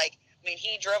yeah, like, I mean,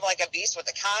 he drove like a beast with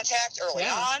the contact early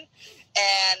on,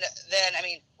 and then, I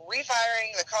mean,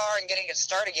 refiring the car and getting it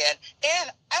started again.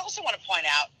 And I also want to point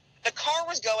out, the car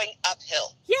was going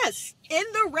uphill. Yes, in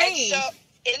the rain. And so,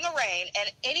 in the rain, and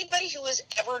anybody who has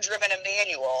ever driven a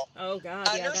manual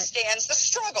understands the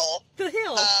struggle the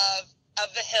hill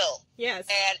of the hill. Yes.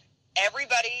 And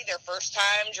everybody, their first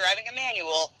time driving a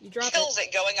manual, kills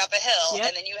it going up a hill,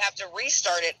 and then you have to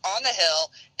restart it on the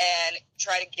hill and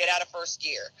try to get out of first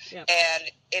gear. Yep.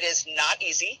 And it is not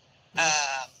easy.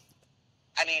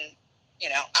 I mean, you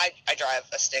know, I drive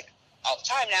a stick all the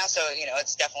time now, so, you know,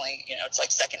 it's definitely, you know, it's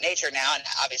like second nature now, and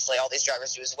obviously all these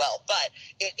drivers do as well. But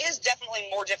it is definitely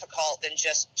more difficult than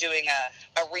just doing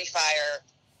a refire.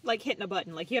 Like hitting a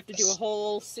button. Like, you have to do a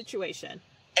whole situation.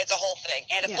 It's a whole thing.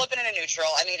 And to flip it into neutral,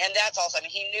 I mean, and that's also, I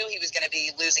mean, he knew he was going to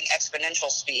be losing exponential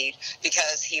speed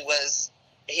because he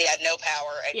had no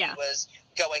power and he was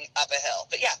going up a hill.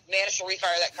 But yeah, managed to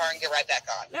refire that car and get right back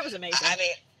on. That was amazing. I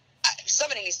mean,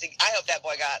 somebody needs to, I hope that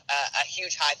boy got a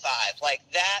huge high five. Like,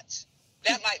 that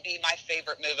might be my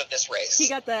favorite move of this race. He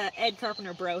got the Ed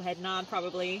Carpenter bro head nod,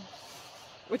 probably,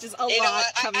 which is a lot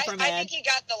coming from Ed. I think he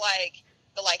got the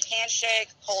handshake,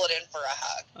 pull it in for a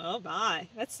hug. Oh my,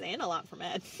 that's saying a lot from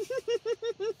Ed.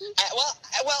 well,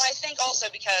 I think also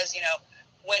because, you know,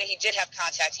 when he did have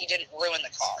contact, he didn't ruin the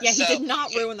car. Yeah, he did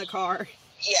not ruin the car.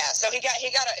 Yeah, so he got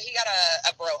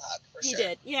a bro hug for sure. He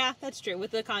did. Yeah, that's true.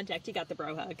 With the contact, he got the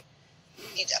bro hug.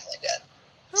 He definitely did.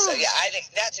 So yeah, I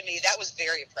think that, to me, that was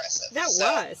very impressive. That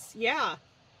was, yeah.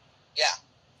 Yeah,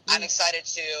 I'm excited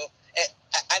to.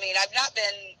 I mean, I've not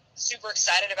been super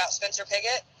excited about Spencer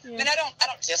Piggott. Yeah. I mean, I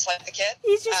don't dislike the kid.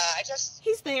 He's just,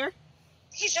 he's there.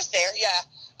 He's just there, yeah.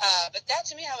 But that,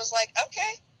 to me, I was like,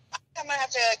 okay, I'm gonna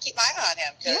have to keep my eye on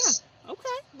him because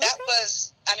that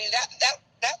was. I mean,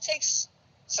 that takes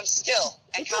some skill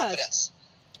and confidence.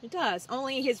 It does.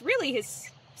 Only his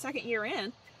second year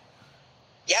in.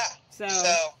 Yeah. So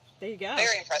there you go.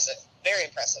 Very impressive. Very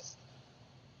impressive.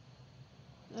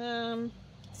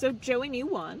 So Joey New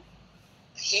won.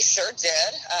 He sure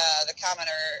did.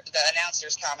 The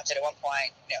announcers commented at one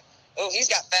point, you know, oh, he's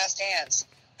got fast hands.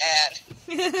 And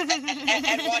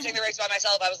watching the race by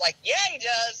myself, I was like, yeah, he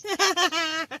does.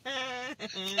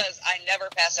 Because I never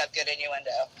pass up good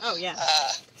innuendo. Oh, yeah.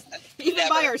 Even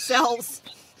by ourselves.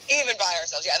 Even by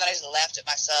ourselves, yeah. And then I just laughed at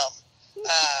myself.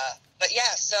 But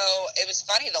yeah, so it was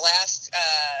funny. The last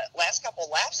couple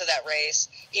laps of that race,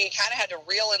 he kind of had to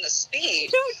reel in the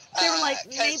speed. They were like,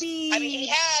 maybe. I mean, he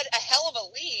had a hell of a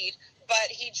lead, but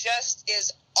he just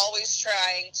is always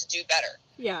trying to do better.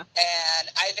 Yeah. And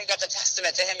I think that's a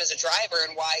testament to him as a driver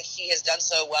and why he has done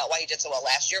so well, why he did so well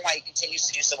last year, why he continues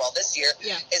to do so well this year,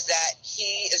 is that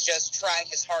he is just trying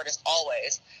his hardest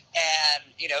always. And,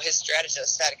 you know, his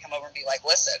strategist had to come over and be like,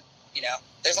 listen, you know,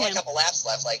 there's only a couple laps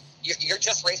left. Like, you're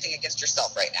just racing against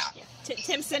yourself right now. Yeah.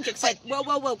 Tim Centric said,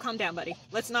 whoa, calm down, buddy.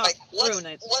 Let's not ruin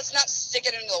it. Let's not stick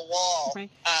it into the wall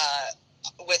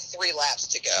with 3 laps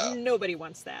to go. Nobody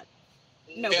wants that.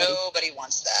 Nobody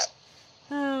wants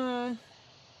that.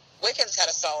 Wickens had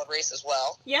a solid race as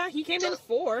well. Yeah, he came in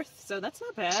 4th, so that's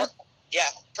not bad.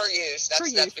 Per use.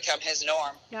 That's become his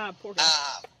norm. Yeah, poor guy.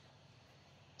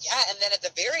 Yeah, and then at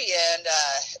the very end,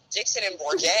 Dixon and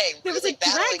Bourdais really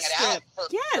battling it out for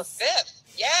 5th.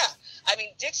 Yeah. I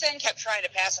mean, Dixon kept trying to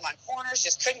pass him on corners,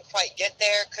 just couldn't quite get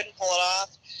there, couldn't pull it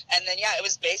off. And then, yeah, it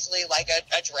was basically like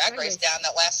a drag race down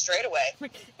that last straightaway.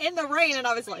 In the rain, and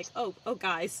I was like, oh,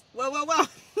 guys. Whoa.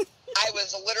 I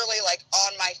was literally, like,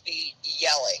 on my feet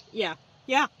yelling.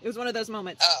 Yeah, it was one of those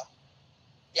moments. Oh.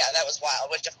 Yeah, that was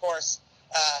wild, which, of course,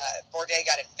 Bourdais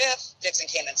got in 5th, Dixon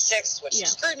came in 6th, which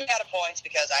screwed me out of points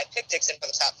because I picked Dixon for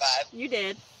the top 5. You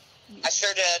did. I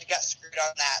sure did. Got screwed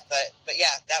on that, but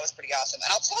yeah, that was pretty awesome.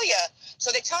 And I'll tell you,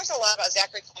 so they talked a lot about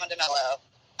Zachary Clemendemello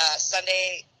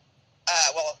Sunday.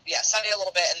 Sunday a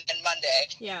little bit, and then Monday.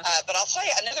 Yeah. But I'll tell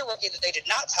you, another rookie that they did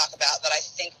not talk about that I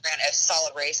think ran a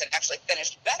solid race and actually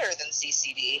finished better than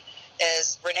CCD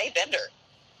is Renee Bender.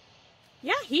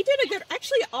 Yeah, he did a good.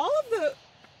 Actually, all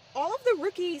of the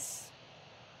rookies.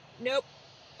 Nope.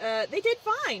 They did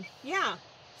fine. Yeah.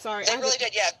 Sorry. They really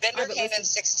did, yeah. Bender came in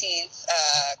 16th.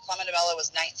 Clemendemello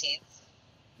was 19th.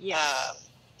 Yeah.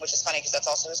 Which is funny because that's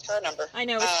also his car number. I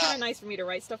know. It's kind of nice for me to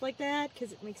write stuff like that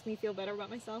because it makes me feel better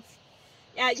about myself.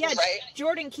 Yeah. Right.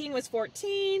 Jordan King was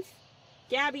 14th.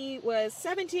 Gabby was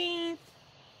 17th.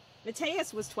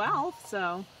 Mateus was 12th,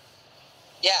 so.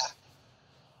 Yeah.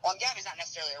 Well, Gabby's not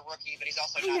necessarily a rookie, but he's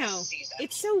also not seasoned.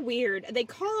 It's so weird. They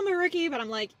call him a rookie, but I'm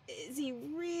like, is he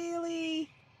really?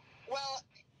 Well,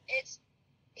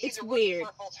 he's a rookie weird for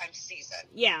a full-time season.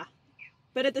 Yeah.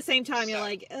 But at the same time, you're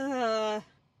like, I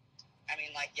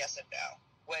mean, like, yes and no.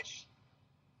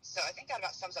 So I think that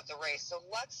about sums up the race. So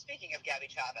speaking of Gabby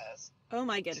Chavez. Oh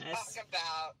my goodness. Talk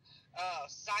about,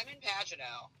 Simon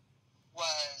Pagenaud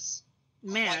was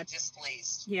mad, quite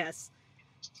displeased. Yes.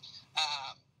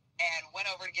 And went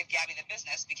over to give Gabby the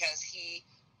business because he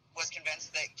was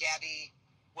convinced that Gabby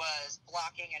was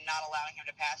blocking and not allowing him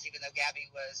to pass, even though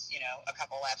Gabby was, a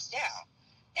couple laps down.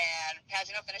 And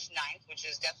Pagenaud finished 9th, which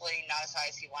is definitely not as high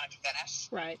as he wanted to finish.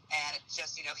 Right. And it's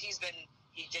just, he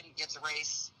didn't get to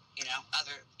race, he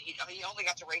only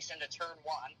got to race into turn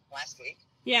 1 last week.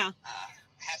 Yeah.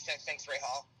 Hashtag thanks, Ray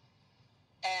Hall.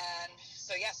 And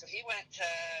so he went to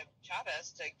Chavez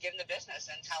to give him the business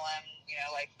and tell him,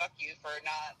 fuck you for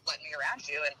not letting me around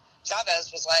you. And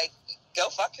Chavez was like, go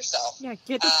fuck yourself. Yeah,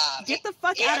 get the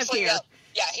fuck out of here.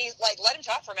 He let him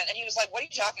talk for a minute, and he was like, what are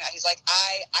you talking about? He's like,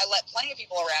 I let plenty of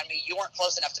people around me. You weren't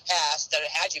close enough to pass. That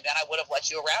had you been, I would have let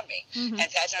you around me. Mm-hmm. And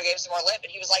Pagenaud gave him some more lip,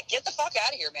 and he was like, get the fuck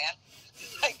out of here, man.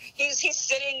 Like, he's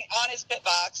sitting on his pit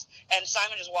box, and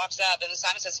Simon just walks up, and then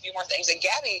Simon says a few more things, and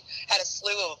Gabby had a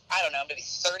slew of, I don't know, maybe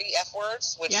 30 F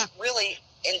words, which really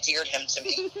endeared him to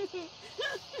me.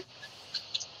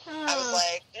 I was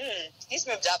like, he's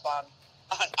moved up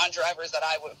on drivers that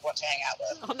I would want to hang out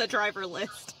with. On the driver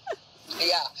list.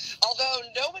 Yeah. Although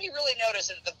nobody really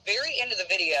noticed, at the very end of the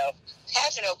video,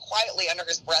 Pagenaud quietly under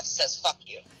his breath says, fuck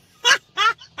you.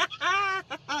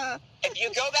 If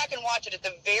you go back and watch it at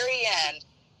the very end,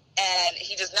 and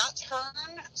he does not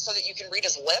turn so that you can read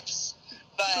his lips,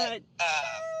 but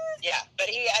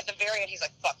he, at the very end, he's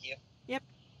like, fuck you. Yep.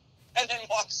 And then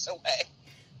walks away.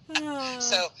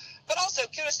 So, but also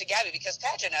kudos to Gabby, because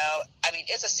Pagenaud, I mean,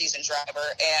 is a seasoned driver,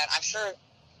 and I'm sure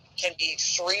can be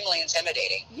extremely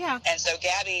intimidating. Yeah. And so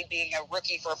Gabby, being a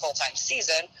rookie for a full-time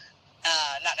season,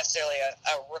 not necessarily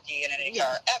a rookie in any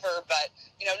car ever, but,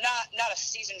 not a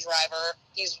seasoned driver.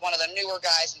 He's one of the newer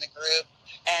guys in the group.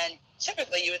 And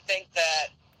typically you would think that,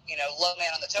 low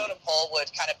man on the totem pole would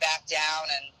kind of back down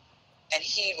and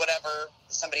heed whatever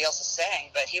somebody else is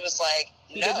saying. But he was like,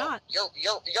 no, you're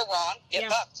wrong.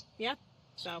 Get fucked. Yeah.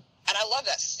 So. And I love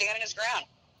that, standing his ground.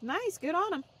 Nice. Good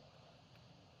on him.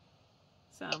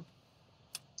 So.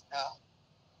 Oh.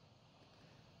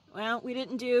 Well, we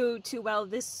didn't do too well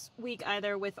this week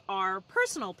either with our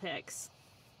personal picks.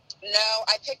 No,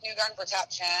 I picked Newgarden for top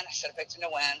 10. I should have picked him to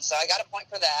win, so I got a point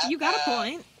for that. You got a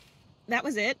point. That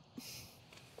was it.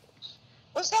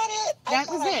 Was that it? That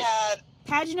was it.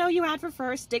 Pagenaud you had for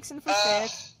first, Dixon for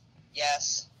fifth.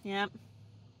 Yes. Yep.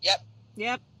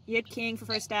 Yep. You had King for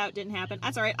first out. Didn't happen.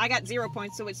 That's all right. I got 0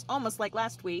 points, so it's almost like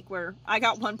last week where I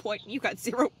got 1 point and you got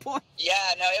 0 points. Yeah,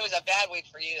 no, it was a bad week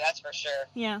for you, that's for sure.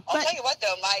 Yeah. I'll tell you what,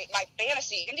 though, my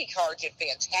fantasy Indy car did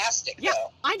fantastic,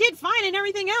 though. I did fine in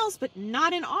everything else, but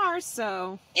not in ours,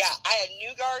 so. Yeah, I had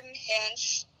Newgarden,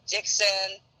 Hinch, Dixon,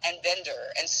 and Bender.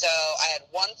 And so I had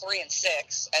 1, 3, and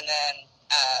 6, and then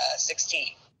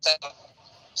 16.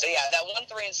 So yeah, that 1,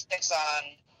 3, and 6 on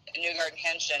Newgarden,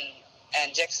 Hinch,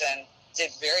 and Dixon did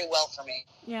very well for me.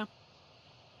 Yeah.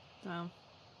 So,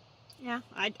 yeah,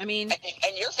 I mean.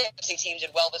 And your fantasy team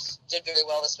did very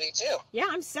well this week too. Yeah,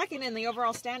 I'm second in the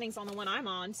overall standings on the one I'm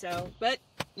on. So, but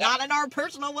not in our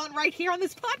personal one right here on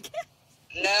this podcast.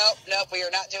 Nope, we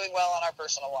are not doing well on our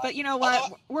personal one. But you know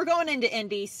what? We're going into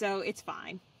Indy, so it's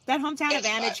fine. that hometown It's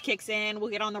advantage fun. kicks in.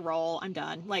 We'll get on the roll. I'm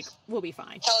done. Like, we'll be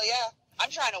fine. Hell yeah. I'm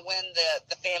trying to win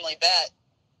the family bet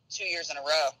 2 years in a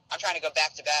row. I'm trying to go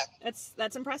back to back.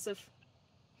 That's impressive.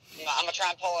 I'm going to try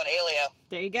and pull an Alio.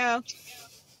 There you go.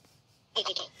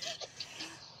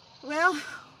 Well,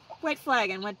 white flag,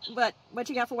 and what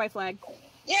you got for white flag?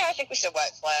 Yeah, I think we should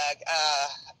white flag.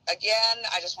 Again,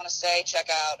 I just want to say, check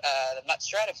out the Mutt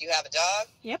Strut if you have a dog.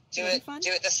 Yep, Do it'll it. be fun.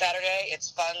 Do it this Saturday.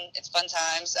 It's fun. It's fun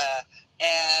times.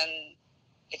 And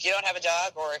if you don't have a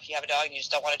dog, or if you have a dog and you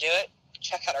just don't want to do it,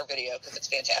 check out our video because it's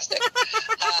fantastic.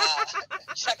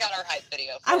 Check out our hype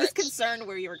video. I was concerned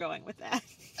where you were going with that.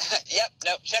 Yep.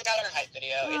 No. Check out our hype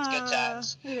video. It's good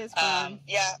times. It is fun.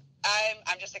 Yeah.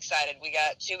 I'm just excited. We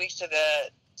got 2 weeks to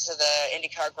the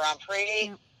IndyCar Grand Prix.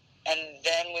 Yep. And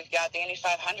then we've got the Indy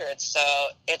 500. So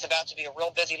it's about to be a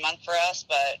real busy month for us,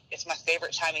 but it's my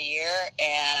favorite time of year.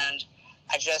 And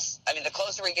the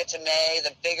closer we get to May,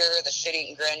 the bigger the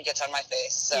shit-eating grin gets on my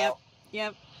face. So,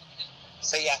 Yep.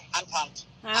 So yeah, I'm pumped.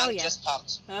 I'm just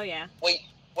pumped. Oh, yeah. Wait,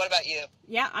 what about you?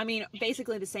 Yeah, I mean,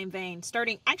 basically the same vein.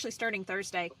 Starting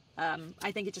Thursday,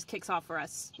 I think it just kicks off for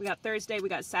us. We got Thursday, we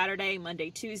got Saturday, Monday,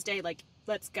 Tuesday. Like,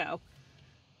 let's go.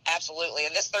 Absolutely.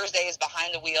 And this Thursday is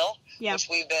Behind the Wheel, which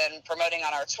we've been promoting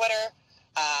on our Twitter.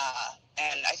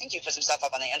 And I think you put some stuff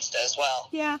up on the Insta as well.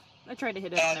 Yeah, I tried to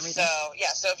hit it on everything.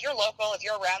 So if you're local, if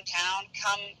you're around town,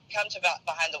 come to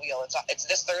Behind the Wheel. It's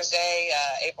this Thursday,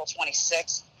 April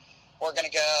 26th. We're going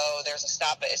to go, there's a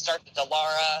stop, it starts at the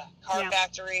Lara Car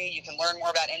Factory. You can learn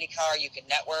more about IndyCar. You can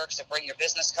network, so bring your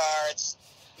business cards.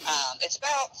 It's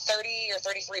about $30 or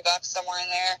 $33 somewhere in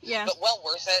there. Yeah. But well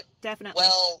worth it. Definitely.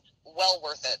 Well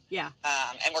worth it. Yeah.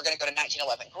 And we're going to go to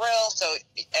 1911 Grill.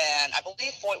 And I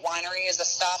believe Foyt Winery is the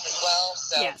stop as well.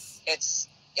 So it's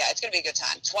going to be a good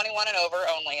time. 21 and over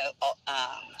only.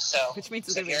 Which means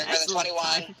it's if you're more than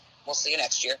 21, we'll see you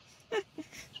next year.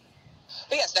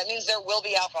 But yes, that means there will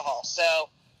be alcohol. So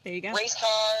there you go. Race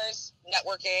cars,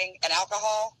 networking, and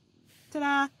alcohol.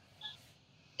 Ta-da.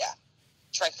 Yeah.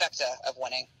 Trifecta of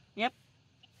winning. Yep.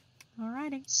 All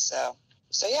righty. So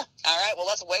yeah. All right. Well,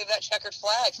 let's wave that checkered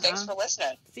flag. Thanks for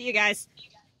listening. See you guys.